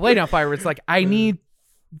Portrait of a Lady on Fire. Where it's like I need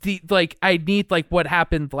what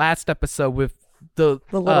happened last episode with the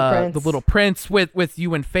Little Prince with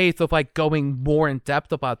you and Faith of like going more in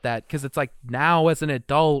depth about that, because it's like now as an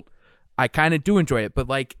adult I kind of do enjoy it, but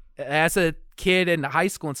like as a kid in high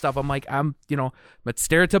school and stuff, I'm like, I'm a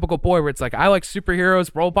stereotypical boy where it's like I like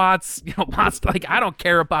superheroes, robots, monsters. Like I don't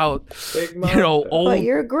care about old. But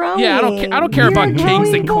you're growing. Yeah, I don't care You're about a kings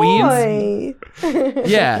and growing boy.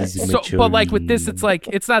 Yeah. He's So, mature. but like with this, it's like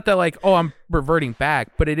it's not that like, oh, I'm reverting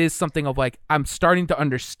back, but it is something of like I'm starting to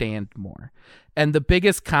understand more. And the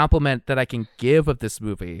biggest compliment that I can give of this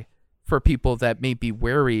movie for people that may be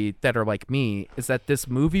wary that are like me is that this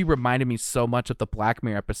movie reminded me so much of the Black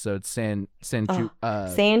Mirror episode San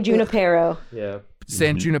Junipero. Yeah.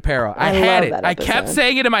 San Junipero. I I had love it. that I kept episode.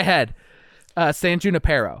 saying it in my head. San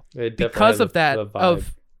Junipero. It definitely Because has of that the vibe.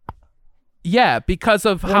 of because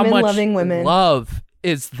of how Women much loving women. love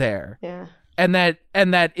is there. Yeah. And that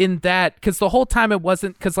in that, because the whole time it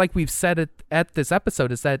wasn't, because like we've said it at this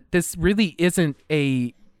episode, is that this really isn't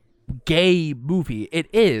a gay movie. It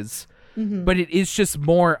is, but it is just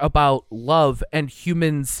more about love and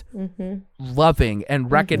humans loving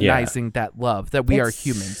and recognizing that love, that we are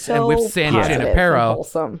humans. And with San positive and Junipero,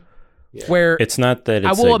 wholesome. where It's not that I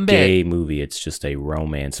it's will a admit- gay movie. It's just a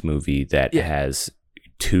romance movie that Yeah. has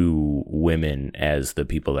two women as the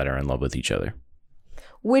people that are in love with each other.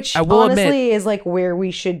 Which I will honestly is like where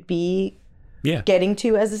we should be Yeah. getting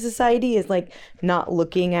to as a society, is like not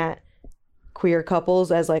looking at queer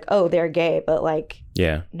couples as like, oh, they're gay, but like,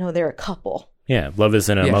 Yeah. no, they're a couple. Yeah. Love is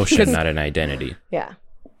an Yeah. emotion, 'Cause- not an identity. Yeah.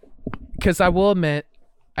 because I will admit,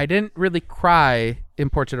 I didn't really cry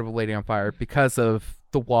in Portrait of a Lady on Fire because of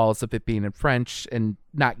the walls of it being in French and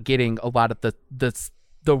not getting a lot of the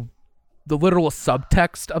literal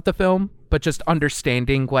subtext of the film, but just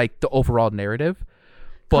understanding like the overall narrative.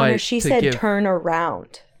 But Connor, she to said give- turn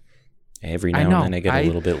around. Every I now know. and then I get a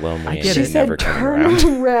little bit lonely and get She it. it said never comes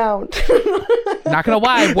turn around. around. not gonna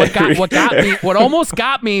lie, what almost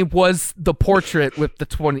got me was the portrait with the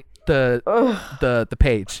the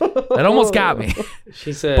page. That almost got me.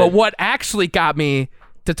 She said, But what actually got me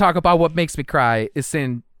to talk about what makes me cry is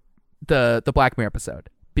in the Black Mirror episode,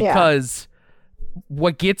 because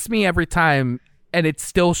what gets me every time, and it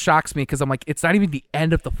still shocks me because I'm like, it's not even the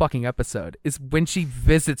end of the fucking episode, is when she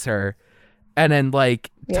visits her and then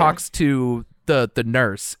like talks to the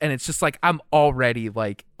nurse, and it's just like I'm already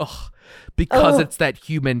like, ugh, because it's that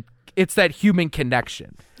human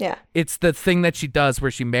connection. Yeah. It's the thing that she does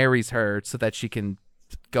where she marries her so that she can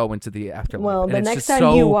go into the afterlife. Well, And the it's next just time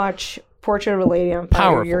so you watch Portrait of a Lady on Fire,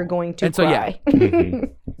 powerful. you're going to And so, cry.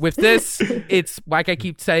 with this, it's like I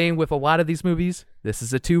keep saying with a lot of these movies, this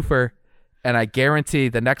is a twofer. And I guarantee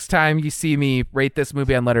the next time you see me rate this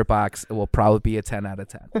movie on Letterboxd, it will probably be a 10 out of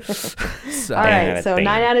 10. So, All right, so 9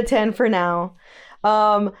 out of 10 for now.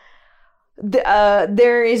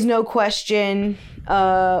 There is no question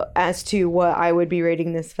as to what I would be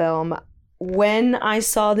rating this film. When I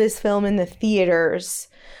saw this film in the theaters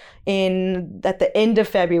at the end of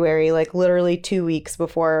February, like literally 2 weeks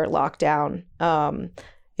before lockdown,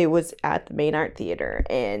 it was at the Main Art Theater,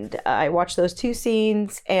 and I watched those two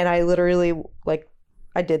scenes, and I literally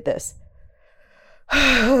I did this.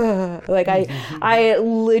 Like I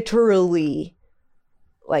literally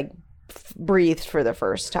breathed for the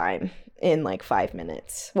first time in like 5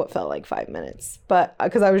 minutes, what felt like 5 minutes, but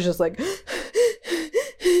because I was just like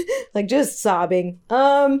just sobbing.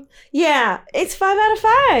 Yeah, it's 5 out of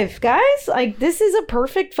 5, guys. Like, this is a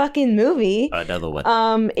perfect fucking movie. Another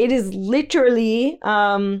one. It is literally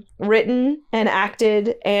written and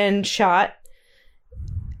acted and shot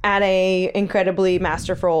at a incredibly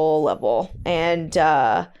masterful level, and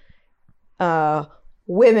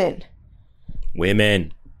women.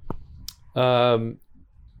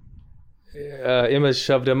 Emma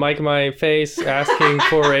shoved a mic in my face asking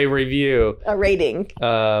for a review. A rating.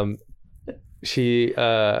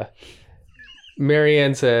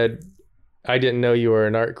 Marianne said, I didn't know you were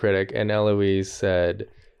an art critic. And Eloise said,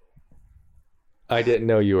 I didn't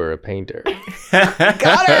know you were a painter.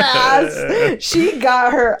 Got her ass. She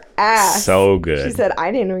got her ass. So good. She said,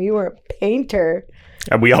 I didn't know you were a painter.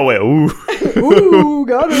 And we all went, ooh. Ooh,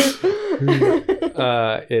 got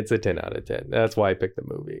her. It's a 10 out of 10. That's why I picked the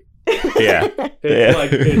movie. Yeah.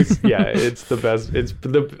 It's the best. It's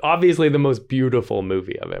obviously the most beautiful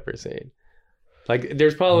movie I've ever seen. Like,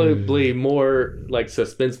 there's probably more like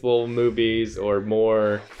suspenseful movies or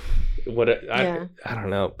more I don't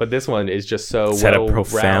know, but this one is just so It's had a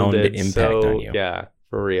profound well-rounded, impact on you. Yeah,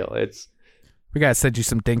 for real. we gotta send you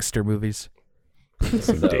some Dinkster movies.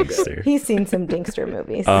 Some Dinkster. He's seen some Dinkster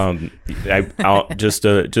movies. I'll just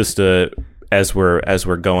as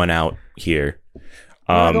we're going out here.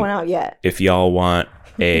 We're not going out yet. If y'all want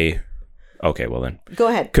okay, well then. Go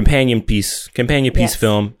ahead. Companion piece Yes.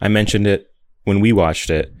 film. I mentioned it when we watched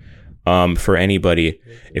it. For anybody,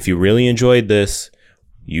 if you really enjoyed this,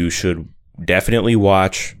 you should definitely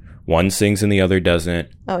watch One Sings and the Other Doesn't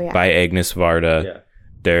by Agnes Varda. Yeah.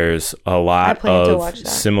 There's a lot plan to of watch that.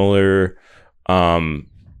 similar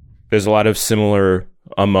there's a lot of similar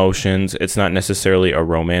emotions. It's not necessarily a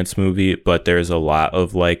romance movie, but there's a lot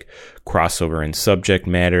of like crossover in subject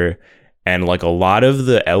matter, and like a lot of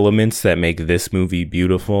the elements that make this movie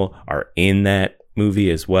beautiful are in that movie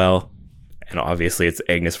as well. And obviously it's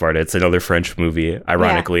Agnes Varda. It's another French movie,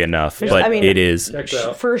 ironically enough, but it is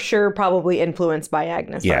For sure, probably influenced by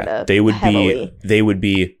Agnes Varda. they would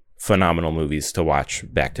be phenomenal movies to watch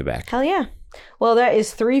back to back. Hell yeah. Well, that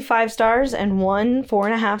is 3 5 stars and 1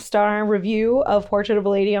 4.5 star review of Portrait of a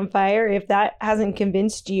Lady on Fire. If that hasn't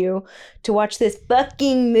convinced you to watch this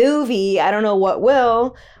fucking movie, I don't know what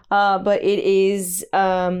will, but it is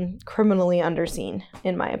criminally underseen,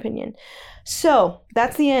 in my opinion. So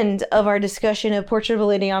that's the end of our discussion of Portrait of a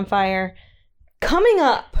Lady on Fire. Coming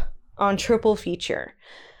up on Triple Feature,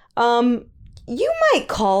 you might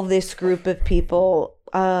call this group of people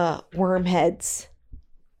worm heads,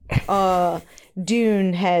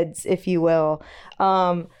 Dune heads, if you will.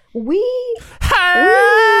 We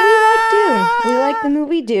like Dune. We like the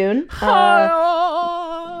movie Dune.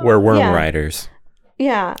 We're worm Yeah. riders.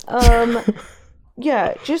 Yeah.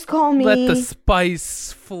 Yeah. Just call me. Let the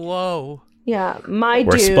spice flow. Yeah. My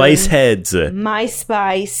We're Dune. spice heads. My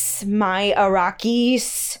spice. My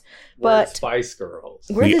Arrakis. But Spice Girls.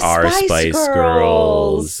 we're We the are Spice, Spice Girls.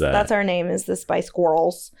 Girls. That's our name, is the Spice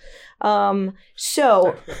Girls.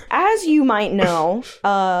 So, as you might know,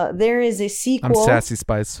 there is a I'm sequel, Sassy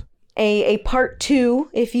Spice. a part 2,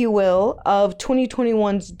 if you will, of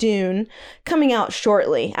 2021's Dune coming out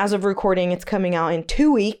shortly. As of recording, it's coming out in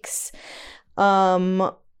 2 weeks.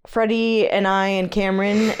 Freddie and I and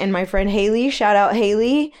Cameron and my friend Haley, shout out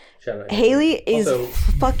Haley. Haley is Also-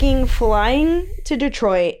 fucking flying to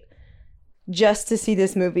Detroit just to see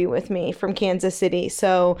this movie with me from Kansas City.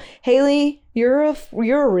 So, Haley, you're a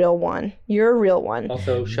real one. You're a real one.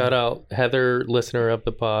 Also, shout out Heather, listener of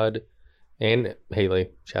the pod, and Haley,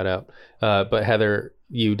 shout out. But Heather,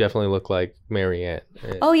 you definitely look like Marianne.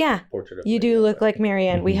 Oh yeah, Portrait of you do look like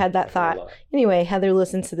Marianne. We had that thought. Anyway, Heather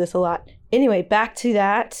listens to this a lot. Anyway, back to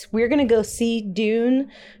that. We're gonna go see Dune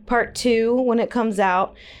Part 2 when it comes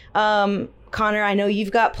out. Connor, I know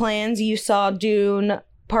you've got plans. You saw Dune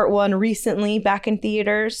Part 1 recently back in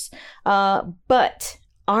theaters. But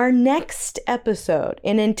our next episode,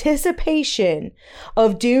 in anticipation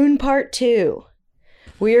of Dune Part 2,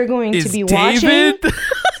 we are going to be watching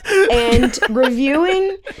and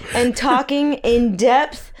reviewing and talking in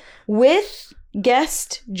depth with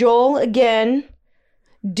guest Joel again,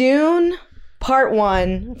 Dune Part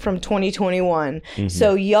 1 from 2021.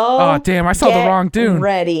 So y'all Oh, damn, I saw the get wrong Dune.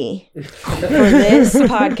 ready for this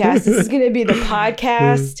podcast. This is going to be the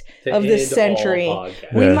podcast of the century.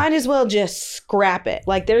 We Yeah. might as well just scrap it.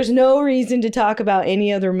 Like, there's no reason to talk about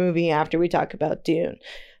any other movie after we talk about Dune.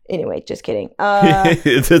 Anyway, just kidding.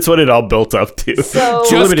 That's what it all built up to. So- It's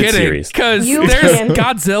a Just limited kidding, series. because You there's can-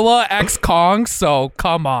 Godzilla x Kong, so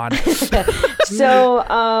come on.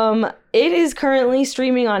 So it is currently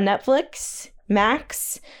streaming on Netflix,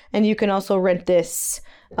 Max, and you can also rent this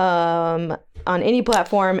on any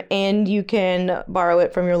platform, and you can borrow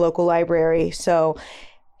it from your local library. So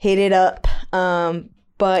hit it up.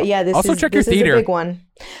 But yeah, this Also is check your this is theater. a big one.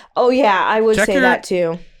 Oh yeah, I would Check say your- that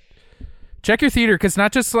too. Check your theater, because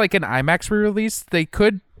not just like an IMAX re-release,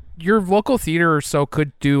 your local theater or so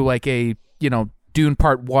could do like a, Dune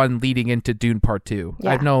Part 1 leading into Dune Part 2.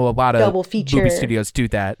 Yeah. I know a lot of Double feature. movie studios do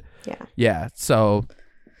that. Yeah. Yeah, so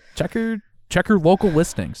check your local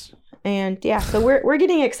listings. And yeah, so we're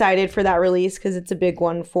getting excited for that release because it's a big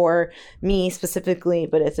one for me specifically,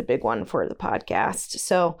 but it's a big one for the podcast.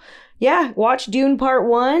 So yeah, watch Dune Part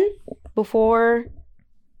 1 before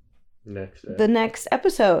the next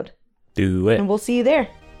episode, Do it. and we'll see you there.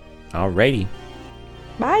 Alrighty.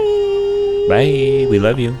 Bye. Bye. We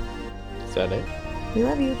love you. Is that it? We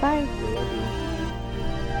love you. Bye.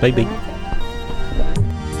 Bye bye.